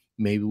don't,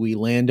 maybe we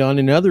land on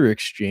another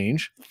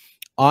exchange,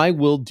 I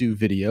will do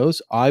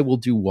videos. I will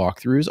do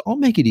walkthroughs. I'll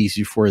make it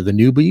easy for the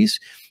newbies.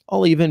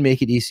 I'll even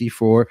make it easy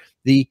for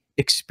the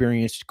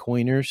experienced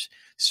coiners.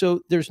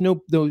 So there's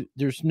no,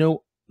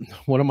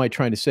 what am I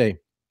trying to say?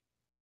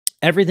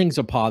 Everything's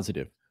a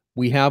positive.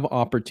 We have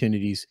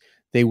opportunities.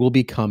 They will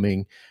be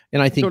coming.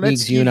 And I think,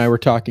 Meeks, you and I were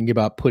talking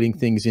about putting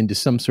things into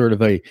some sort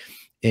of a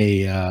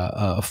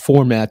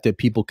format that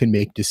people can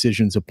make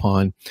decisions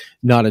upon,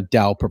 not a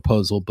DAO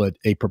proposal, but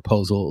a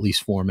proposal, at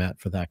least format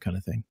for that kind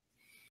of thing.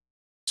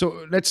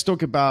 So let's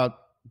talk about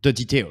the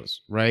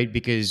details, right?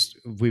 Because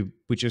we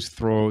just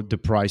throw the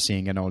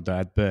pricing and all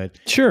that, but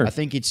sure, I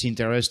think it's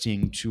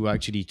interesting to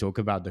actually talk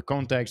about the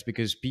context,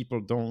 because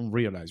people don't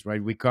realize,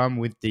 right? We come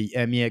with the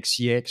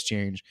MEXC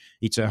exchange,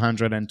 it's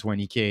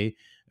 120K.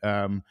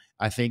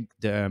 I think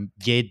the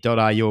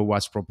Gate.io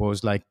was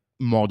proposed like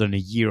more than a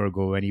year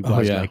ago, and it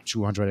was like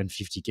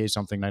 250K,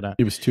 something like that.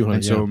 It was 200.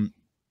 And so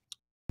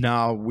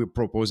now we're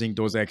proposing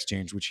those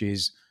exchange, which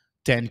is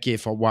 10K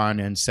for one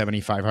and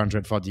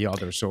 7,500 for the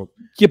other. So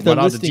what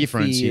are the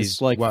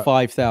differences? Like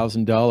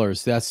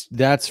 $5,000.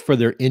 That's for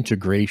their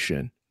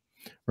integration,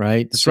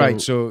 right? That's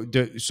right. So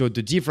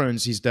the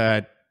difference is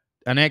that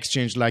an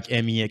exchange like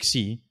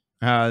MEXC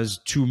has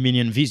 2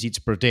 million visits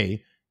per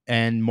day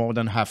and more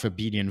than 500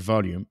 million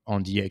volume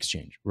on the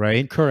exchange,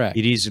 right? Correct.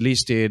 It is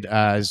listed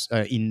as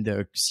in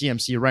the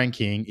CMC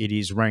ranking, it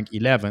is ranked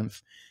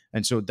 11th,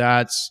 and so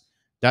that's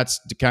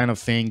the kind of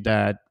thing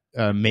that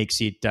makes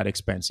it that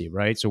expensive,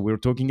 right? So we're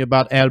talking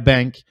about L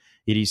Bank.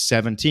 It is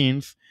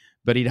 17th,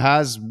 but it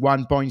has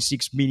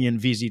 1.6 million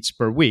visits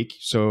per week.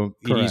 So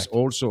it is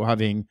also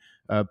having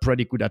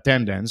pretty good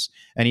attendance,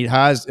 and it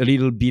has a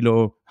little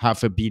below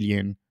 500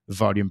 million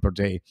volume per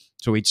day.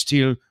 So it's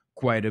still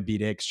quite a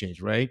big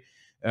exchange, right?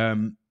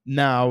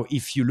 Now,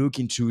 if you look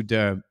into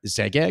the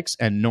ZegX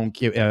and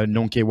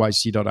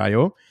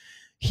non-KYC.io,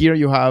 here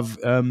you have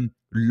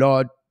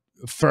lot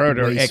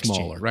further exchange,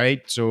 smaller,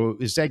 right? So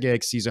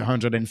ZegX is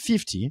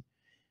 150.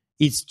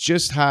 It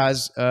just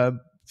has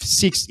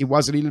it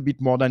was a little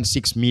bit more than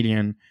 6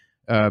 million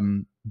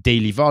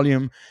daily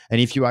volume. And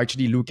if you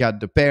actually look at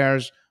the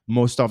pairs,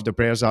 most of the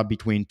pairs are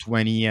between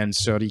 20 and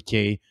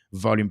 30K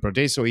volume per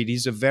day. So it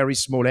is a very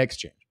small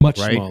exchange. Much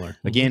right? Smaller.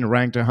 Again,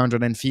 ranked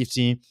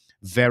 150,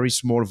 very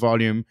small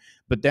volume.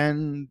 But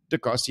then the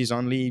cost is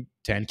only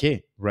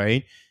 10K,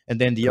 right?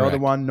 And then the other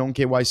one,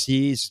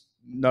 non-KYC, is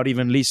not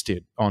even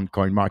listed on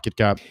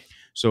CoinMarketCap.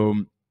 So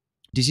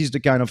this is the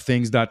kind of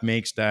things that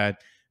makes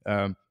that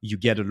you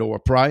get a lower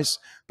price.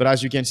 But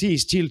as you can see,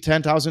 it's still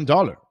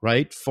 $10,000,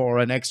 right? For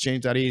an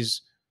exchange that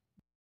is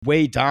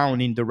way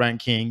down in the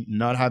ranking,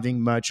 not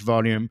having much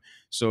volume.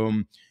 So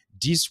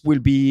this will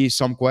be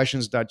some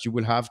questions that you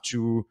will have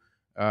to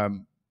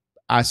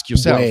ask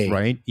yourself,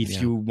 right?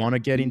 If you want to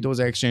get in those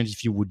exchanges,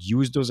 if you would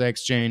use those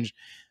exchange.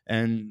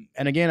 And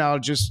again, I'll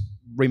just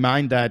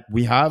remind that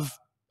we have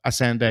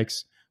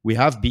Ascendex, we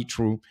have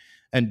Bitrue,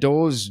 and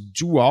those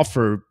do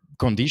offer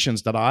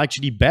conditions that are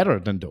actually better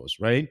than those,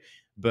 right?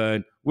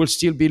 But we'll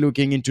still be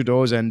looking into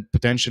those and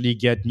potentially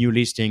get new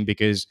listing,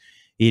 because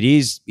it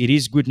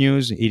is good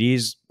news. It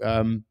is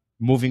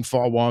moving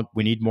forward.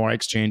 We need more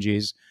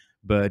exchanges,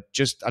 but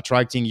just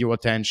attracting your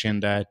attention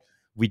that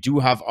we do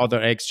have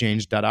other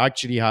exchanges that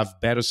actually have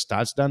better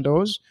stats than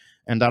those,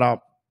 and that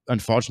are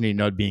unfortunately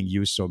not being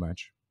used so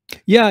much.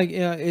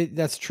 Yeah,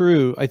 that's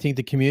true. I think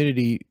the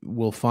community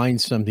will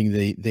find something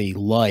they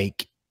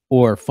like,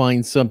 or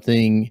find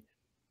something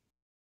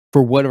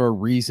for whatever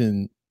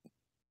reason,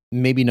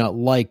 maybe not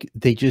like,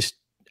 they just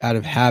out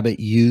of habit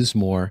use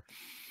more.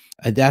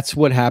 That's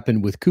what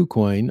happened with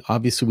KuCoin.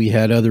 Obviously, we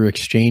had other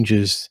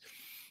exchanges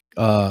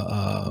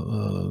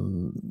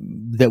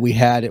that we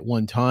had at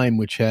one time,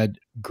 which had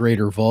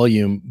greater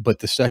volume. But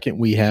the second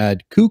we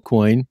had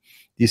KuCoin,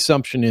 the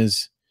assumption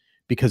is,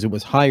 because it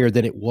was higher,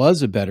 that it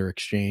was a better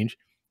exchange,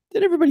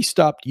 then everybody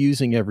stopped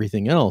using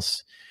everything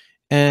else.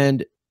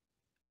 And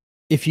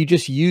if you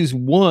just use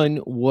one,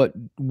 what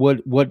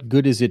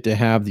good is it to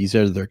have these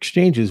other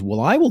exchanges?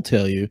 Well, I will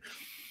tell you,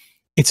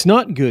 it's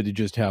not good to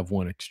just have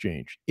one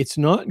exchange. It's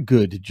not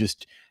good to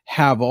just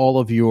have all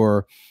of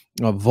your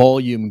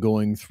volume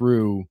going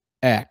through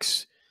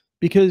X,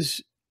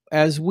 because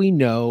as we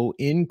know,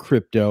 in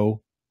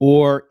crypto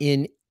or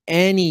in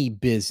any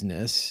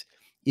business,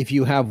 if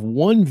you have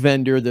one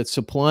vendor that's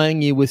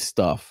supplying you with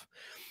stuff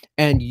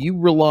and you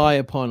rely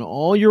upon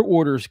all your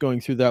orders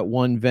going through that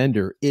one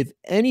vendor, if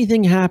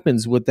anything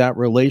happens with that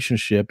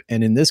relationship,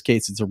 and in this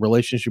case, it's a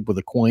relationship with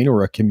a coin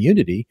or a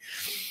community,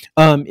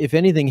 if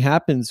anything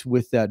happens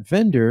with that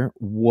vendor,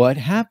 what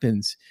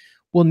happens?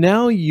 Well,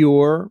 now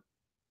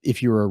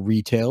if you're a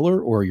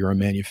retailer or you're a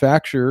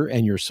manufacturer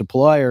and your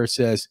supplier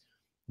says,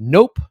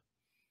 nope,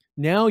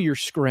 now you're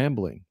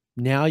scrambling.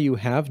 Now you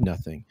have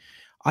nothing.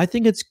 I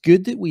think it's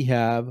good that we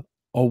have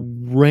a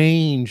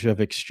range of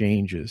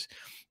exchanges,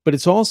 but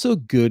it's also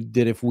good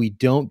that if we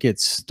don't get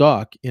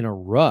stuck in a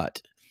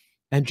rut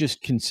and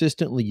just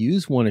consistently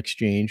use one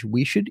exchange,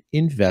 we should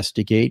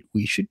investigate,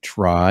 we should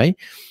try,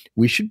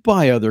 we should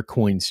buy other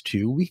coins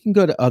too. We can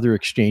go to other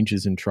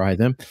exchanges and try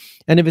them.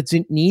 And if it's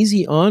an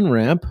easy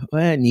on-ramp,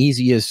 and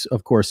easy is,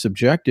 of course,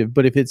 subjective,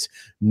 but if it's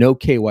no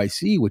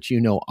KYC, which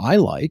I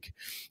like,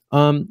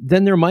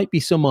 then there might be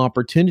some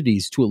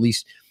opportunities to at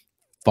least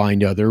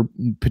find other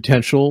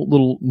potential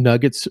little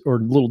nuggets or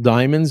little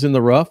diamonds in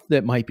the rough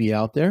that might be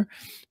out there,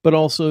 but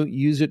also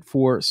use it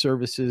for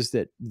services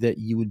that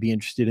you would be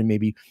interested in,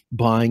 maybe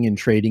buying and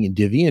trading in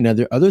Divi and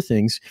other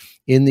things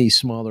in these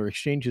smaller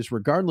exchanges,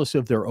 regardless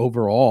of their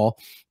overall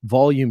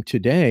volume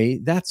today.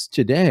 That's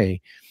today.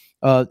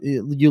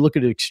 You look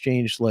at an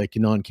exchange like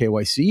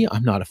non-KYC.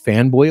 I'm not a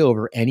fanboy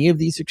over any of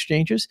these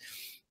exchanges,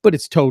 but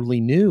it's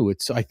totally new.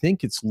 I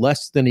think it's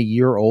less than a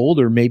year old,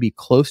 or maybe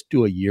close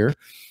to a year.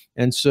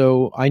 And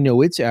so I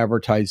know it's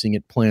advertising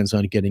it plans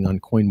on getting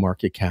on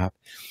CoinMarketCap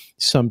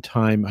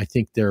sometime. I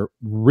think their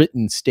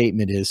written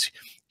statement is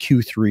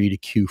Q3 to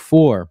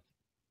Q4.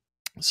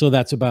 So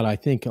that's about, I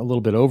think, a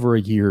little bit over a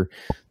year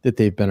that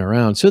they've been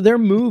around. So they're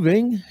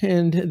moving,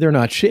 and they're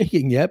not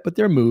shaking yet, but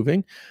they're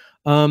moving.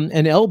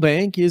 And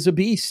L-Bank is a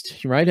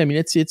beast, right? I mean,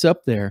 it's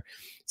up there.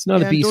 It's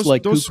not a beast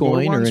like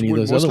KuCoin or any of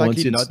those other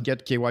ones. It's not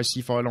get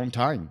KYC for a long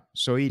time.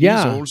 So it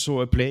is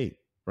also a play.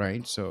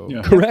 Right. So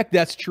correct.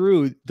 That's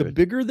true. The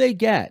bigger they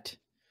get,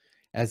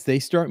 as they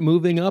start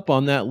moving up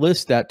on that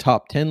list, that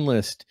top 10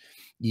 list,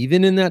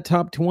 even in that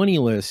top 20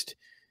 list,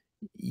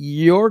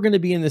 you're going to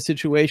be in the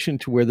situation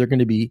to where they're going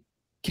to be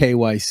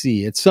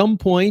KYC at some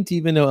point.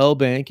 Even though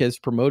L-Bank has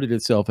promoted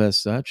itself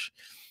as such,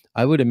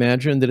 I would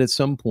imagine that at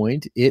some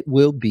point it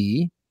will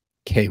be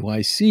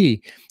KYC,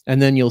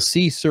 and then you'll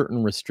see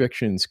certain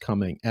restrictions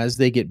coming as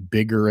they get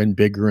bigger and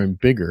bigger and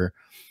bigger.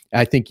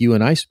 I think you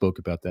and I spoke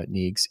about that,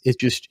 Neegs.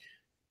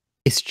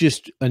 It's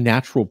just a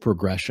natural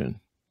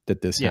progression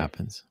that this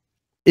happens.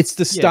 It's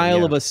the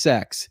style of a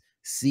CEX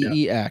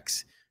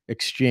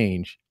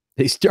exchange.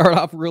 They start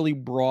off really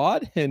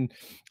broad and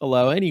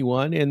allow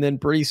anyone, and then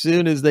pretty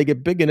soon, as they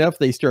get big enough,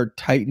 they start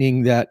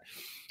tightening that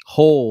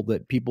hole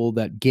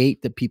that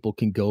gate that people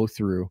can go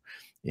through.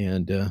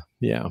 And And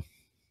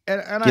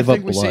I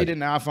think we say it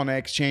enough on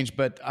exchange,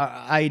 but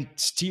I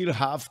still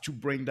have to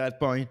bring that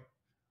point.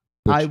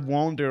 I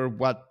wonder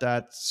what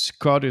that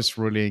SCOTUS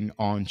ruling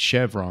on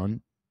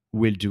Chevron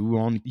will do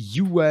on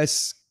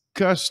US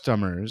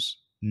customers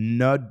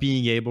not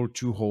being able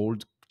to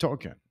hold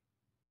token.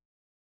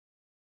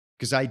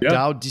 Because I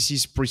doubt this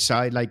is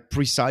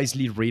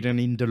precisely written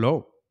in the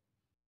law.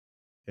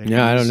 And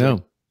I don't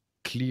know.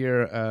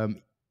 Clear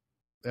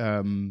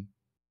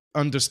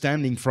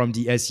understanding from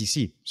the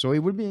SEC. So it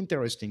would be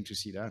interesting to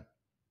see that.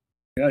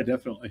 Yeah,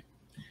 definitely.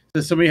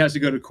 So somebody has to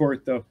go to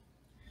court, though.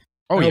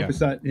 Oh, I yeah. hope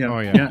it's not, Oh,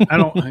 yeah. Yeah.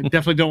 I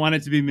definitely don't want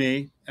it to be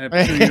me. I'm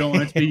sure you don't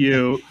want it to be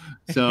you.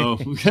 So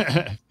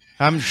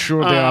I'm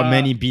sure there are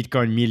many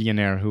Bitcoin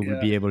millionaires who will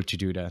be able to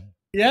do that.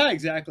 Yeah,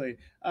 exactly.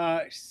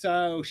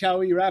 So shall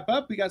we wrap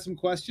up? We got some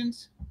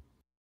questions.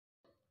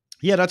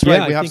 Yeah, that's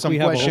right. We have some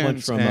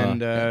questions from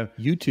and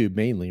YouTube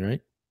mainly,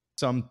 right?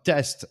 Some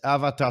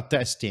avatar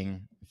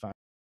testing.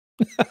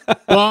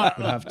 Well,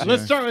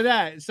 let's start with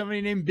that. Somebody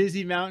named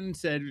Busy Mountain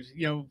said,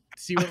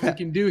 see what we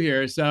can do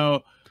here.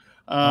 So,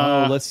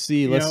 let's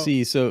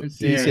see. So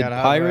he said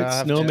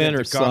pirate, snowman,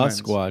 or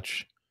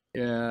Sasquatch.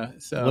 Yeah.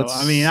 So let's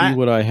see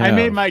what I have.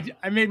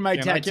 I made my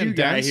tattoo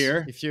guy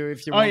here. If you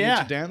want me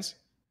to dance,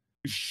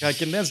 I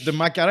can dance the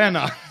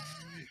Macarena.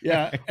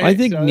 Yeah. I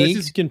think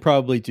Meeks can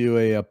probably do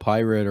a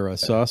pirate or a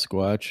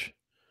Sasquatch.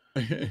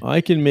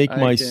 I can make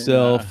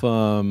myself.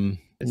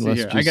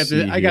 Let's just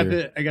I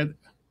got.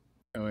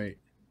 Oh wait.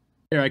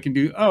 Here I can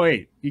do. Oh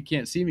wait, you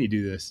can't see me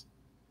do this.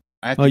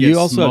 I have to you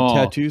also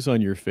have tattoos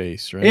on your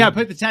face, right? Yeah, I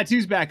put the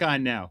tattoos back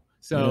on now.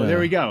 So there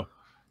we go.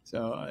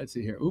 So let's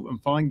see here. Ooh, I'm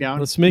falling down.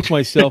 Let's make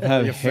myself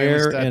have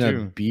hair and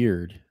a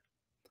beard.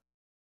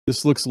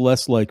 This looks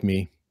less like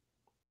me.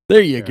 There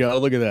you go.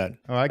 Look at that.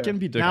 Oh, I can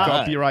be the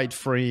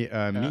copyright-free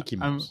Mickey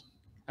Mouse.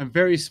 I'm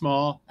very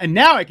small, and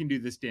now I can do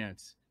this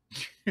dance.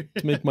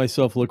 To make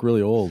myself look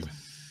really old.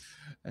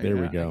 There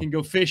we go. I can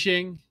go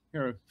fishing,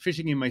 or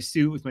fishing in my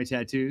suit with my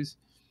tattoos.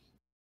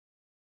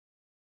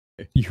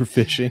 You're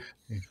fishing?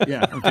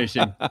 Yeah, I'm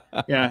fishing.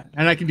 Yeah,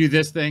 and I can do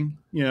this thing,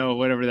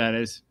 whatever that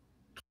is.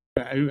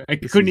 I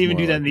couldn't even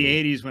do that in the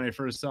 80s when I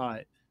first saw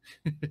it.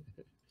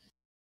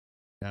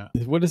 Yeah.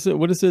 What is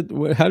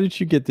it? How did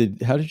you get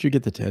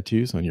the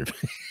tattoos on your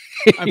face?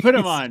 I put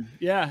them on.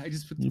 Yeah, I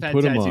just put the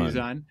tattoos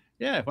on.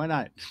 Yeah, why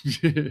not?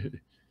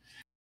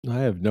 I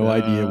have no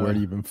idea where to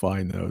even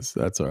find those.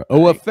 That's all right.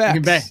 Oh,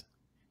 effects.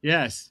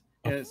 Yes.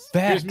 Effects.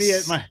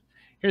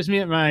 Here's me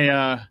at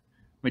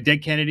my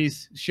Dead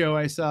Kennedys show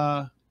I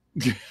saw.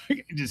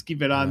 Just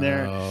keep it on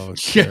there. Oh,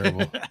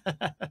 terrible.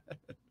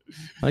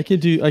 I can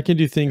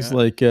do things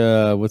like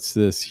what's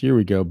this? Here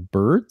we go.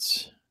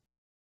 Birds.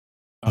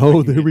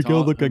 Oh, there we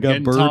go. Look, I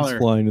got birds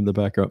flying in the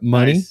background.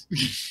 Money.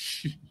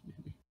 Nice.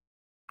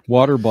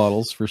 Water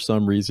bottles for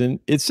some reason.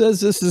 It says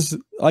this is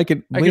I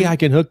can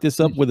hook this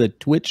up with a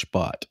Twitch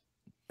bot.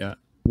 Yeah.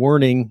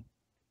 Warning.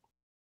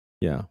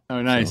 Yeah.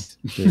 Oh, nice.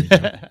 So,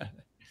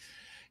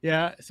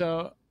 yeah.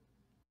 So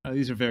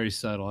these are very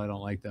subtle. I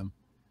don't like them.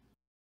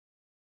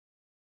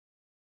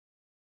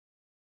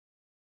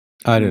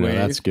 I don't know.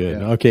 That's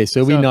good. Yeah. Okay,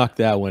 so we knocked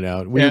that one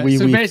out.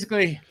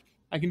 Basically,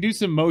 I can do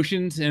some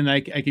motions and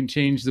I can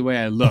change the way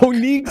I look. Oh,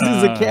 Neeks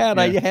is a cat.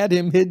 Yeah. I had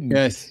him hidden.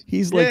 Yes.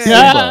 He's like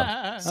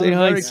Simba. Say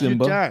hi,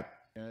 Simba.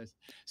 Yes.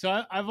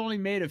 So I've only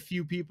made a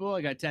few people.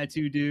 I got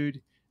Tattoo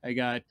Dude. I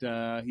got,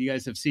 you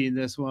guys have seen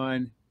this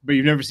one, but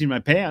you've never seen my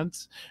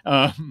pants.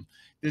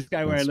 This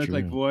guy where I look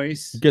like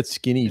Voice. You get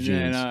skinny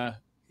jeans.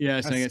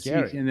 Yes, I got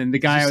scary. And then the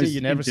guy I was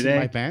you never today. See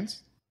my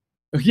pants?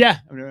 Yeah.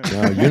 No,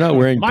 you're not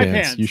wearing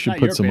pants. You should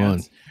put some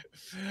on.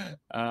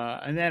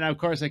 And then, of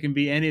course, I can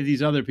be any of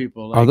these other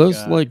people. Like, are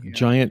those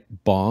giant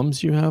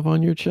bombs you have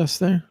on your chest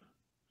there?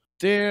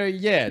 They're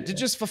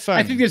just for fun.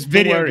 I think there's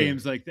video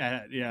games like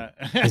that. Yeah.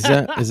 Is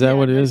that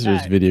what it is?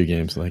 There's video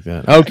games like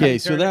that. Okay,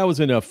 so that was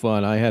enough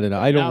fun. I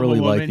don't really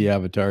like the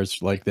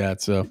avatars like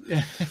that. So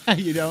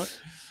you don't.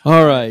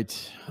 All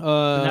right.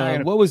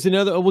 What was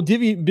another? Well,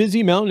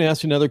 Busy Mountain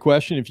asked another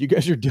question. If you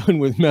guys are done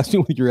with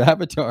messing with your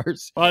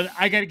avatars, well,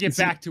 I got to get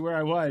back to where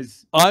I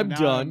was. I'm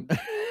done.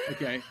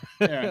 Okay.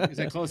 Yeah. Is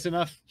that close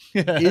enough?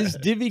 Is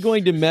Divi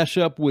going to mesh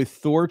up with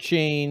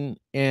Thorchain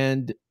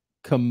and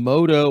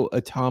Komodo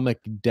atomic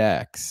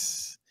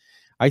DEX?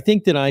 I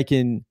think that I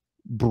can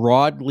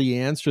broadly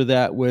answer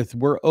that with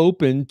we're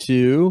open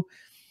to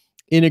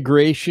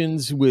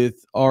integrations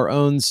with our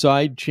own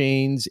side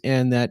chains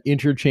and that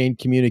interchain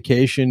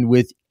communication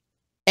with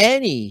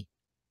any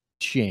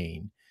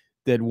chain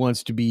that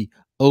wants to be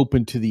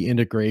open to the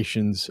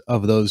integrations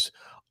of those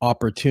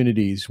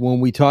opportunities. When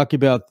we talk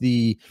about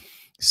the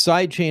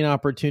side chain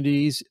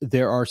opportunities,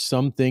 there are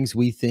some things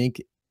we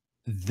think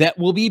that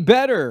will be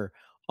better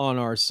on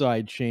our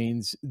side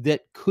chains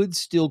that could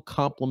still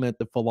complement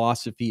the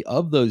philosophy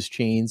of those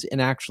chains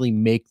and actually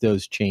make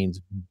those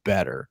chains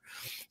better.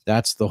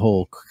 That's the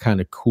whole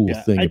kind of cool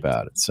thing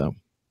about it. So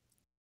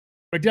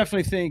I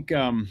definitely think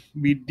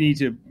we need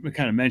to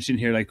kind of mention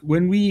here, like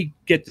when we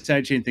get the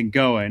sidechain thing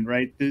going,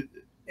 right,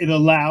 it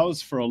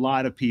allows for a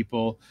lot of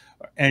people,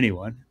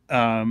 anyone,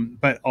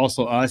 but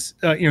also us,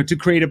 to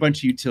create a bunch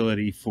of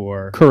utility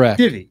for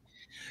Divi.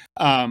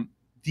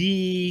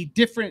 The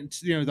different,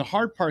 the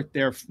hard part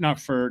there, not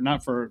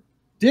for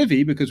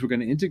Divi, because we're going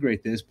to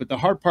integrate this, but the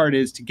hard part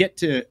is to get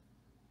to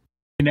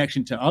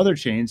connection to other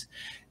chains,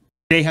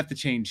 they have to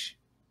change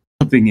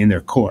something in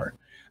their core.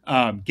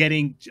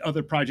 Getting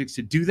other projects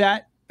to do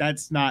that,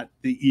 that's not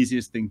the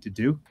easiest thing to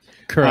do.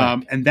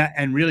 Correct.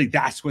 And really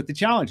that's what the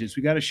challenge is.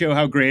 We got to show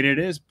how great it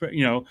is. Got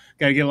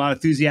to get a lot of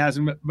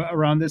enthusiasm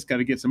around this. Got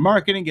to get some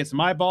marketing, get some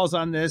eyeballs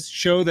on this.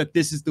 Show that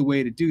this is the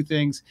way to do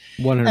things.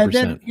 100%. And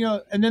then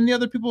and then the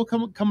other people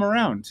will come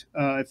around.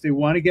 If they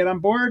want to get on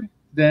board,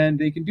 then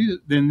they can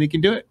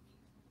do it.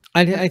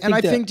 I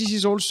think this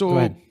is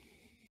also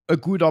a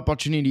good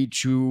opportunity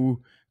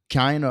to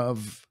kind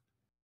of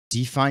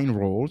define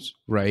roles,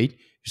 right?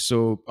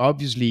 So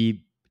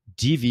obviously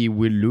Divi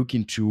will look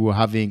into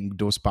having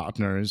those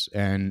partners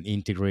and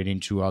integrate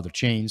into other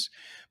chains,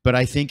 but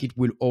I think it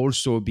will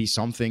also be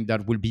something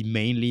that will be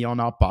mainly on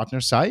our partner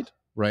side,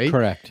 right?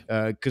 Correct.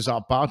 Because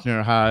our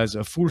partner has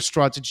a full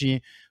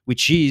strategy,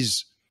 which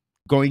is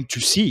going to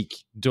seek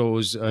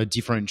those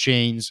different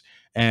chains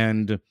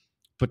and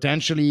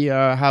potentially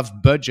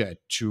have budget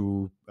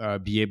to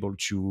be able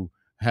to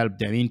help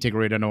them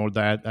integrate and all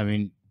that. I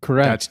mean,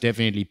 correct. That's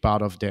definitely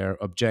part of their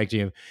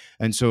objective.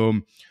 And so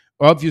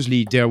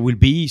obviously there will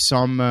be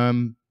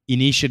some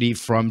initiative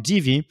from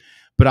Divi,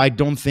 but I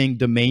don't think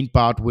the main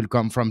part will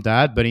come from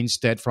that, but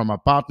instead from a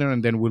partner,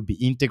 and then will be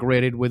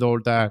integrated with all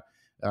that.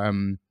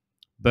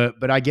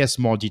 But I guess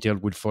more detail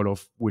will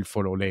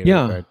follow later.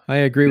 Yeah, but, I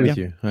agree with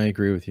you. I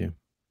agree with you.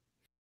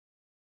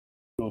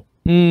 Cool.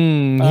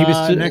 He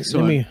was next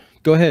one.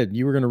 Go ahead.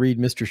 You were going to read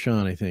Mr.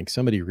 Sean, I think.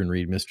 Somebody were going to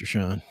read Mr.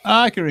 Sean.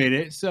 I can read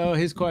it. So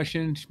his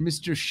question,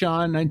 Mr.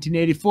 Sean,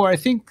 1984. I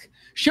think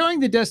showing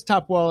the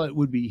desktop wallet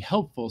would be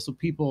helpful so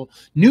people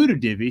new to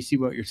Divi see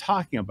what you're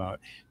talking about.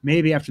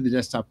 Maybe after the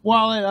desktop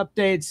wallet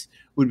updates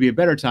would be a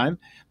better time.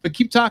 But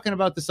keep talking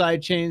about the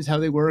side chains, how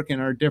they work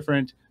and are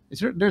different.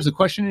 There's a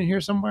question in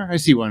here somewhere? I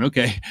see one.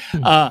 Okay.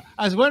 I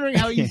was wondering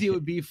how easy it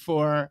would be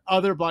for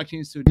other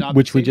blockchains to adopt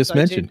which we just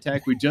mentioned.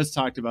 Tech. We just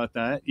talked about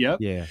that.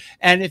 Yep. Yeah.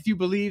 And if you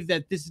believe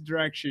that this is the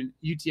direction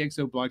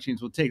UTXO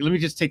blockchains will take, let me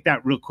just take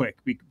that real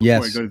quick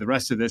before I go to the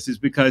rest of this, is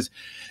because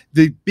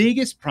the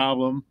biggest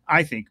problem,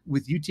 I think,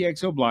 with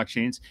UTXO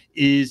blockchains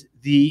is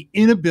the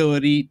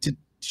inability to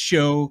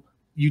show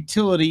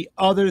utility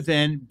other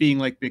than being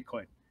like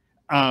Bitcoin.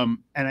 And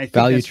I think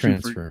value that's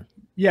transfer.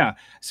 Yeah.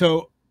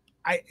 So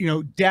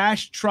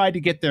Dash tried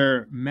to get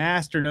their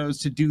master nodes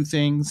to do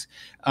things.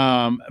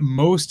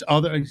 Most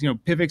other,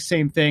 Pivx,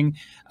 same thing.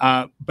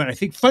 But I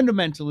think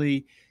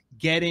fundamentally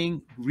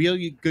getting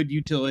really good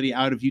utility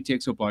out of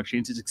UTXO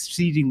blockchains is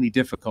exceedingly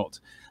difficult,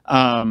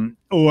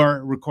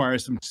 or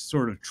requires some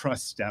sort of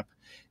trust step.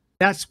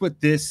 That's what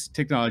this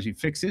technology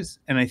fixes.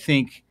 And I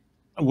think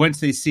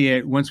once they see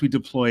it, once we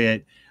deploy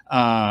it,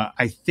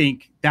 I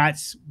think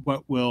that's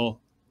what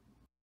will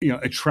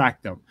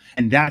attract them.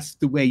 And that's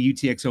the way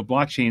UTXO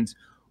blockchains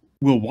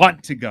will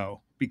want to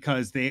go,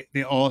 because they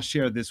all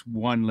share this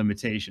one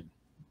limitation.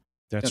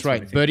 That's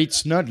right. But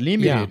it's not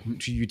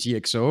limited to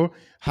UTXO.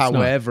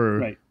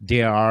 However,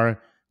 they are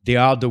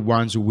the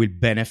ones who will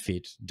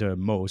benefit the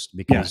most,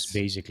 because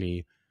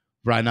basically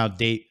right now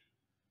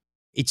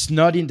it's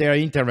not in their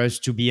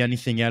interest to be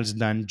anything else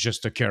than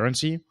just a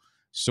currency.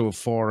 So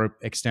for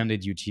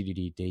extended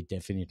utility, they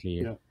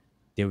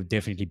will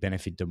definitely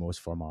benefit the most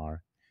from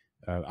our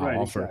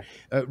offer.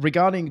 Exactly.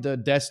 Regarding the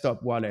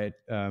desktop wallet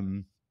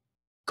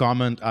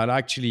comment, I'll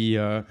actually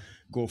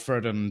go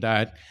further than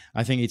that.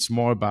 I think it's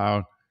more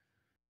about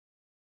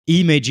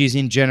images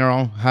in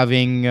general,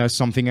 having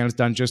something else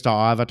than just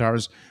our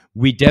avatars.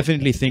 We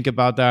definitely think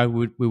about that.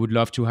 We would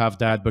love to have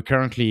that, but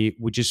currently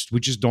we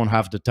just don't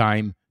have the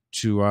time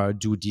to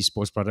do this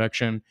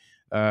post-production.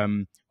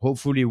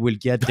 Hopefully we'll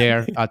get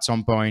there at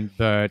some point,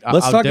 but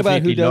let's talk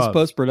about who does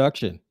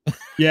post-production.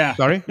 Yeah.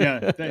 Sorry?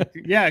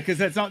 Yeah, because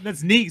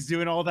that's Neeks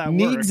doing all that work.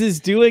 Neeks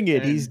is doing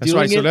it. He's doing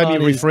right. it. So let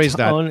me rephrase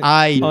that.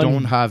 I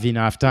don't have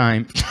enough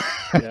time.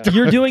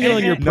 You're doing it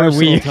on your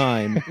personal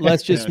time.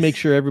 Let's just make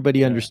sure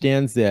everybody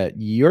understands that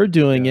you're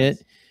doing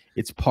it.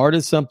 It's part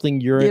of something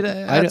you're.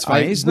 That's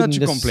fine. It's not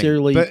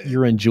necessarily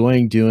you're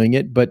enjoying doing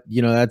it, but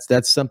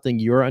that's something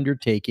you're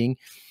undertaking.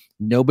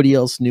 Nobody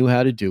else knew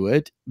how to do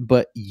it,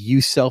 but you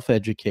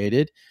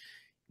self-educated.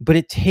 But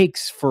it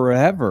takes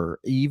forever.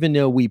 Even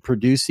though we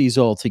produce these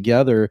all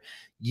together,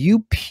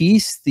 you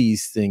piece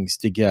these things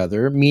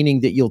together,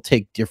 meaning that you'll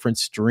take different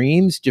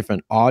streams,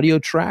 different audio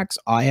tracks.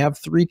 I have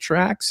 3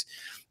 tracks.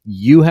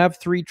 You have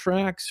 3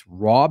 tracks.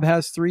 Rob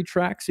has 3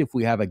 tracks. If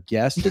we have a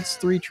guest, it's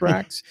 3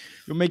 tracks.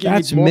 You're making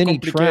that's it more many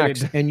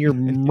tracks, and you're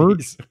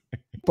merged.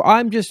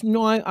 I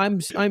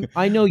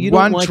know you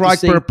don't one like track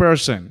to say, per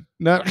person.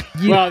 No.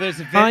 Well, there's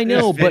a I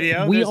know, but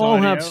we all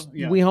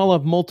audio.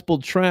 have multiple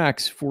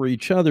tracks for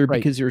each other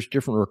because there's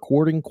different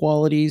recording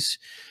qualities.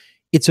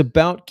 It's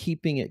about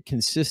keeping it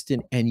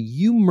consistent, and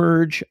you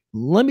merge.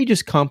 Let me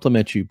just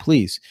compliment you,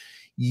 please.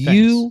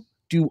 You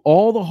do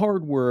all the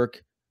hard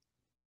work,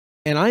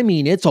 and I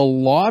mean it's a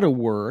lot of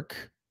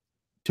work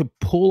to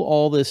pull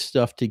all this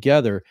stuff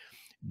together.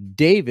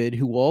 David,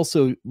 who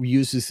also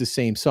uses the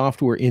same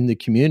software in the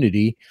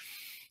community,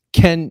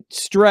 can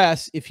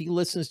stress, if he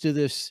listens to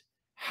this,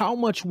 how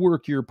much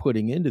work you're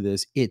putting into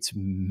this. It's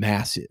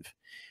massive,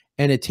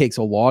 and it takes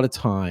a lot of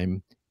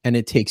time, and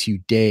it takes you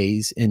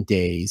days and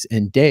days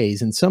and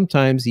days, and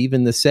sometimes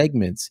even the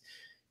segments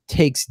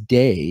takes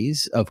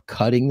days of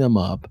cutting them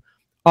up.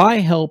 I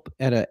help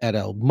at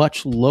a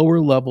much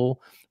lower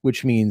level,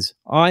 which means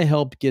I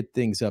help get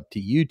things up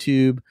to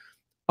YouTube.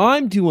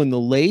 I'm doing the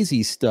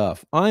lazy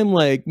stuff. I'm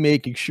like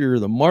making sure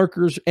the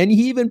markers, and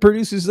he even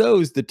produces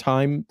those, the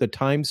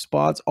time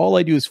spots. All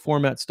I do is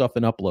format stuff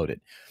and upload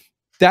it.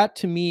 That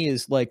to me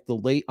is like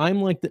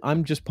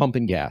I'm just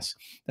pumping gas.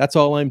 That's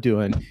all I'm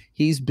doing.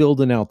 He's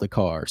building out the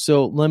car.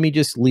 So let me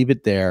just leave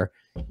it there.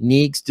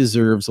 Neeks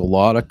deserves a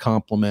lot of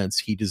compliments.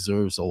 He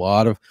deserves a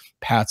lot of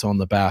pats on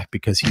the back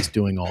because he's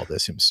doing all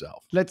this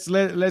himself. Let's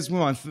move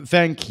on.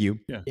 Thank you.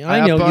 Yeah,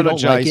 I know you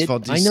don't like it. For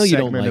this I know you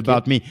don't like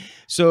about it. me.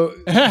 So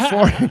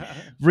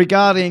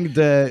regarding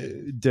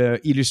the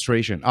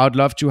illustration, I'd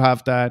love to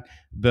have that,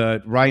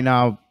 but right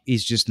now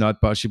it's just not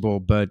possible.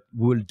 But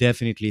we'll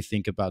definitely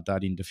think about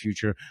that in the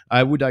future.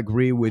 I would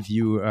agree with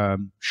you,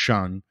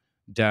 Sean,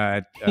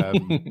 that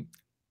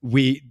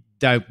we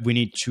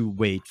need to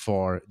wait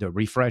for the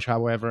refresh.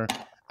 However,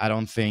 I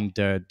don't think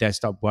the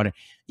desktop button,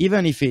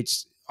 even if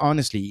it's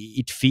honestly,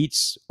 it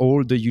fits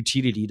all the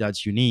utility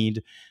that you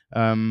need,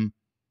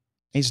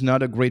 it's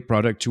not a great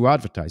product to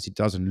advertise. It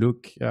doesn't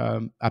look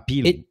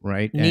appealing,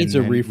 right? Needs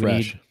a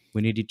refresh.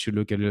 We need it to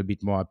look a little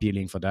bit more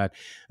appealing for that.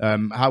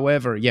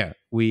 However, yeah,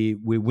 we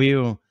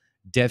will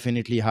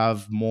definitely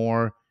have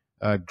more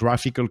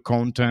graphical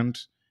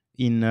content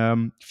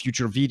in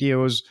future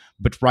videos,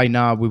 but right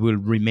now we will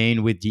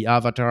remain with the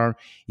avatar.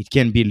 It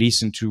can be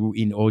listened to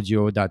in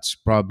audio. That's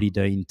probably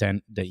the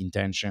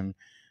intention.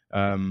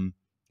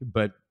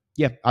 But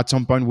yeah, at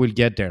some point we'll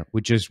get there.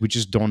 We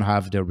just don't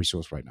have the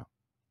resource right now.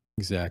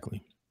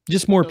 Exactly.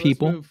 Just more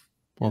people.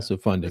 Also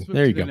funding.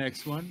 There you go. The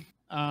next one.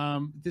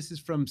 This is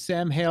from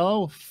Sam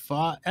Hale,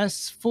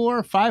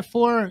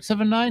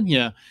 S45479.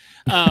 Yeah.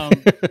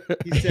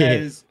 He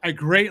says, I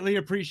greatly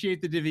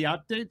appreciate the Divi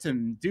updates.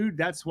 And dude,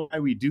 that's why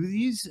we do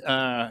these.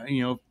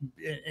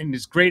 And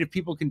it's great if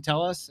people can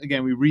tell us.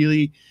 Again,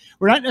 we're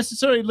not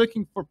necessarily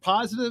looking for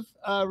positive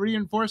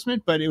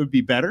reinforcement, but it would be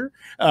better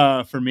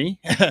for me.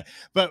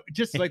 But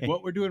just like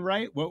what we're doing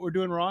right, what we're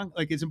doing wrong,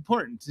 like it's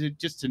important to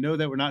know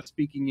that we're not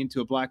speaking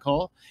into a black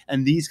hole.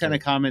 And these kind of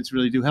comments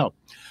really do help.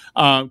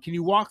 Can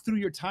you walk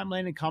through your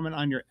timeline and comment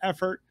on your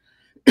effort?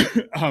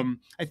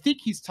 I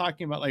think he's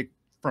talking about like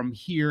from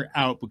here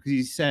out, because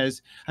he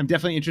says, I'm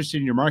definitely interested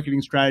in your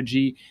marketing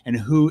strategy and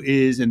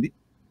the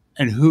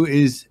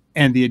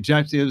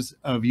objectives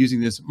of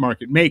using this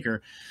market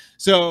maker.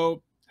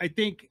 So I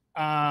think,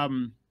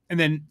 and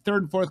then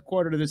third and fourth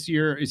quarter of this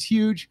year is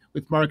huge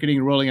with marketing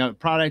and rolling out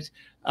product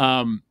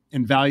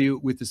and value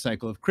with the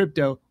cycle of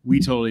crypto. We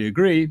totally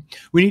agree.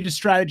 We need to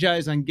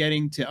strategize on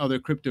getting to other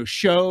crypto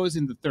shows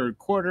in the third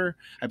quarter.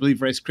 I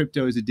believe Rice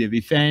Crypto is a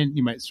Divi fan.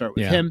 You might start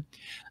with him.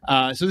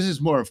 So this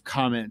is more of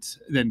comments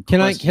than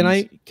questions.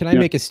 Can I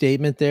make a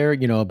statement there,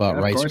 about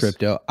Rice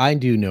Crypto? I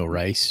do know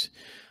Rice.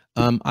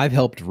 I've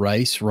helped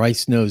Rice.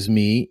 Rice knows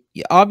me.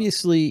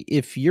 Obviously,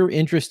 if you're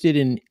interested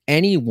in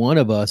any one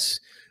of us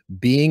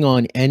being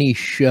on any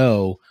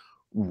show,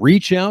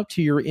 reach out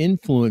to your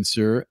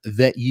influencer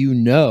that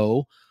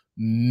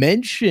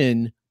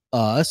mention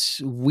us.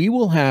 We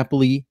will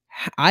happily.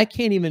 I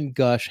can't even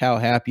gush how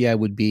happy I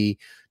would be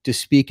to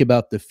speak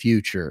about the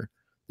future,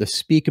 to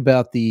speak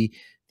about the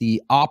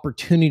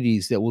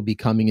opportunities that will be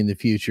coming in the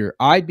future.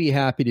 I'd be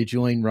happy to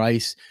join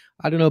Rice.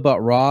 I don't know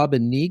about Rob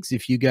and Neeks,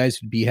 if you guys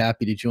would be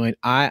happy to join.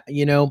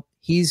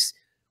 He's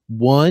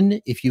one.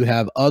 If you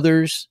have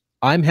others,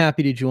 I'm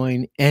happy to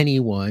join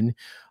anyone.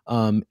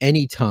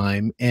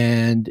 Anytime,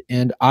 and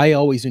I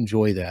always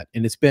enjoy that.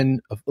 And it's been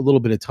a little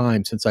bit of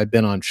time since I've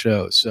been on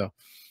shows, so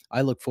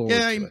I look forward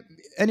to it.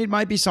 And it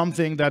might be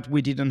something that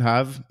we didn't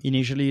have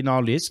initially in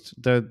our list.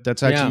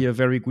 That's actually a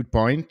very good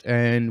point,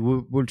 and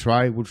we'll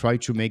try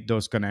to make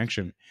those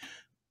connections.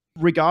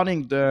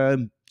 Regarding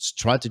the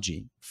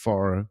strategy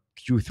for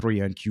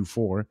Q3 and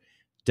Q4,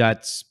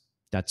 that's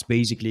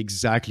basically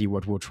exactly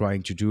what we're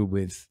trying to do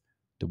with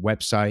the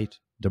website,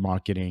 the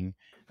marketing,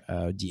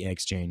 the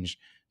exchange.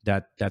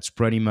 That's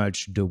pretty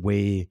much the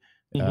way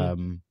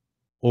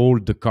all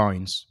the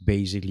coins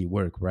basically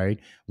work, right?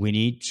 We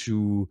need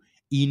to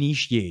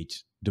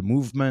initiate the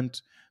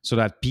movement so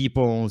that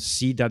people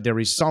see that there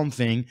is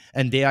something,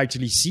 and they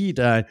actually see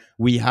that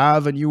we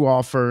have a new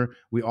offer.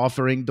 We're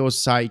offering those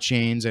side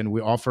chains, and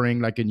we're offering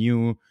like a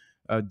new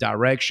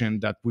direction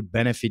that would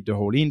benefit the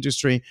whole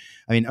industry.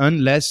 I mean,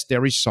 unless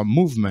there is some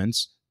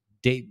movements,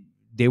 they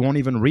won't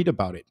even read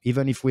about it.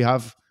 Even if we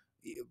have,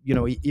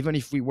 even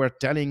if we were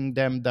telling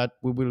them that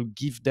we will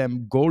give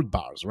them gold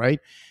bars, right?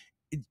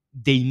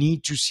 They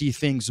need to see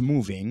things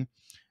moving.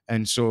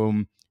 And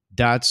so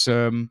that's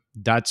the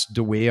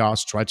way our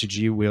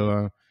strategy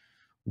will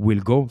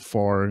go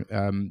for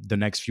the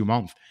next few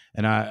months.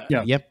 And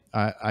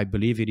I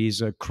believe it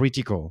is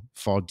critical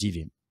for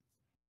Divi.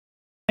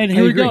 And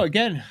here we go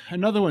again.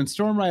 Another one,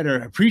 Storm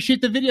Rider.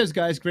 Appreciate the videos,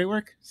 guys. Great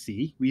work.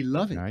 See, we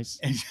love it. Nice.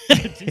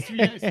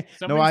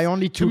 No, I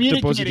only took the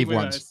positive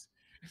ones. Us.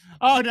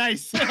 Oh,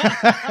 nice.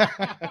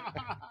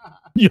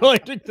 You only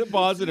took the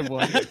positive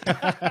one.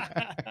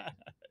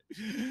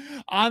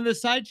 On the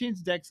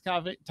sidechains DEX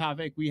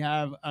topic, we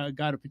have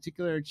got a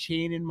particular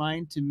chain in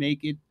mind to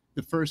make it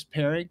the first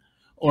pairing,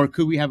 or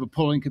could we have a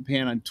polling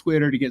campaign on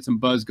Twitter to get some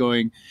buzz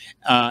going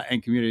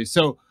and community?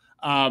 So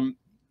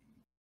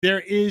there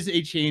is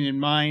a chain in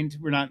mind.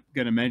 We're not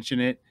going to mention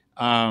it.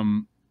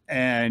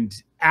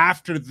 And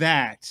after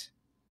that,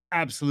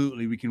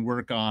 absolutely, we can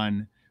work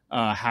on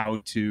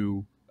how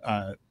to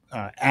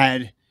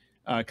add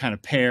kind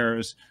of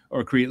pairs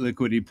or create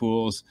liquidity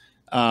pools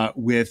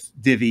with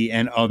Divi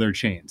and other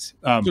chains.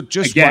 So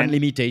just again, one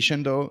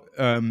limitation, though.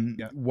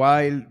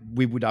 While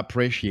we would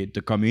appreciate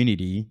the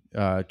community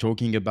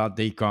talking about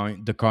the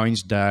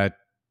coins that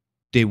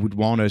they would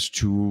want us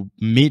to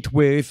meet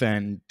with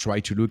and try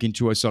to look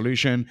into a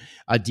solution,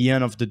 at the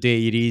end of the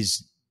day, it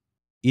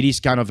is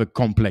kind of a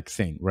complex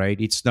thing, right?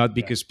 It's not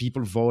because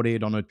people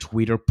voted on a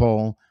Twitter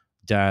poll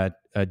that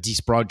this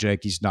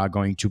project is not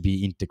going to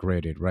be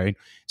integrated, right?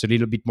 It's a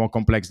little bit more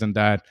complex than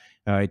that.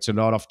 It's a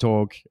lot of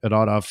talk, a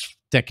lot of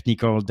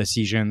technical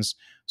decisions.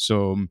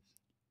 So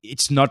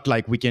it's not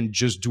like we can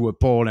just do a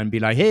poll and be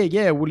like, hey,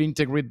 yeah, we'll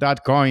integrate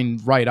that coin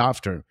right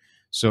after.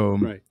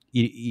 So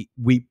we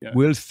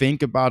will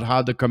think about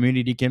how the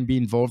community can be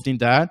involved in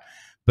that,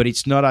 but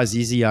it's not as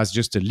easy as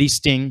just a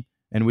listing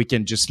and we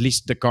can just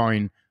list the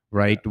coin,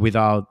 right,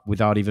 without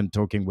even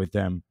talking with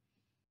them.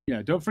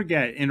 Yeah, don't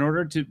forget, in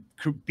order to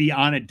be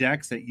on a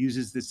DEX that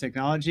uses this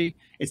technology,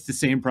 it's the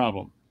same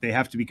problem. They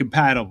have to be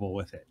compatible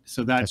with it.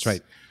 So that's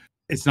right.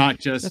 It's not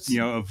just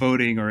a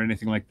voting or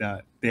anything like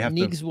that. They have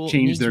to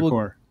change their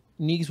core.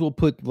 Neegs will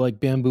put like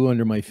bamboo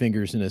under my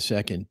fingers in a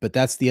second, but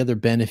that's the other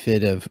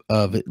benefit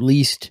of at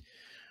least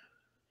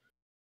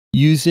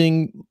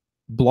using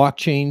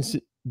blockchains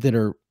that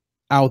are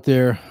out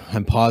there.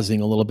 I'm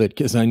pausing a little bit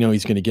because I know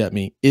he's going to get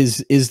me.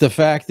 Is the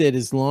fact that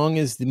as long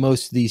as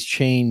most of these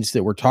chains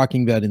that we're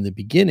talking about in the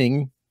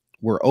beginning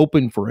were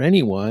open for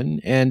anyone,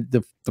 and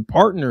the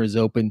partner is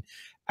open,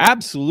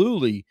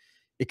 absolutely,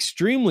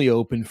 extremely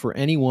open for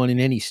anyone in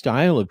any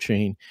style of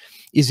chain,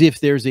 is if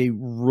there's a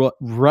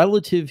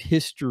relative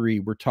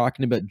history. We're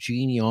talking about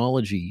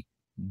genealogy.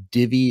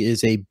 Divi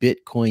is a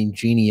Bitcoin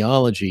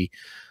genealogy.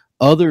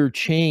 Other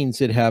chains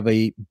that have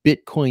a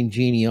Bitcoin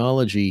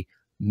genealogy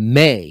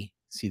may,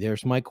 see,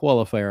 there's my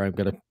qualifier, I've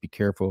got to be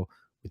careful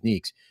with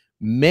Neeks,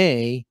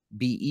 may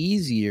be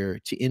easier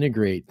to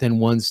integrate than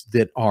ones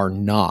that are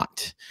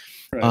not.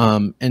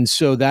 Right. And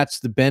so that's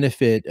the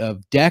benefit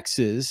of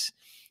DEXs.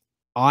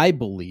 I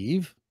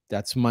believe,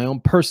 that's my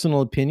own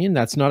personal opinion,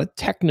 that's not a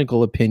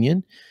technical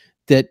opinion,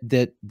 that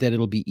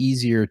it'll be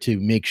easier to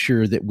make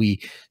sure that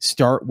we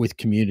start with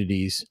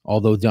communities,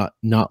 although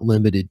not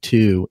limited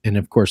to, and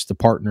of course the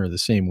partner the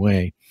same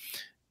way,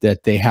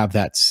 that they have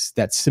that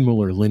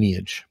similar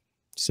lineage.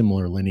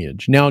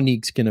 Now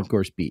Neeks can of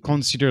course be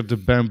consider the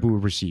bamboo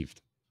received.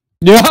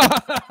 Yeah.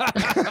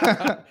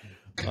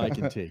 I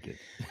can take it.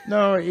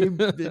 No,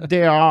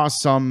 there are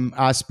some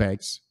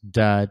aspects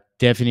that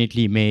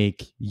definitely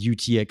make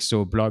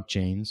UTXO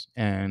blockchains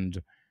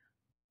and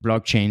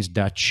blockchains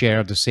that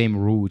share the same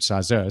roots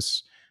as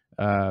us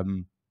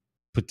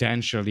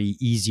potentially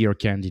easier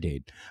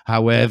candidate.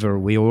 However,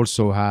 we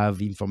also have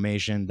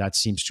information that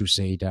seems to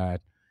say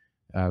that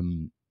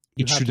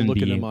it shouldn't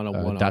be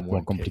that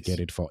more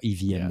complicated for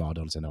EVM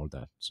models and all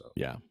that. So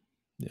yeah,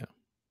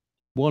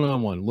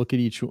 one-on-one. Look at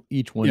each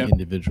one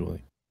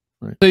individually.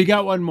 Right. So you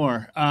got one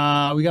more.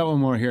 We got one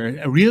more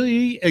here.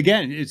 Really,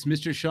 again, it's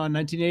Mr. Sean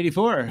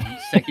 1984,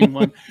 second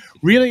one.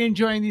 Really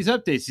enjoying these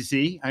updates. You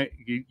see,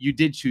 you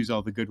did choose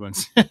all the good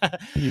ones.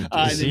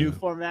 The new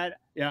format.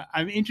 Yeah,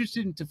 I'm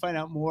interested to find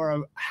out more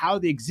of how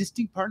the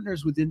existing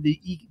partners within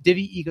the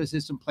Divi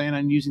ecosystem plan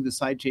on using the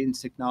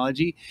sidechains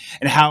technology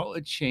and how it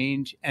would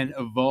change and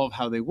evolve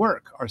how they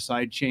work. Our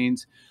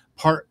sidechains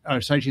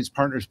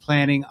partners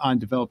planning on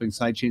developing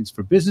sidechains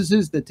for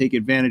businesses that take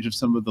advantage of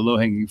some of the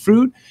low-hanging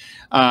fruit,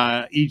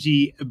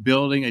 e.g.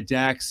 building a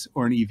DEX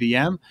or an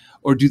EVM,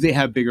 or do they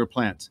have bigger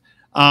plans?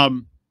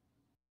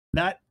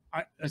 Let's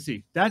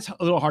see, that's a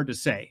little hard to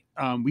say.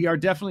 We are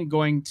definitely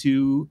going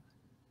to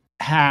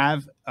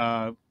have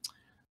we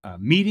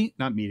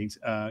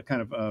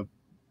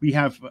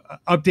have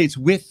updates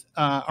with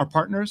our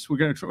partners.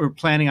 We're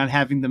planning on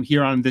having them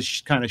here on this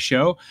kind of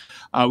show.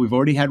 We've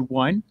already had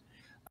one.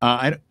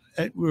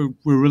 We're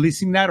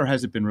releasing that, or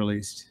has it been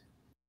released?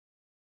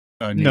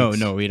 No,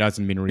 it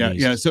hasn't been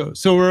released. Yeah.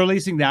 So we're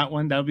releasing that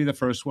one. That'll be the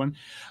first one,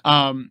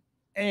 and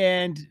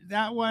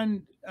that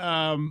one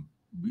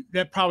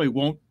that probably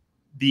won't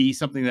be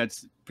something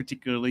that's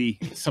particularly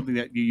something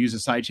that you use a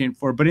sidechain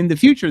for. But in the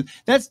future,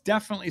 that's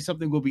definitely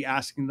something we'll be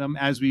asking them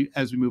as we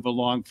move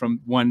along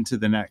from one to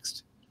the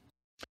next.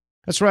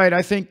 That's right.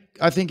 I think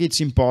it's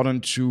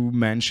important to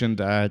mention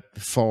that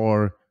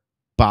for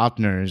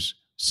partners.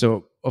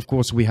 So, of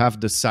course, we have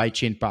the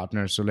sidechain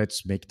partners. So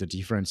let's make the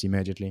difference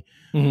immediately.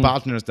 Mm-hmm.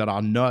 Partners that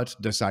are not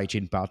the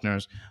sidechain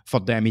partners, for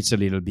them, it's a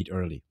little bit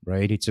early,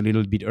 right? It's a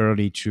little bit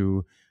early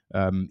to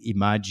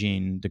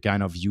imagine the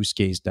kind of use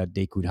case that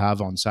they could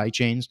have on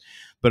sidechains.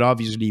 But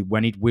obviously,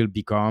 when it will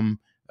become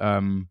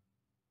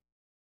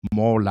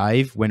more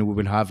live, when we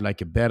will have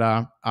like a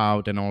beta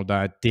out and all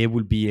that, they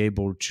will be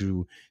able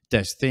to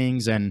test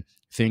things and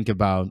think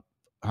about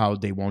how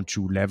they want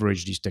to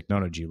leverage this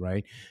technology.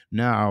 Right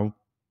now,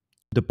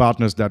 the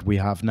partners that we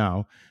have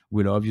now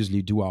will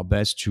obviously do our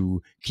best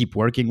to keep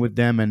working with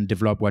them and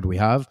develop what we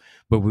have,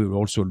 but we will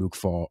also look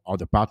for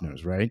other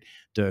partners, right?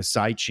 The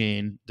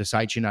sidechain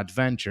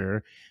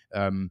adventure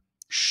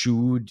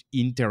should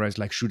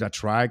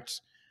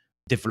attract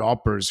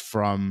developers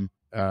from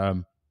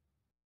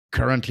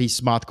currently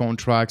smart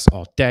contracts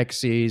or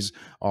taxes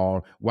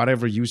or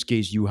whatever use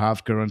case you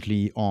have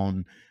currently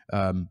on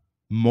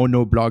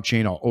mono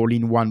blockchain or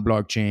all-in-one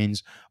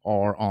blockchains,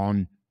 or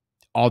on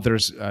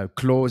others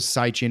closed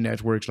sidechain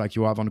networks like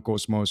you have on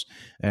Cosmos.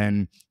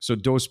 And so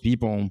those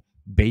people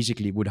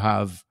basically would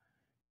have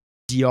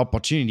the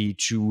opportunity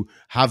to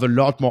have a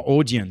lot more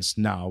audience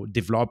now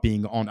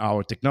developing on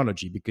our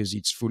technology because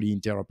it's fully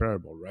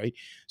interoperable, right?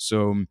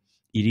 So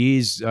it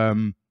is,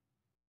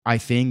 I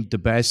think, the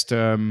best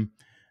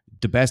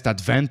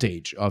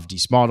advantage of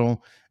this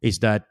model is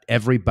that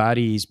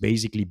everybody is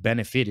basically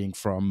benefiting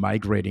from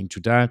migrating to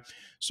that.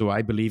 So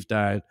I believe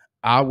that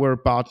our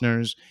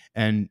partners,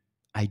 and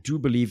I do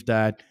believe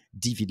that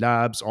Divi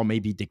Labs or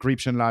maybe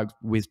Decryption Lab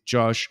with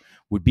Josh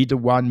would be the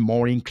one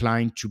more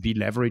inclined to be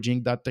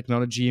leveraging that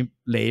technology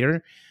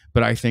later.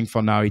 But I think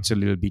for now it's a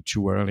little bit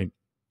too early.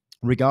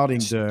 Regarding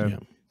the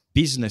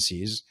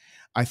businesses,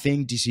 I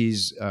think this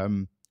is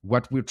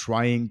what we're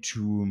trying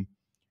to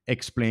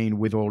explain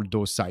with all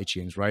those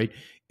sidechains, right?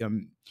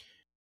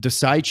 The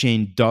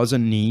sidechain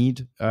doesn't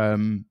need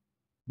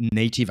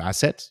native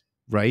assets,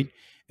 right?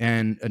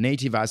 And a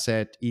native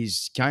asset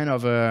is kind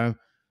of a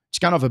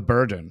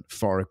burden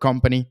for a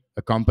company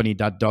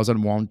that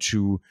doesn't want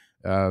to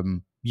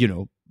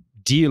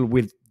deal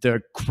with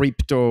the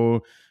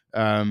crypto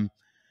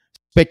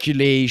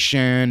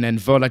speculation and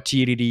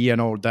volatility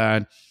and all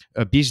that.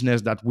 A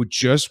business that would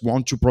just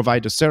want to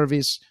provide a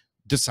service,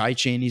 the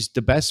sidechain is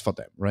the best for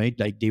them, right?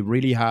 Like they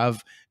really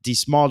have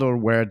this model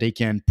where they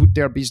can put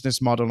their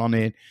business model on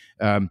it,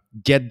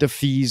 get the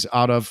fees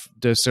out of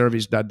the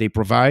service that they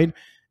provide,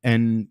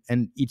 and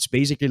it's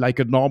basically like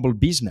a normal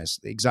business,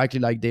 exactly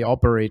like they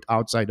operate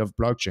outside of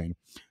blockchain.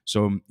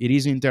 So it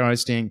is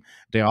interesting.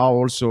 There are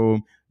also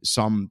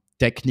some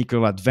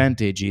technical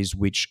advantages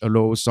which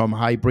allow some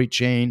hybrid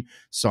chain,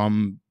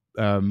 some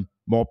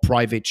more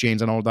private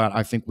chains and all that.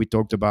 I think we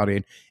talked about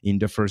it in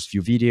the first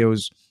few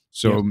videos.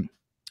 So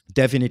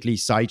definitely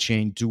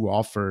sidechain do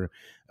offer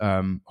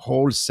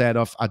whole set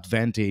of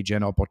advantage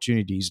and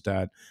opportunities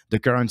that the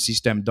current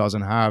system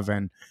doesn't have,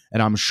 and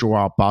I'm sure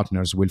our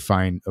partners will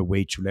find a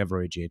way to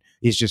leverage it.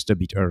 It's just a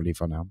bit early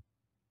for now.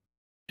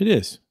 It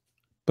is,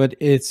 but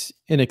it's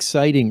an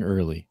exciting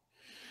early.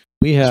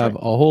 We have a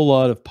whole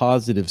lot of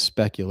positive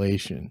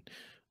speculation.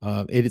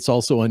 It's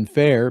also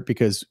unfair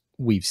because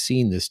we've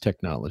seen this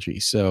technology.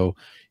 So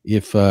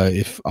if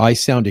I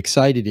sound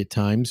excited at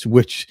times,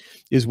 which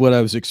is what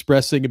I was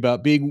expressing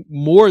about being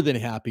more than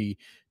happy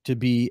to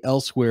be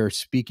elsewhere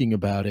speaking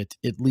about it,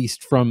 at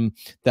least from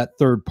that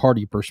third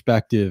party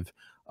perspective,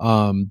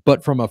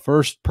 but from a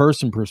first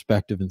person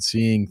perspective and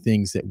seeing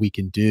things that we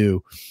can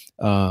do,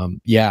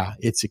 yeah,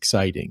 it's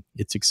exciting.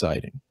 It's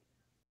exciting.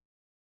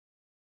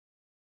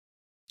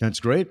 That's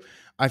great.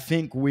 I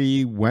think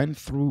we went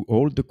through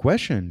all the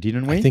questions,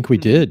 didn't we? I think we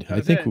did.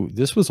 I think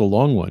this was a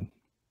long one.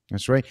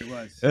 That's right. It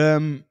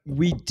was.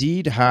 We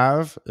did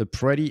have a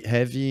pretty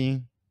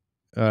heavy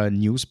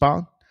news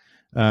part.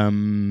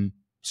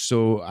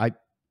 So I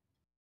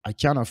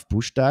kind of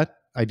pushed that.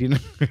 I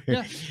didn't.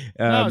 Yeah.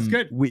 No, it's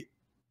good.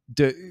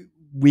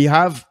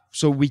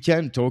 So we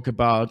can talk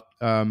about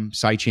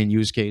sidechain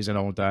use case and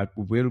all that.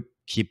 We will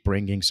keep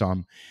bringing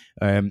some.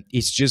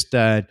 It's just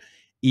that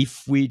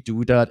if we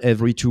do that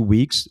every 2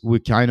 weeks, we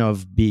kind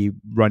of be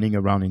running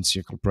around in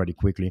circle pretty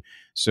quickly.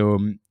 So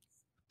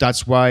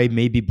that's why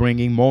maybe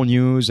bringing more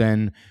news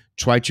and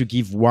try to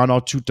give 1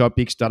 or 2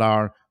 topics that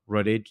are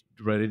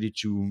related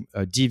to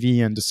Divi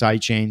and the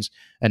sidechains,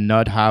 and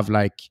not have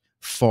like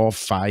 4 or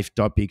 5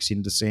 topics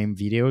in the same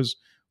videos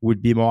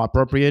would be more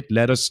appropriate.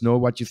 Let us know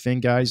what you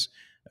think, guys.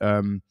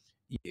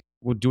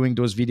 We're doing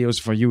those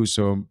videos for you,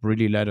 so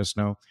really let us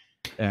know.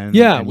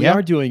 We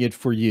are doing it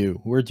for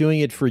you. We're doing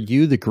it for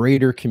you, the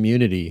greater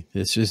community.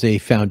 This is a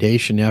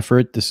foundation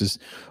effort. This is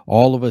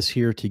all of us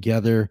here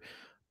together,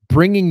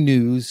 bringing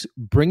news,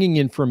 bringing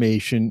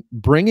information,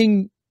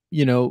 bringing,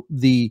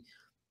 the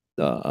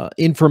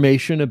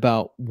information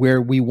about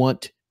where we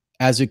want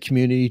as a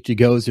community to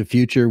go as a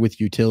future with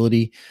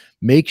utility.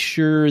 Make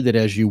sure that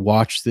as you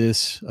watch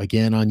this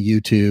again on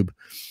YouTube,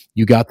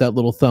 you got that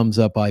little thumbs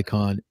up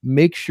icon.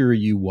 Make sure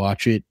you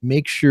watch it.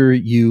 Make sure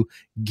you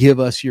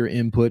give us your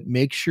input.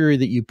 Make sure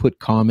that you put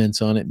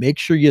comments on it. Make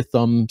sure you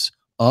thumbs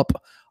up.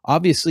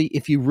 Obviously,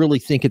 if you really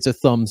think it's a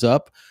thumbs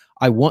up,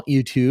 I want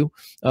you to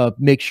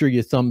make sure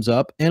you thumbs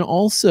up. And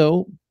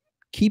also,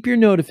 keep your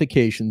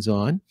notifications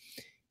on.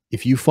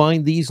 If you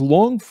find these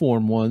long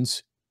form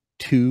ones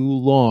too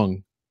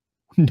long,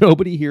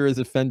 nobody here is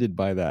offended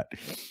by that.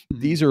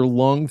 These are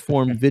long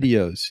form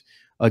videos.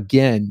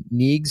 Again,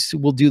 Neegs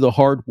will do the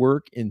hard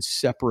work in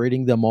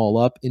separating them all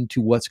up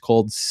into what's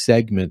called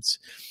segments.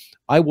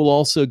 I will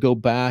also go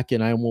back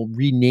and I will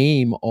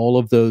rename all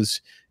of those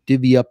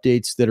Divi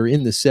updates that are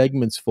in the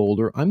segments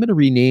folder. I'm going to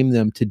rename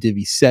them to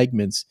Divi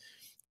segments.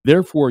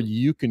 Therefore,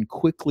 you can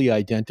quickly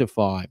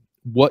identify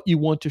what you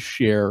want to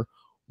share,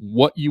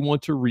 what you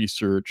want to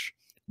research,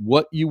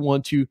 what you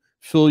want to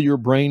fill your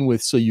brain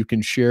with so you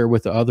can share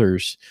with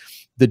others.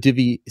 The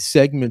Divi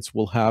segments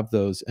will have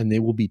those, and they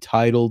will be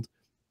titled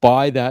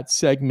by that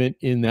segment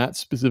in that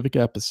specific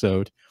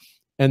episode.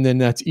 And then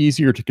that's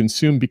easier to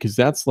consume because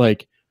that's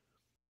like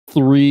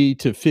 3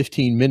 to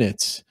 15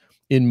 minutes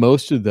in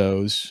most of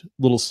those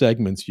little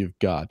segments you've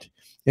got.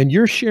 And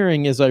you're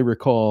sharing, as I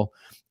recall,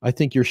 I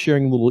think you're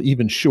sharing little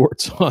even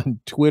shorts on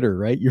Twitter,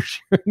 right? You're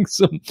sharing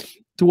some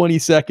 20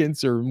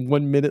 seconds or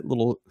 1 minute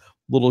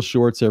little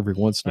shorts every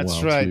once in a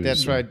while.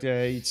 That's right.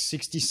 It's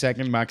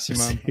 60-second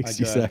maximum.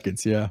 60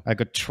 seconds, yeah. I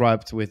got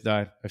trapped with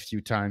that a few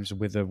times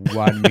with a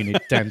 1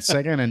 minute, 10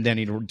 second, and then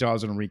it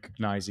doesn't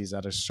recognize it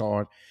as a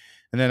short.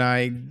 And then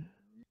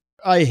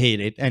I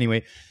hate it.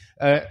 Anyway.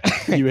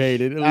 You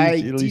hate it.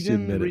 I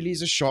didn't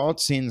release a short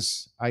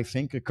since, I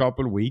think, a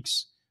couple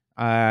weeks.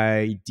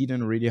 I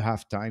didn't really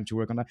have time to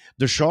work on that.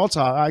 The shorts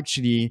are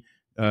actually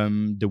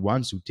the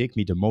ones who take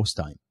me the most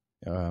time.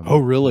 Oh,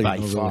 really? By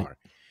far. Really?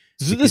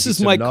 So this is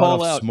my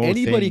call out.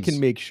 Anybody can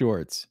make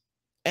shorts.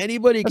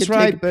 Anybody can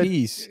take a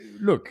piece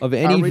of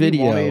any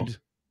video.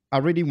 I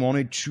really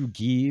wanted to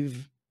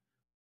give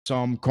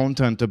some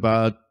content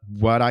about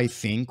what I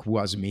think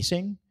was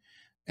missing.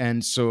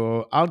 And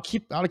so I'll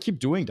keep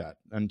doing that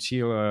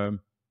until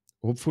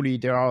hopefully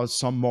there are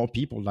some more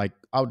people. Like,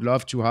 I would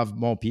love to have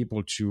more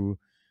people to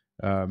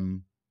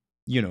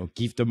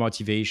give the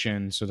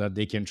motivation so that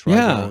they can try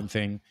their own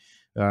thing.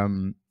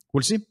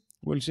 We'll see.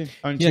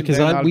 Until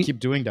then, I'll keep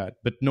doing that,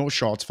 but no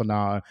shorts for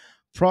now.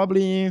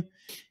 Probably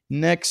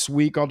next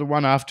week or the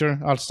one after,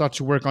 I'll start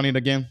to work on it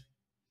again.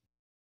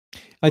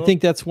 I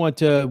think that's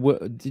what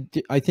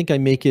I think I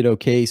make it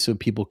okay so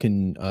people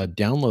can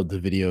download the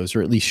videos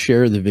or at least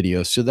share the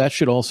videos. So that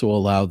should also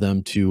allow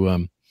them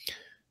to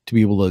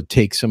be able to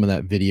take some of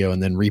that video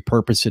and then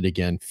repurpose it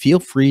again.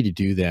 Feel free to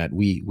do that.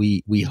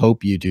 We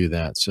hope you do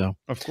that. So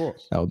of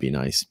course, that would be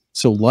nice.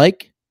 So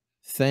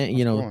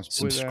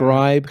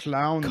subscribe,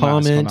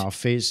 comment on our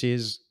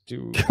faces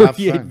to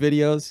create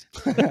videos.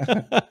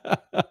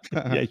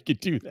 Yeah, you could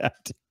do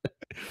that.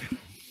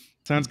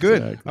 Sounds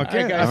good. Exactly.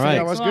 Okay, guys. All right.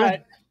 That was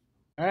good.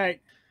 All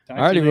right. All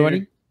right,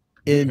 everybody.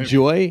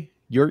 Enjoy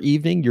your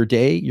evening, your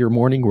day, your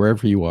morning,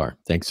 wherever you are.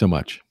 Thanks so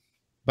much.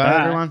 Bye.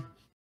 Everyone.